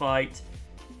good fight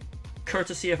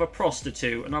courtesy of a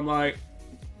prostitute, and I'm like,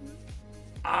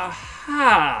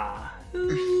 aha,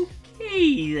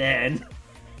 okay then.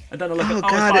 And then I look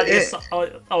at, it's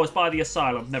by the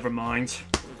asylum, never mind.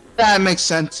 That makes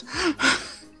sense.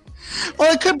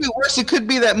 Well, it could be worse. It could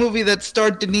be that movie that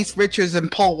starred Denise Richards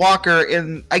and Paul Walker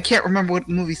in, I can't remember what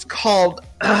the movie's called.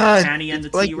 Annie and the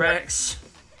T-Rex.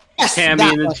 Yes, Tammy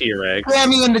and the T-Rex.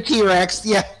 Tammy and the T-Rex,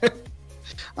 yeah.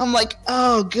 I'm like,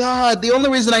 oh God. The only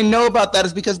reason I know about that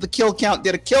is because the kill count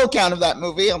did a kill count of that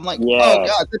movie. I'm like, oh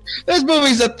God, this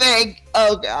movie's a thing.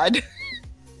 Oh God.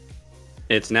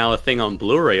 It's now a thing on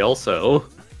Blu-ray also.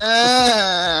 Crud.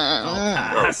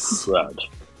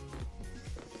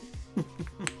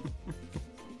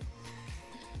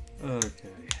 Okay.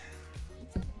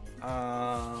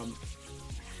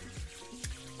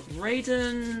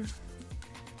 Raiden,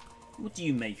 what do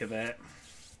you make of it?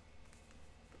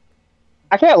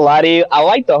 I can't lie to you. I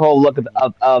like the whole look of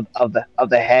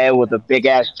the head with the big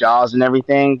ass jaws and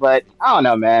everything, but I don't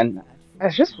know, man.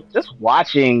 It's just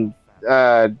watching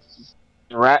just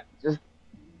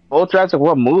both Jurassic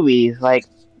World movies. Like,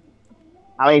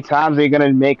 how many times are you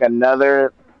gonna make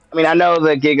another? I mean, I know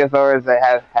the Gigasaurus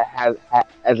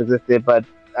has existed, but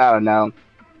I don't know.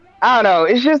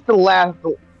 It's just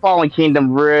the Fallen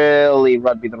Kingdom really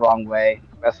rubbed me the wrong way,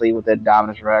 especially with the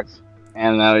Dominus Rex.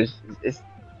 And it's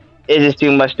just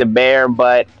too much to bear.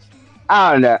 But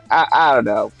I don't know. I don't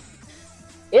know.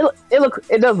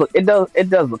 It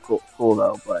does look cool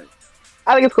though. But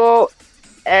I think it's cool.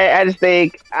 I just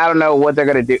think I don't know what they're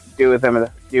gonna do with them in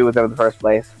the first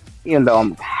place. Even though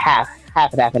I'm half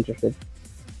interested.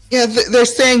 Yeah, they're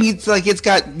saying it's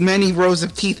got many rows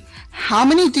of teeth. How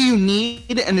many do you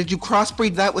need, and did you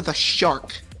crossbreed that with a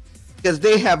shark? Because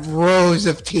they have rows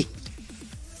of teeth.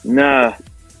 Nah,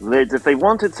 Lids, if they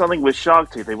wanted something with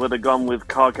shark teeth, they would have gone with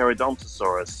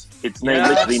Carcharodontosaurus. Its name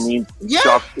literally means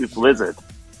shark tooth lizard.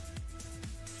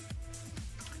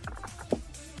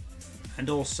 And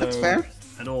also, that's fair.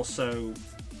 And also,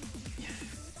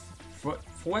 for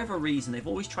whatever reason, they've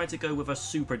always tried to go with a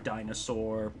super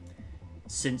dinosaur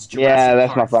since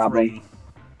Jurassic Park my problem. 3.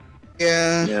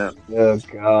 Yeah. Oh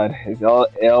God, it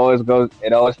always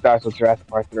starts with Jurassic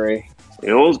Park 3.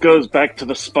 It always goes back to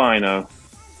the Spino.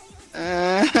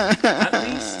 At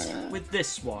least with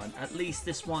this one,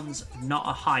 this one's not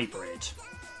a hybrid.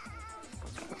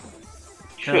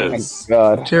 Thank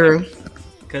God. True.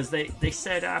 Because they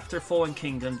said after Fallen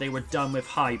Kingdom they were done with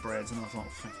hybrids, and I was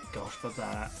like, thank gosh for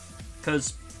that.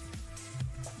 Because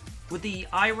with the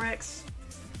I-Rex,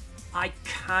 I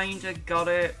kind of got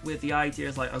it with the idea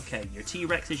is like, okay, your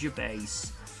T-Rex is your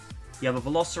base. You have a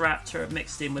Velociraptor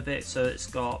mixed in with it, so it's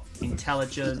got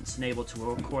intelligence and able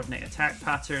to coordinate attack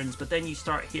patterns. But then you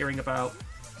start hearing about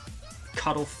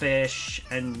cuttlefish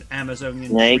and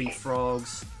Amazonian tree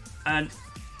frogs. And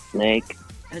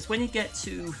it's when you get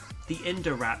to the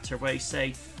Indoraptor where you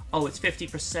say, oh, it's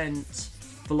 50%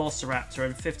 Velociraptor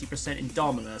and 50%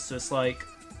 Indominus, so it's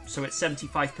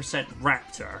 75%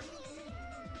 Raptor.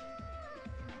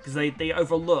 Because they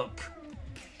overlook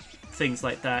things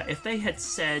like that. If they had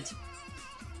said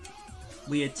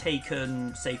we had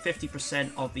taken, say,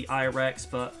 50% of the I-Rex,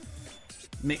 but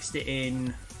mixed it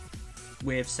in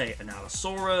with, say, an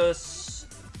Allosaurus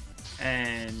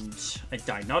and a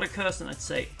Deinonychus, and I'd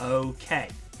say, okay.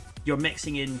 you're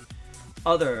mixing in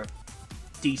other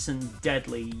decent,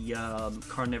 deadly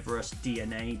carnivorous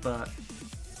DNA, but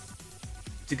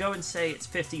to go and say it's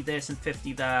 50 this and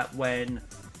 50 that when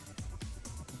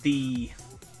the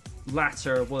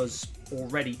latter was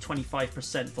already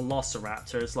 25%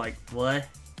 Velociraptor is like, what?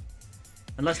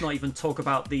 And let's not even talk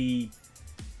about the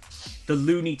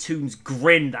Looney Tunes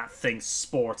grin that thing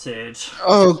sported.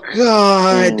 Oh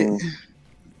God!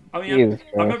 I mean,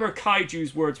 I remember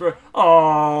Kaiju's words were,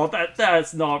 "Oh,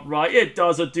 that's not right. It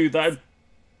doesn't do that."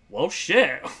 Well,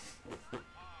 shit.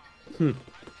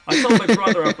 I told my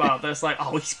brother about this. Like,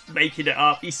 oh, he's making it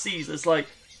up. He sees it's like,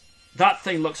 that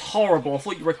thing looks horrible. I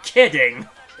thought you were kidding.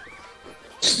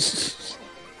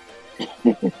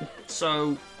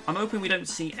 So I'm hoping we don't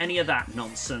see any of that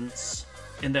nonsense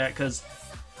in there, because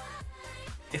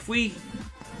if we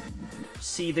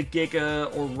see the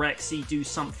Giga or Rexy do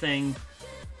something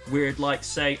weird, like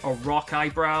say a rock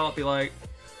eyebrow, I'll be like,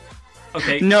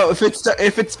 okay. No, if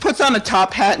it's puts on a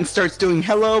top hat and starts doing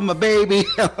 "Hello, my baby,"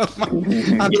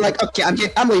 I'll be like, okay,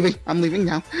 I'm leaving. I'm leaving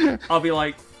now. I'll be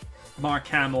like Mark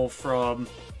Hamill from,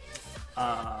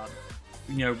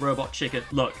 Robot Chicken.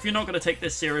 Look, if you're not going to take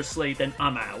this seriously, then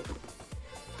I'm out.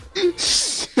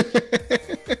 So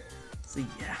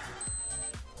yeah.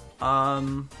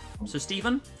 So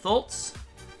Stephen, thoughts?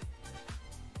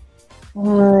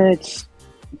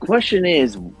 The question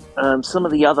is, some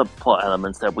of the other plot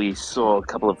elements that we saw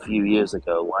a few years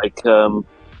ago, like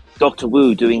Dr.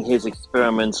 Wu doing his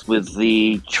experiments with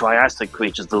the Triassic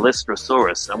creatures, the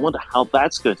Lystrosaurus. I wonder how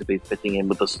that's going to be fitting in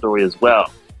with the story as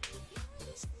well.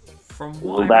 From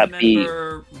what I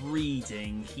remember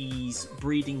reading, he's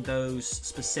breeding those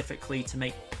specifically to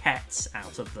make pets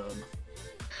out of them.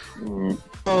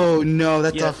 Oh no,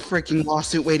 that's a freaking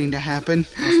lawsuit waiting to happen.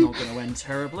 That's not going to end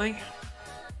terribly.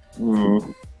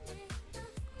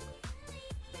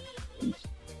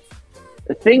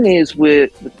 The thing is,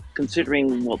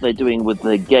 considering what they're doing with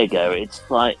the Giga, it's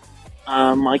like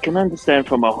I can understand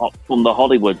from the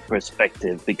Hollywood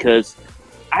perspective, because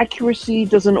accuracy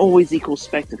doesn't always equal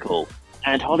spectacle,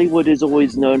 and Hollywood is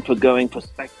always known for going for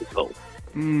spectacle.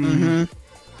 Mm-hmm.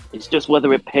 It's just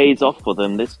whether it pays off for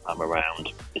them this time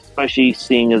around, especially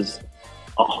seeing as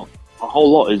a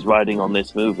whole lot is riding on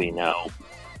this movie now.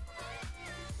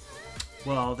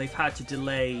 Well, they've had to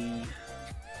delay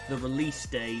the release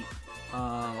date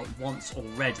once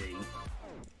already,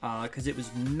 because it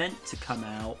was meant to come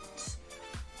out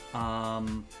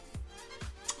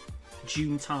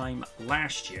June time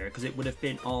last year, because it would have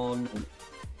been on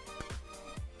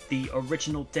the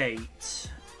original date.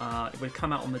 It would have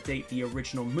come out on the date the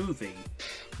original movie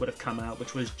would have come out,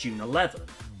 which was June 11.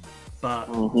 But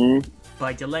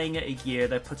by delaying it a year,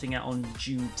 they're putting it on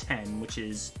June 10, which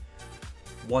is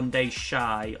 1 day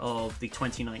shy of the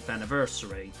 29th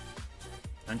anniversary.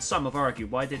 And some have argued,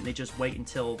 why didn't they just wait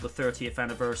until the 30th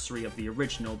anniversary of the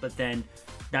original? But then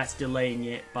that's delaying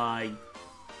it by,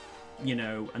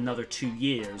 another 2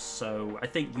 years. So I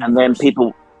think and then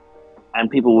people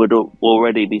would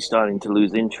already be starting to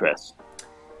lose interest.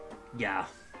 Yeah.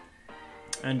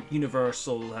 And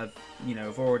Universal have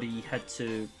already had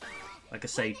to, like I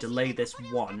say, delay this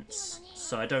once.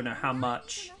 So I don't know how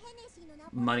much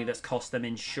money that's cost them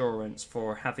insurance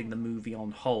for having the movie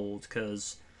on hold,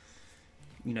 because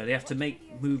they have to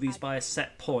make movies by a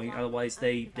set point, otherwise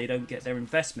they don't get their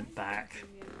investment back.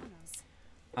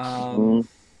 So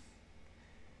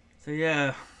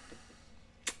yeah,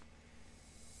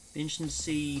 be interesting to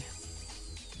see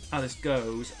how this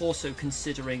goes. Also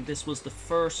considering this was the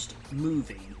first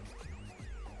movie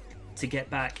to get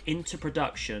back into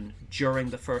production during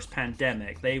the first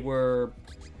pandemic. They were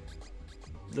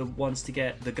the ones to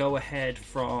get the go-ahead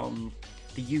from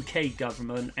the UK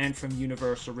government and from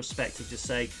Universal respectively to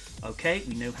say, okay,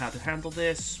 we know how to handle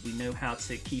this, we know how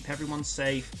to keep everyone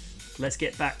safe, let's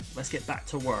get back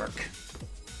to work.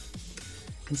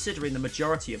 Considering the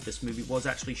majority of this movie was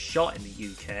actually shot in the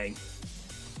UK.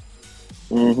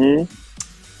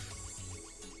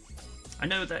 I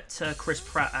know that Chris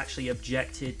Pratt actually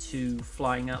objected to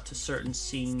flying out to certain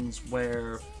scenes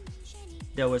where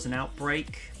there was an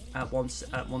outbreak at one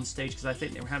stage, because I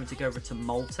think they were having to go over to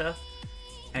Malta,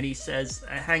 and he says,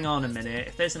 hang on a minute,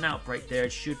 if there's an outbreak there,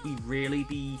 should we really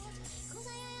be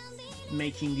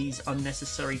making these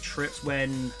unnecessary trips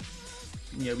when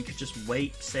we could just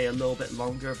wait, say, a little bit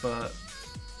longer? But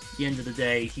at the end of the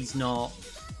day, he's not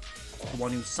the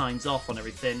one who signs off on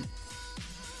everything.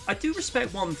 I do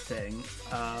respect one thing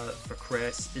for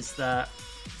Chris, is that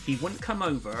he wouldn't come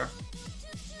over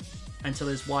until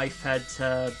his wife had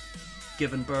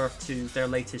given birth to their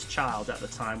latest child at the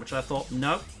time, which I thought,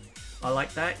 no, I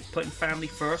like that. He's putting family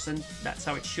first, and that's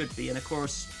how it should be. And of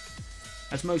course,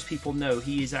 as most people know,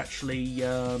 he is actually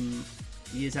a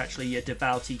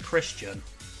devoutee Christian,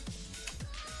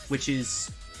 which is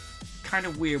kind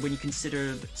of weird when you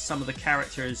consider some of the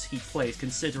characters he plays,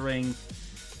 considering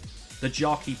the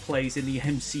jock he plays in the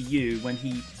MCU when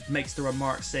he makes the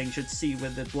remark saying, "Should see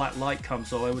when the black light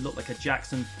comes on, I would look like a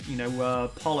Jackson,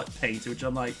 Pollock painter," which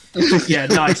I'm like, yeah,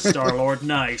 nice, Star-Lord,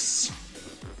 nice.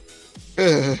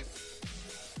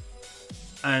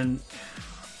 And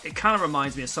it kind of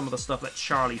reminds me of some of the stuff that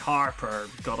Charlie Harper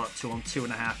got up to on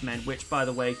 2.5 Men, which, by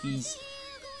the way, he's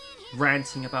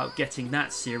ranting about getting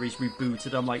that series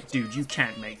rebooted. I'm like, dude, you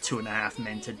can't make 2.5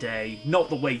 Men today. Not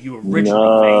the way you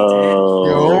originally made it.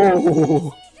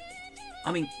 No.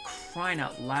 I mean, crying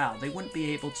out loud, they wouldn't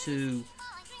be able to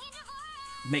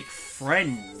make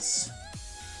Friends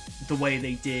the way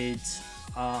they did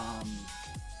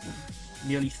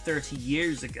nearly 30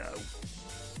 years ago.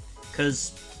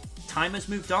 Because time has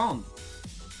moved on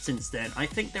since then. I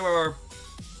think there are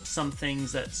some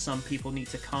things that some people need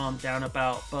to calm down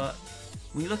about, but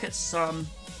when you look at some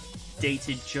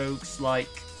dated jokes, like,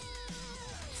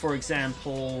 for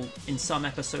example, in some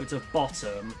episodes of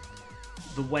Bottom,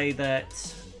 the way that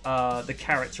the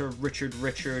character Richard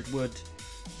would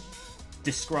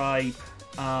describe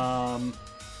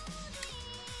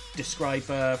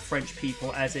French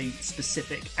people as a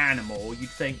specific animal, you'd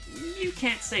think, you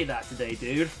can't say that today,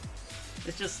 dude.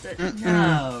 It's just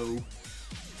no.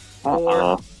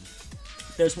 Or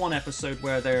there's one episode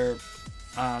where they're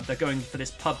going for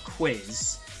this pub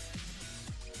quiz,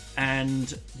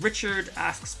 and Richard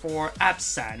asks for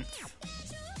absinthe,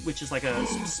 which is like a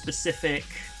specific,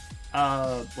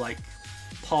 like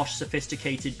posh,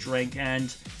 sophisticated drink,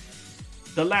 and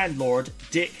the landlord,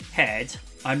 Dick Head,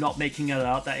 I'm not making it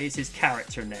up, that is his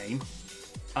character name.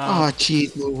 Oh,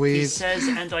 jeez, He Louise. says,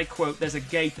 and I quote, "There's a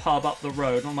gay pub up the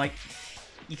road." And I'm like,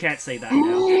 you can't say that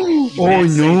now. You Oh,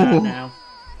 can't say no. that now.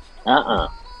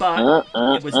 But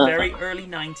it was very early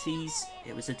 90s.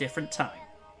 It was a different time.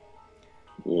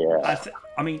 Yeah.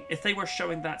 I mean, if they were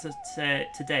showing that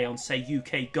today on, say,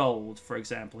 UK Gold, for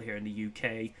example, here in the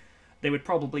UK, they would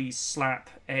probably slap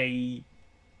a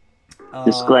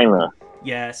Disclaimer.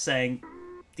 Yeah, saying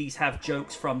these have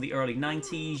jokes from the early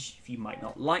 90s. You might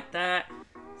not like that.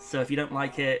 So if you don't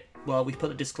like it, well, we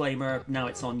put a disclaimer. Now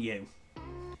it's on you.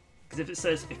 Because if it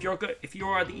says, if you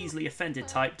are the easily offended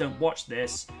type, don't watch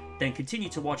this, then continue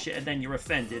to watch it, and then you're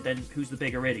offended, then who's the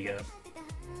bigger idiot?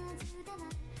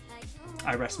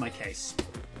 I rest my case.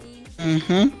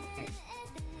 Mm-hmm.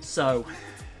 So,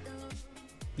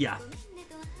 yeah.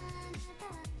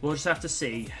 We'll just have to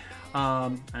see. I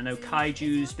know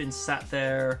Kaiju's been sat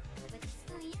there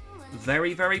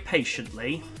very, very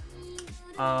patiently.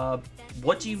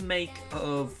 What do you make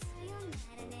of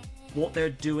what they're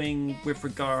doing with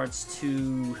regards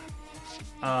to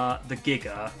the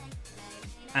Giga,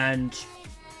 and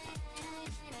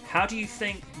how do you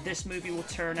think this movie will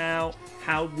turn out?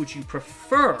 How would you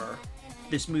prefer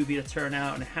this movie to turn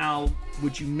out, and how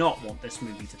would you not want this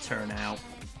movie to turn out?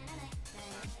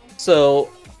 So,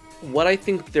 what I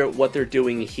think what they're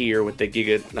doing here with the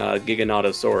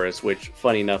Giganotosaurus, which,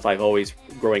 funny enough,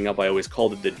 growing up, I always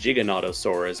called it the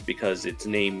Giganotosaurus because its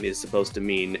name is supposed to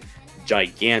mean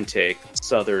gigantic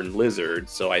southern lizard,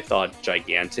 so I thought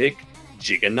gigantic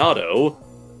Giganoto,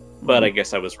 but I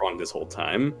guess I was wrong this whole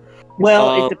time.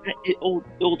 Well, it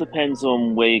all depends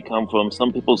on where you come from.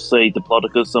 Some people say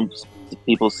Diplodocus, some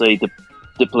people say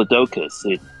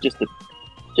Diplodocus.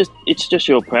 It's just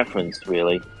your preference,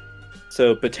 really.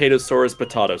 So, Potatosaurus,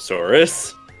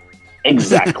 Potatosaurus.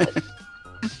 Exactly.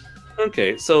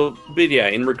 Okay, so, but yeah,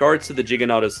 in regards to the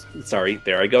Giganotosaurus... Sorry,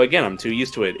 there I go again, I'm too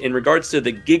used to it. In regards to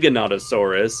the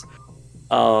Giganotosaurus,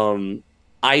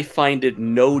 I find it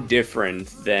no different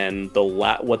than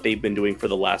what they've been doing for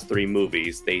the last 3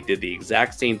 movies. They did the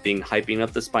exact same thing, hyping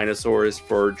up the Spinosaurus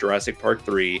for Jurassic Park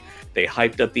 3. They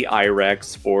hyped up the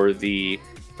I-Rex for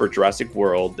Jurassic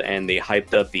World, and they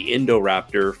hyped up the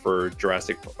Indoraptor for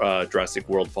Jurassic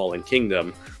World Fallen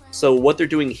Kingdom. So what they're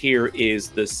doing here is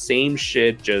the same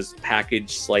shit, just packaged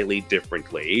slightly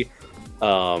differently.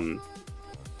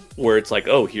 Where it's like,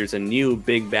 oh, here's a new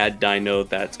big bad dino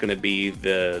that's going to be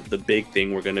the big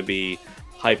thing we're going to be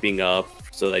hyping up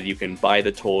so that you can buy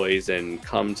the toys and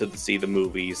come to see the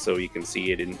movie so you can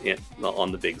see it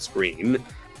on the big screen.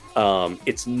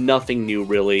 It's nothing new,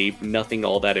 really, nothing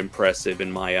all that impressive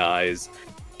in my eyes.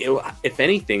 If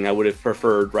anything, I would have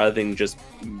preferred, rather than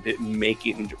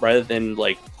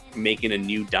making a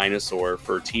new dinosaur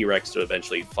for T-Rex to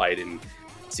eventually fight and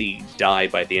see die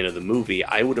by the end of the movie,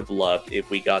 I would have loved if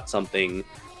we got something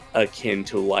akin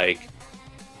to, like,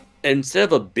 instead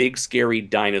of a big scary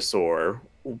dinosaur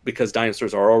because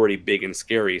dinosaurs are already big and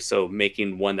scary, so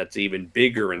making one that's even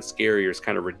bigger and scarier is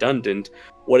kind of redundant.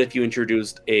 What if you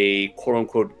introduced a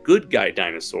quote-unquote good guy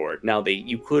dinosaur? Now,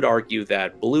 you could argue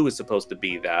that Blue is supposed to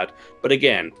be that, but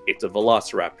again, it's a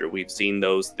velociraptor. We've seen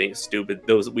those things,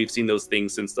 we've seen those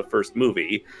things since the first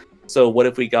movie. So what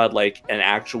if we got like an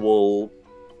actual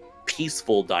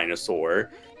peaceful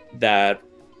dinosaur that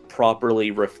properly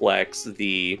reflects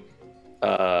the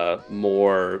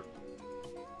more,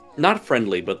 not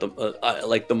friendly, but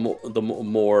the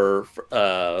more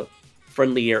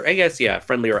friendlier, I guess, yeah,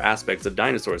 friendlier aspects of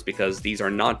dinosaurs, because these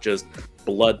are not just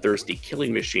bloodthirsty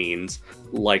killing machines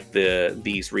like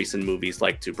these recent movies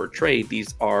like to portray.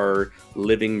 These are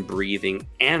living, breathing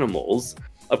animals.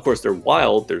 Of course, they're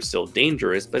wild, they're still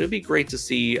dangerous, but it'd be great to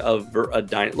see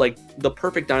like the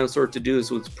perfect dinosaur to do this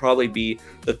would probably be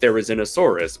the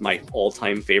Therizinosaurus, my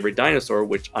all-time favorite dinosaur,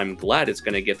 which I'm glad it's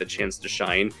going to get the chance to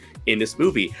shine in this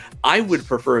movie. I would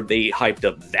prefer if they hyped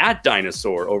up that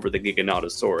dinosaur over the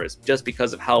Giganotosaurus, just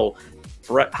because of how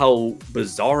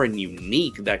bizarre and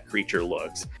unique that creature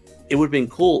looks. It would have been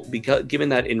cool, because given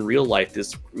that in real life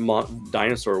this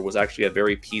dinosaur was actually a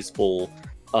very peaceful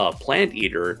plant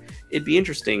eater, it'd be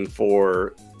interesting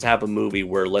to have a movie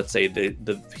where, let's say,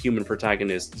 the human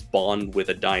protagonists bond with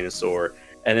a dinosaur,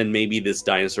 and then maybe this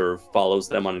dinosaur follows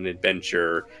them on an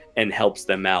adventure and helps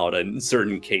them out in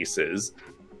certain cases.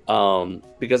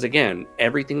 Because again,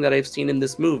 everything that I've seen in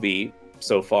this movie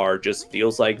so far just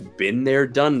feels like been there,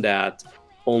 done that,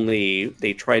 only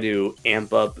they try to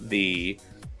amp up the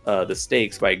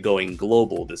stakes by going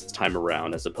global this time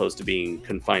around, as opposed to being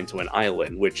confined to an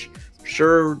island, which,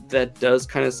 sure, that does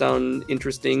kind of sound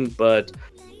interesting, but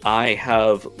I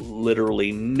have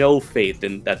literally no faith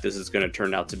in that this is going to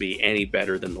turn out to be any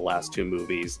better than the last two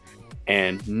movies,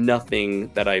 and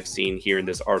nothing that I've seen here in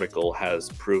this article has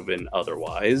proven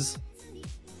otherwise.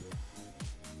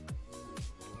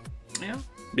 Yeah.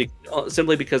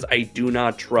 Simply because I do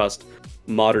not trust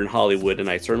modern Hollywood, and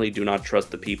I certainly do not trust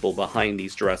the people behind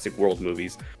these Jurassic World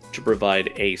movies to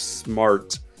provide a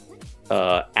smart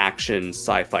action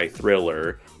sci-fi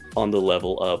thriller on the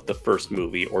level of the first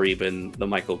movie or even the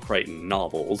Michael Crichton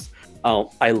novels.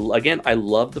 I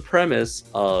love the premise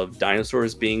of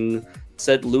dinosaurs being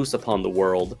set loose upon the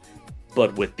world,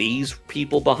 but with these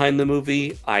people behind the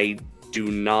movie, I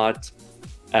do not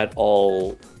at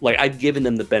all, like, I've given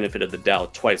them the benefit of the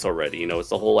doubt twice already. You know, it's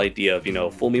the whole idea of, you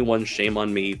know, fool me once, shame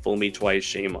on me, fool me twice,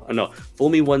 fool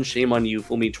me once, shame on you,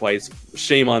 fool me twice,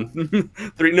 shame on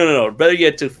three. No, better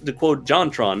yet, to quote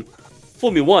JonTron,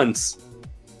 fool me once,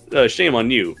 shame on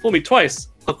you, fool me twice,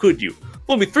 how could you,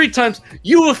 fool me three times,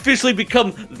 you officially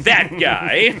become that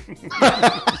guy.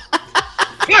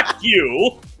 Fuck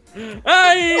you,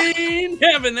 I ain't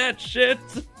having that shit.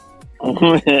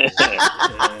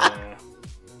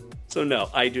 So no,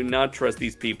 I do not trust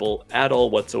these people at all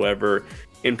whatsoever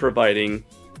in providing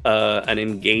an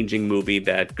engaging movie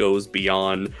that goes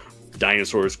beyond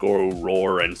dinosaurs go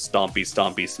roar and stompy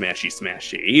stompy smashy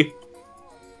smashy.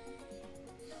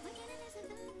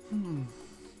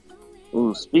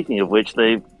 Ooh, speaking of which,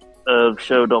 they've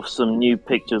showed off some new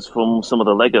pictures from some of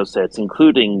the Lego sets,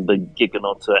 including the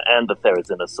Giganotosaurus and the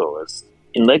Therizinosaurus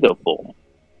in Lego form.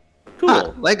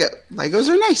 Cool. Legos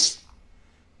are nice.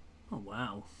 Oh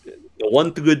wow. The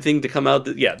one good thing to come out,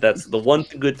 that's the one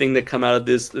good thing that come out of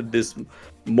this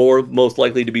most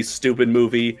likely to be stupid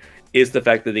movie is the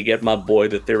fact that they get my boy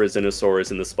the Therizinosaurus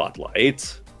in the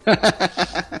spotlight.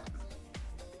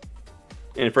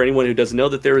 And for anyone who doesn't know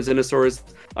the Therizinosaurus,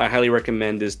 I highly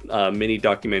recommend this mini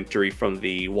documentary from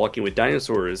the Walking with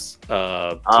Dinosaurs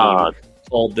team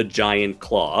called The Giant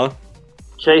Claw.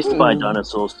 Chased by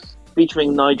Dinosaurs,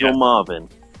 featuring Nigel Marvin.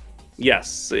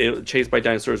 Yes, Chased by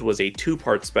Dinosaurs was a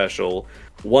two-part special,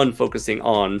 one focusing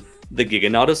on the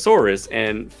Giganotosaurus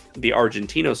and the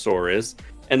Argentinosaurus,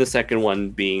 and the second one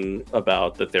being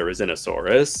about the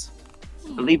Therizinosaurus.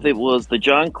 I believe it was The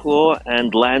Giant Claw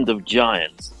and Land of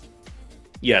Giants.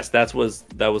 Yes, that was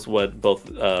what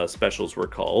both specials were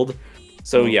called.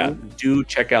 So yeah, do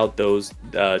check out those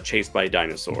Chased by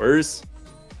Dinosaurs.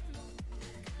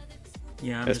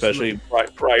 Yeah, especially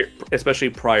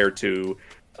prior to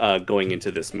going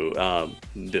into this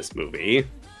movie.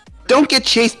 Don't get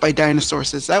chased by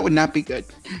dinosaurs. That would not be good.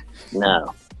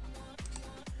 No.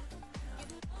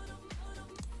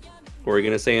 What were you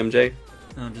gonna say, MJ?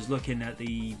 I'm just looking at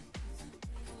the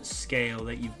scale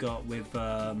that you've got with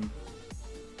the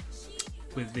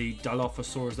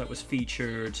Dilophosaurus that was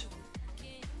featured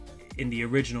in the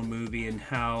original movie and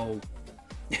how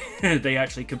they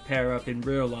actually compare up in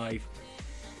real life.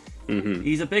 Mm-hmm.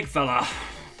 He's a big fella.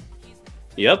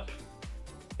 Yep.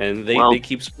 and they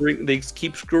keep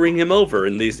screwing him over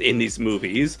in these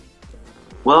movies.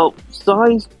 Well,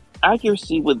 size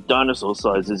accuracy with dinosaur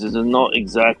sizes is not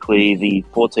exactly the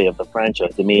forte of the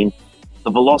franchise. I mean,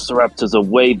 the Velociraptors are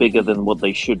way bigger than what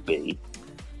they should be.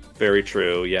 Very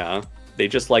true. Yeah, they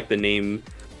just like the name.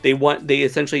 They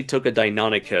essentially took a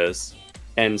Deinonychus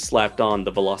and slapped on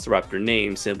the Velociraptor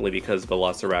name simply because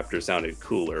Velociraptor sounded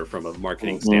cooler from a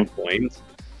marketing standpoint.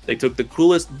 They took the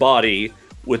coolest body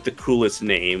with the coolest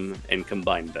name and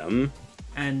combined them.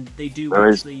 And they do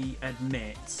actually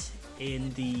admit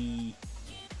in the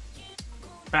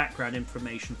background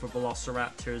information for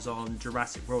Velociraptors on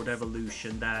Jurassic World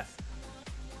Evolution that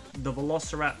the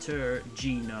Velociraptor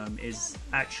genome is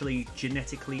actually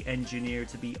genetically engineered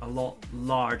to be a lot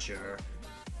larger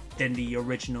than the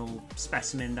original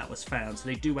specimen that was found. So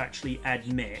they do actually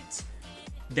admit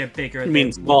they're bigger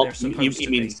than what they're supposed to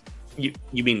be.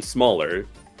 You mean smaller?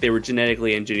 They were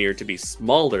genetically engineered to be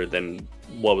smaller than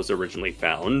what was originally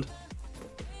found.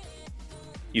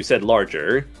 You said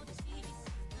larger.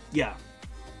 Yeah.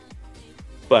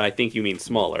 But I think you mean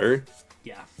smaller.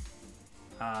 Yeah.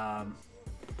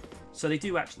 So they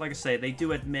do actually, like I say, they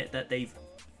do admit that they've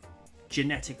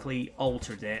genetically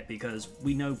altered it, because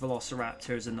we know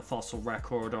Velociraptors in the fossil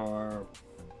record are...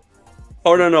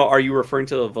 Oh, no. Are you referring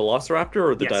to the Velociraptor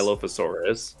or the Yes.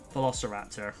 Dilophosaurus?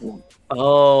 Velociraptor.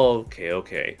 Oh,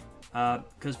 okay.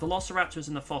 Because Velociraptors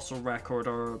in the fossil record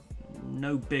are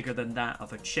no bigger than that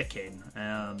of a chicken.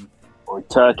 Or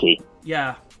turkey.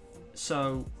 Yeah,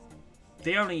 so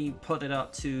they only put it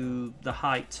up to the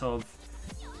height of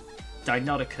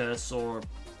Deinonychus or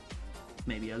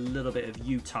maybe a little bit of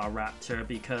Utah Raptor,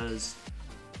 because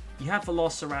you have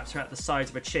Velociraptor at the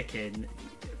size of a chicken.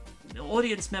 The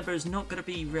audience member is not going to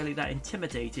be really that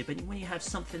intimidated, but when you have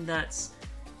something that's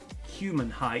human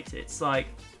height, it's like,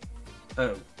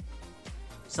 oh,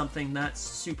 something that's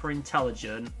super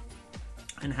intelligent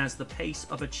and has the pace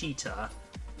of a cheetah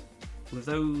with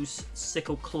those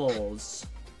sickle claws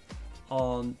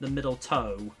on the middle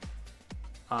toe,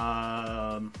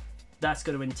 that's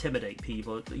going to intimidate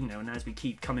people, you know. And as we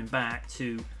keep coming back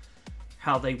to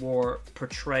how they were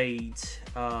portrayed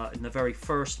in the very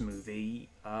first movie,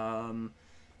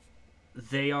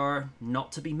 they are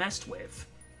not to be messed with.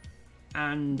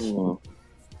 And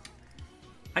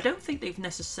I don't think they've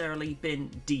necessarily been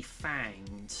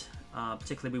defanged,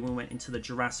 particularly when we went into the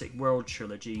Jurassic World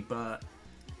trilogy, but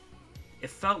it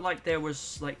felt like there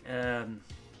was like an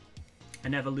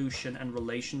evolution and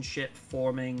relationship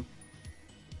forming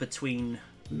between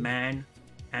man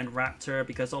and raptor,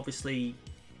 because obviously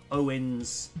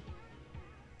Owen's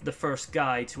the first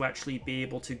guy to actually be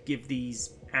able to give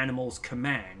these animals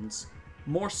commands,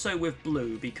 more so with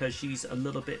Blue because she's a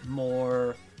little bit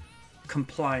more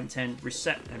compliant and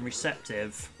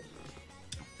receptive,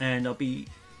 and I'll be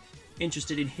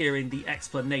interested in hearing the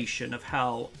explanation of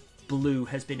how Blue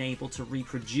has been able to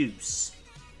reproduce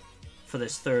for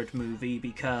this third movie,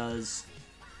 because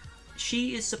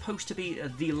she is supposed to be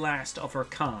the last of her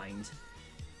kind,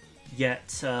 yet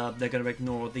they're going to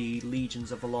ignore the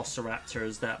legions of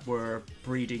velociraptors that were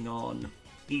breeding on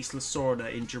Isla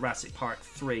Sorna in Jurassic Park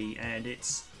 3, and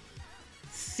it's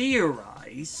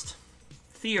theorized,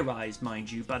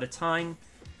 mind you, by the time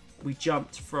we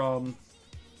jumped from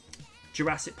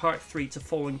Jurassic Park 3 to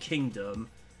Fallen Kingdom,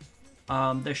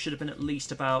 there should have been at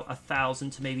least about 1,000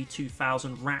 to maybe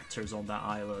 2,000 raptors on that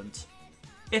island,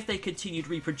 if they continued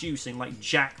reproducing like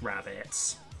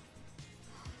jackrabbits.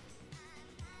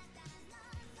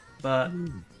 But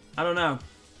I don't know.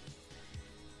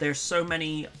 There's so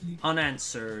many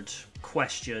unanswered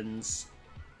questions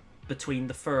between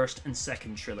the first and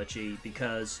second trilogy,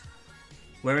 because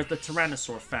where is the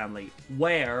Tyrannosaur family?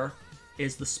 Where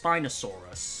is the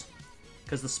Spinosaurus?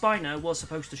 Because the Spino was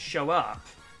supposed to show up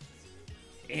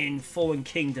in Fallen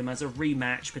Kingdom as a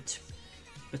rematch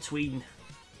between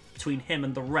him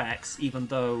and the Rex, even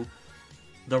though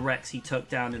the Rex he took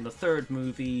down in the third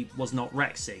movie was not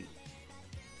Rexy.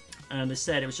 And they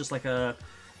said it was just like a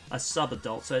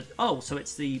sub-adult. So, so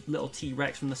it's the little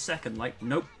T-Rex from the second. Like,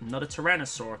 nope, not a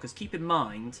Tyrannosaur. Because keep in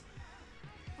mind,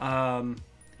 Isla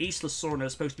Sorna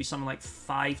is supposed to be something like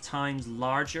 5 times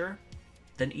larger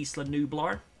than Isla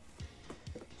Nublar.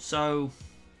 So,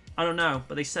 I don't know.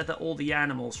 But they said that all the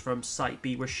animals from Site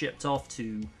B were shipped off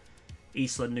to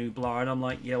Isla Nublar. And I'm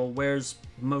like, yeah, well, where's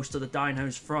most of the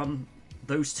dinos from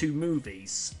those 2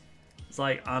 movies? It's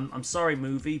like, I'm sorry,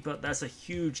 movie, but that's a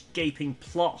huge gaping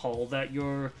plot hole that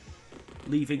you're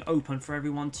leaving open for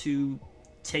everyone to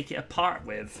take it apart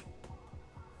with.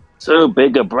 So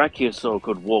big a brachiosaur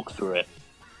could walk through it.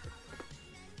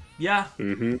 Yeah.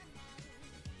 Mm-hmm.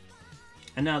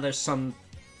 And now there's some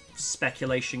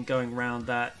speculation going around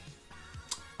that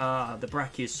the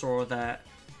Brachiosaur that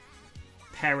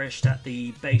perished at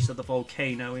the base of the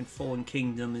volcano in Fallen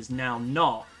Kingdom is now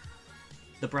not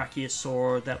the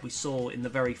Brachiosaur that we saw in the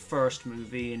very first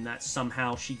movie, and that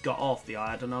somehow she got off the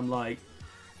island. And I'm like,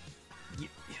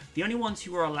 the only ones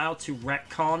who were allowed to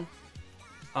retcon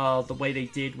the way they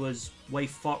did was way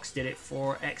Fox did it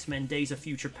for X-Men Days of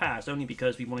Future Past, only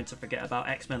because we wanted to forget about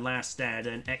X-Men Last Stand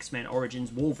and X-Men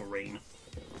Origins Wolverine.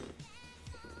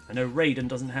 I know Raiden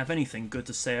doesn't have anything good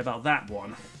to say about that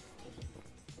one.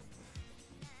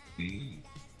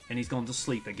 And he's gone to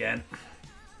sleep again.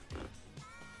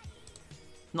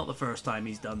 Not the first time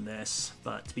he's done this,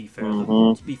 but to be fair,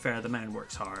 the man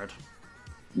works hard.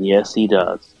 Yes, he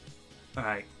does.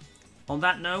 Alright, on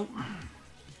that note,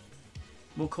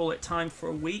 we'll call it time for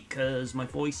a week, because my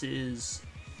voice is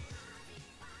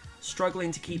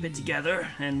struggling to keep it together,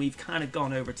 and we've kind of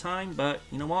gone over time, but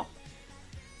you know what?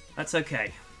 That's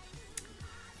okay.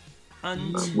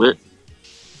 And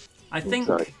I think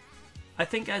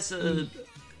as a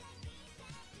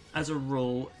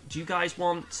rule, do you guys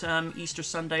want Easter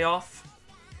Sunday off?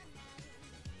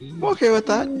 I'm okay with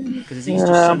that. Because it's Easter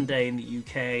Sunday in the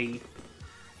UK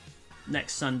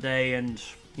next Sunday, and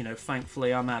you know,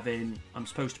 thankfully I'm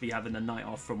supposed to be having a night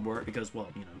off from work because, well,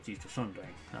 you know, it's Easter Sunday.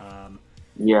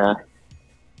 Yeah.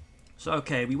 So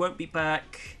okay, we won't be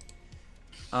back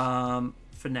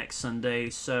for next Sunday,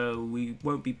 so we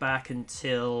won't be back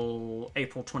until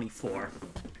April 24.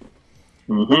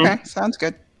 Okay, sounds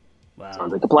good. Wow.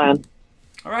 Sounds like a plan.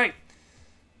 All right,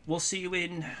 we'll see you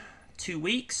in 2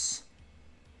 weeks.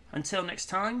 Until next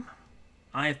time,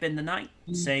 I have been the Knight,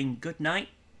 saying good night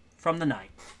from the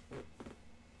Knight.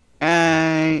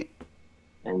 And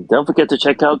don't forget to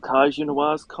check out Kaiju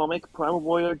Noir's comic Primal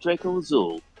Warrior Draco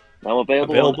Azul, now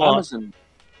available on Amazon.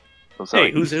 Oh,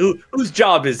 hey, whose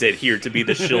job is it here to be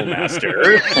the shill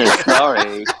master?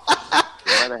 Sorry.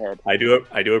 Go right ahead. I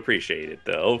do appreciate it,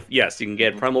 though. Yes, you can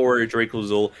get Primal Warrior Draco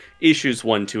Azul issues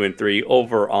 1, 2, and 3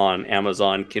 over on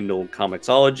Amazon Kindle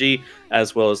Comixology,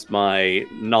 as well as my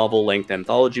novel-length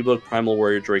anthology book, Primal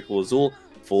Warrior Draco Azul,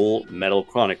 Full Metal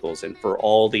Chronicles. And for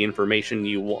all the information,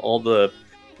 all the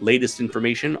latest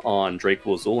information on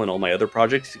Draco Azul and all my other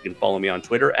projects, you can follow me on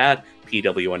Twitter at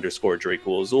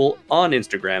PW_Draco Azul, on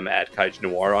Instagram at Kaiju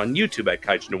Noir, on YouTube at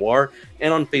Kaiju Noir,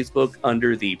 and on Facebook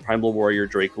under the Primal Warrior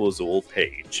Draco Azul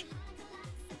page.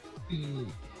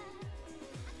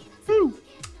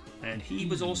 And he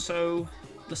was also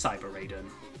the Cyber Raiden.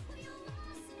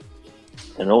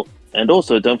 And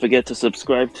also, don't forget to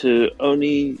subscribe to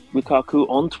Oni Rikaku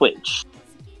on Twitch.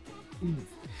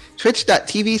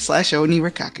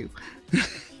 Twitch.tv/OniRikaku.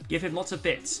 Give him lots of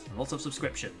bits and lots of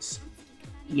subscriptions.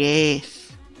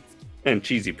 Yes. And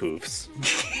cheesy poofs.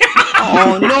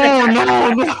 Oh, no.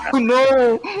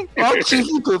 Not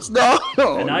cheesy poops, no.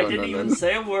 And I didn't even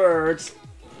say a word.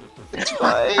 It's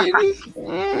fine.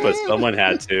 But someone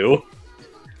had to.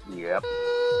 Yep.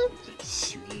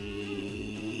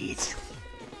 Sweet.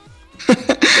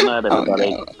 Good night,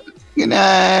 everybody. Good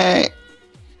night.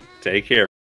 Take care.